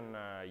European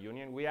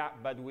Union,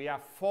 but we are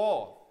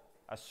for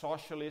a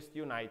socialist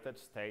United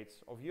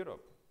States of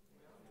Europe.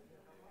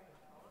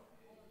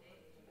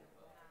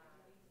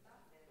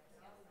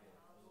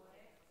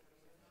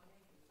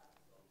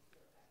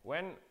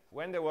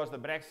 When there was the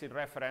Brexit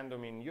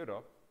referendum in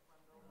Europe,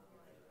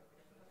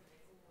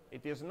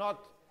 it is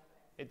not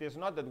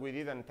that we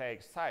didn't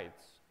take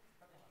sides.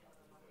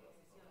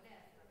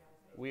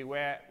 We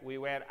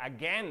were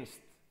against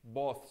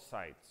both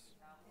sides.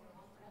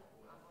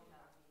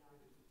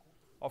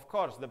 Of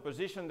course, the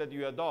position that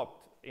you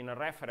adopt in a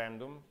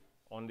referendum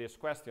on this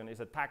question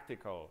is a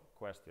tactical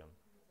question.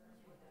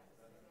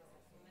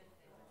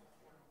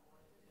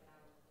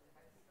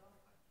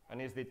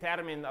 And is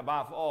determined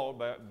above all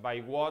by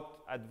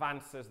what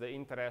advances the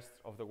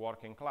interests of the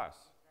working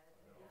class.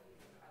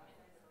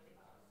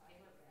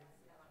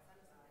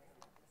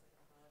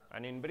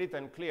 And in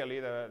Britain,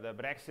 clearly, the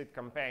Brexit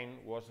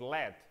campaign was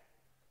led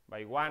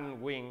by one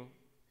wing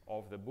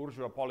of the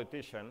bourgeois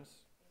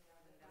politicians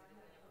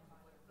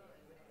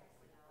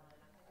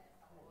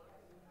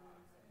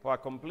who are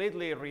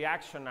completely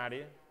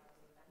reactionary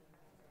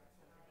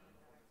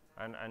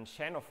and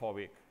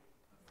xenophobic.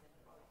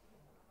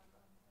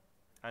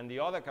 And the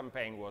other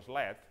campaign was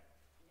led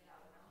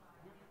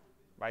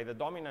by the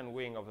dominant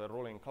wing of the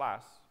ruling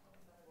class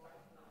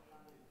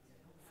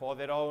for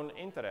their own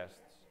interests.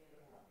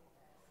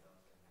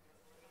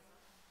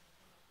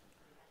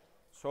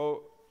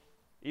 So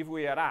if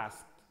we are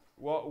asked,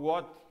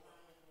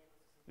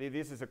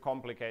 this is a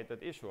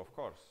complicated issue, of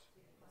course.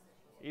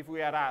 If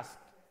we are asked,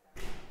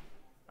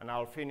 and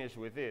I'll finish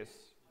with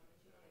this,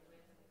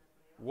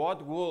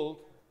 what would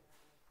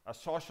a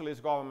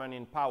socialist government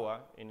in power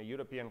in a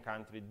European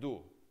country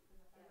do?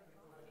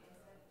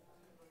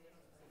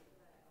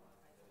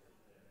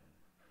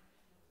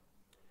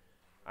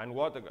 And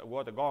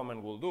what a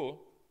government will do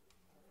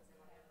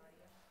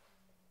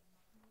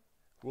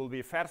will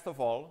be, first of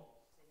all,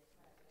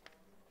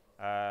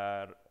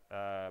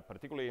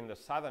 particularly in the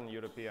southern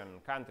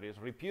European countries,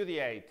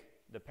 repudiate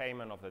the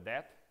payment of the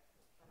debt.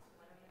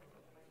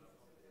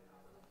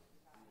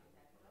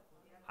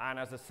 And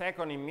as a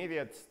second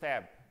immediate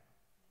step,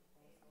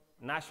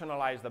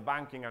 nationalize the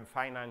banking and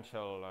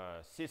financial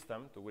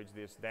system to which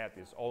this debt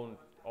is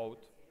owed.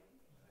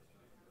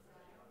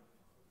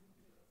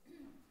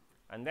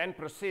 And then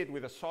proceed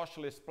with a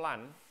socialist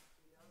plan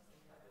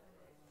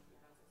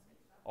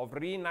of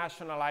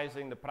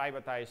renationalizing the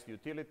privatized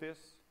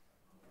utilities,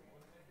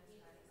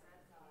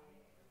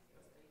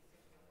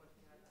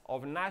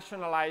 of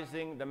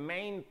nationalizing the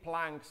main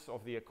planks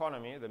of the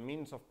economy, the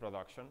means of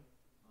production,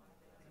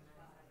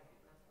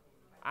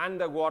 and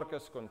the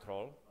workers'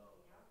 control,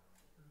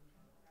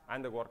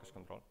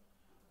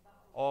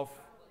 of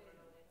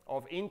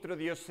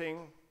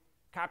introducing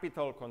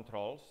capital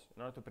controls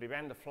in order to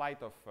prevent the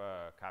flight of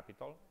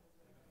capital,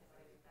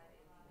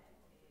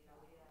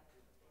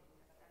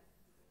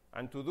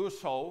 and to do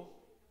so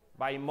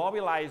by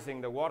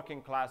mobilizing the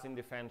working class in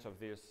defense of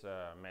these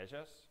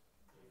measures,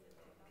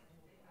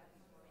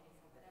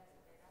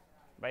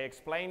 by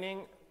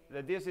explaining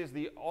that this is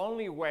the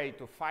only way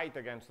to fight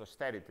against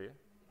austerity,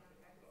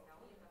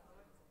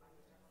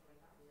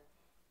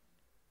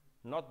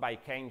 not by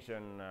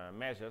Keynesian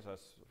measures as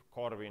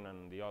Corbyn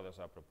and the others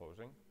are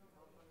proposing.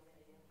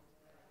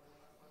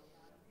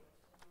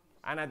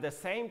 And at the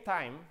same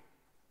time,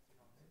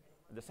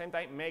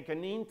 make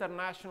an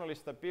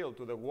internationalist appeal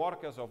to the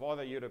workers of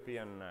other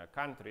European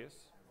countries,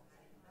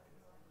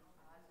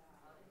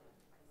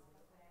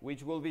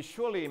 which will be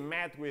surely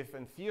met with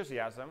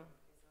enthusiasm,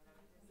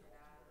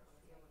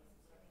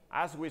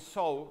 as we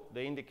saw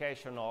the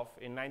indication of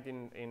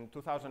in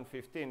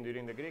 2015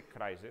 during the Greek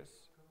crisis.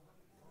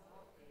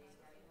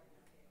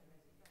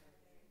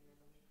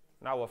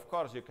 Now, of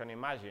course, you can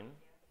imagine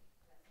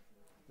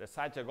that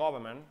such a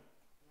government,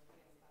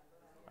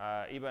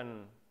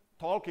 even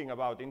talking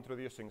about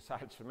introducing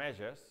such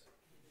measures,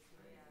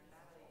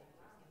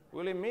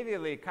 will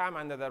immediately come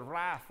under the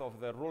wrath of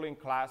the ruling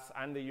class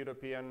and the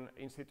European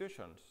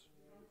institutions.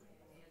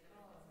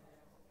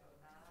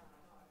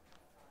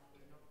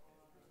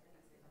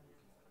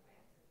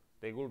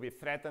 They will be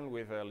threatened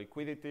with a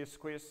liquidity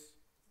squeeze.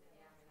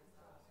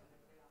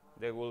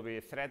 They will be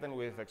threatened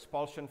with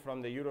expulsion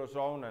from the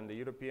Eurozone and the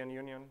European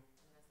Union.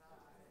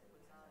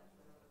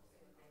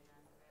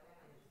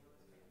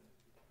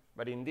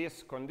 But in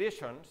these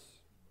conditions,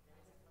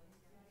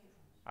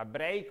 a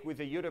break with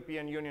the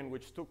European Union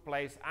which took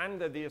place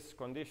under these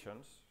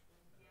conditions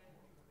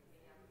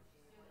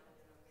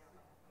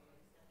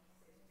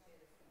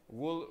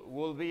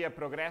will be a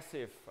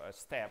progressive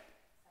step,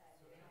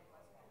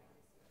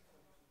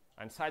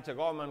 and such a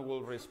government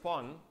will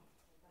respond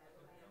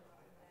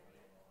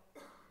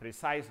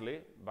precisely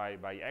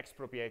by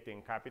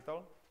expropriating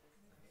capital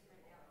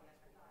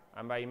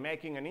and by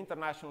making an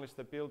internationalist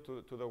appeal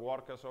to the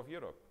workers of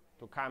Europe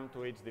to come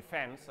to its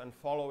defense and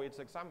follow its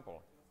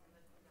example.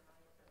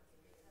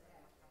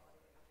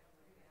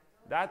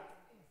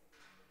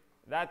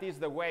 That is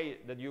the way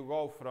that you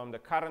go from the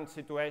current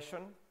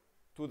situation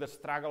to the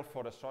struggle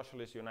for a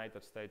socialist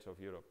United States of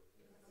Europe.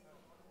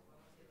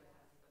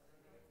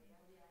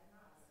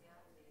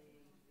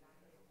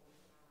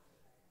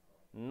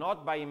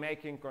 Not by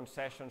making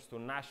concessions to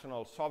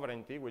national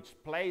sovereignty, which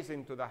plays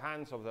into the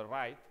hands of the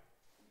right,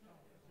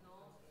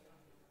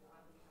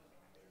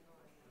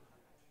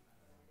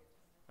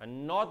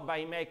 and not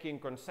by making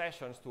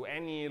concessions to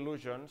any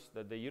illusions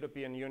that the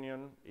European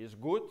Union is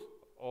good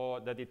or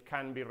that it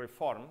can be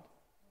reformed,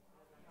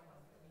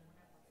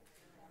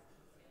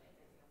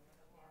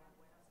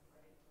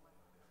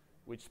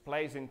 which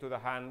plays into the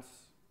hands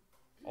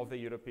of the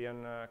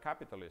European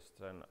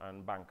capitalists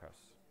and bankers.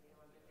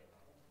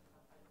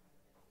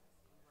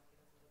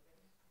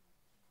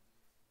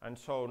 And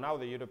so now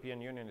the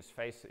European Union is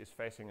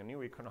facing a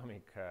new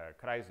economic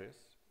crisis,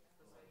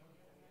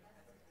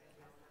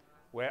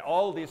 where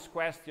all these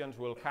questions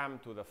will come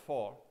to the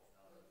fore.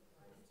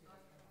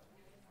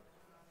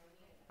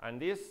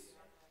 And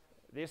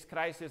this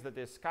crisis that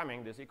is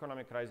coming, this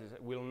economic crisis,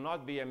 will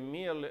not be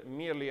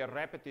merely a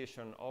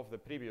repetition of the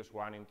previous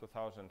one in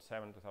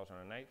 2007,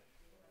 2008.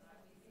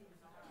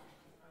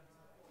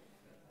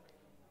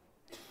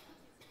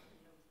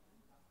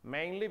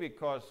 Mainly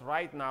because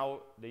right now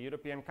the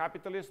European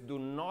capitalists do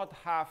not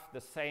have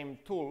the same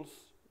tools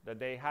that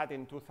they had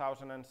in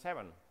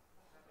 2007.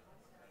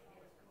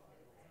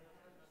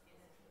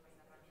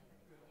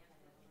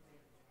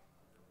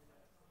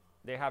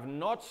 They have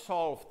not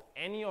solved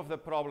any of the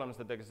problems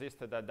that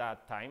existed at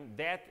that time.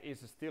 Debt is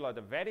still at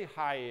a very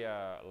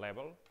high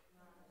level.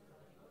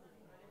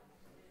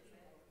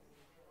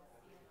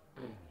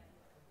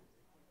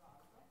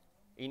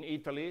 In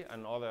Italy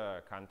and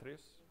other countries.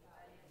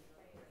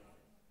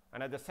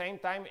 And at the same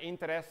time,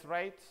 interest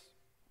rates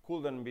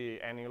couldn't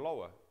be any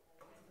lower.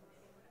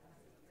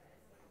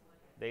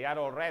 They are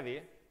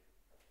already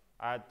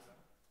at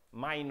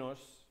minus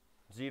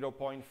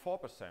 0.4%.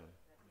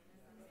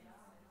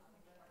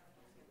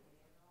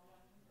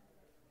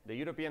 The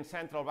European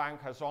Central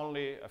Bank has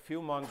only a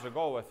few months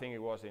ago, I think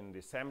it was in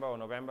December or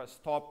November,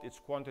 stopped its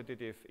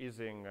quantitative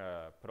easing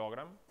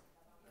program.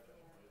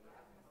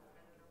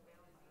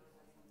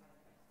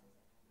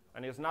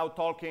 And is now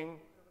talking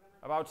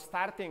about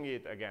starting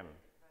it again.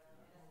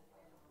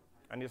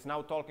 And is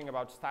now talking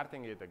about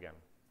starting it again.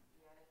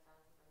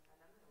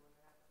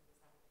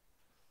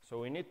 So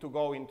we need to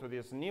go into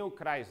this new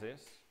crisis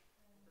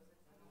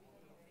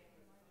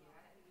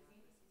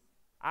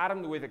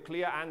armed with a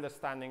clear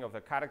understanding of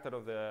the character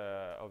of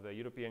the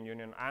European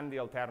Union and the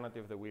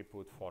alternative that we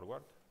put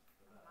forward.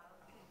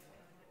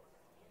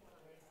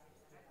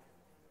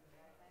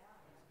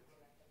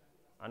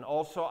 And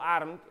also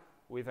armed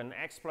with an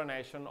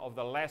explanation of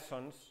the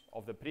lessons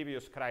of the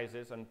previous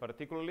crisis, and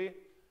particularly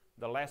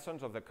the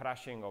lessons of the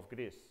crashing of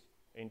Greece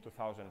in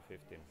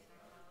 2015.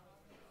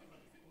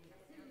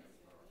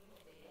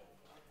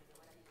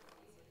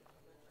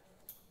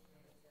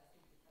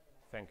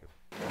 Thank you.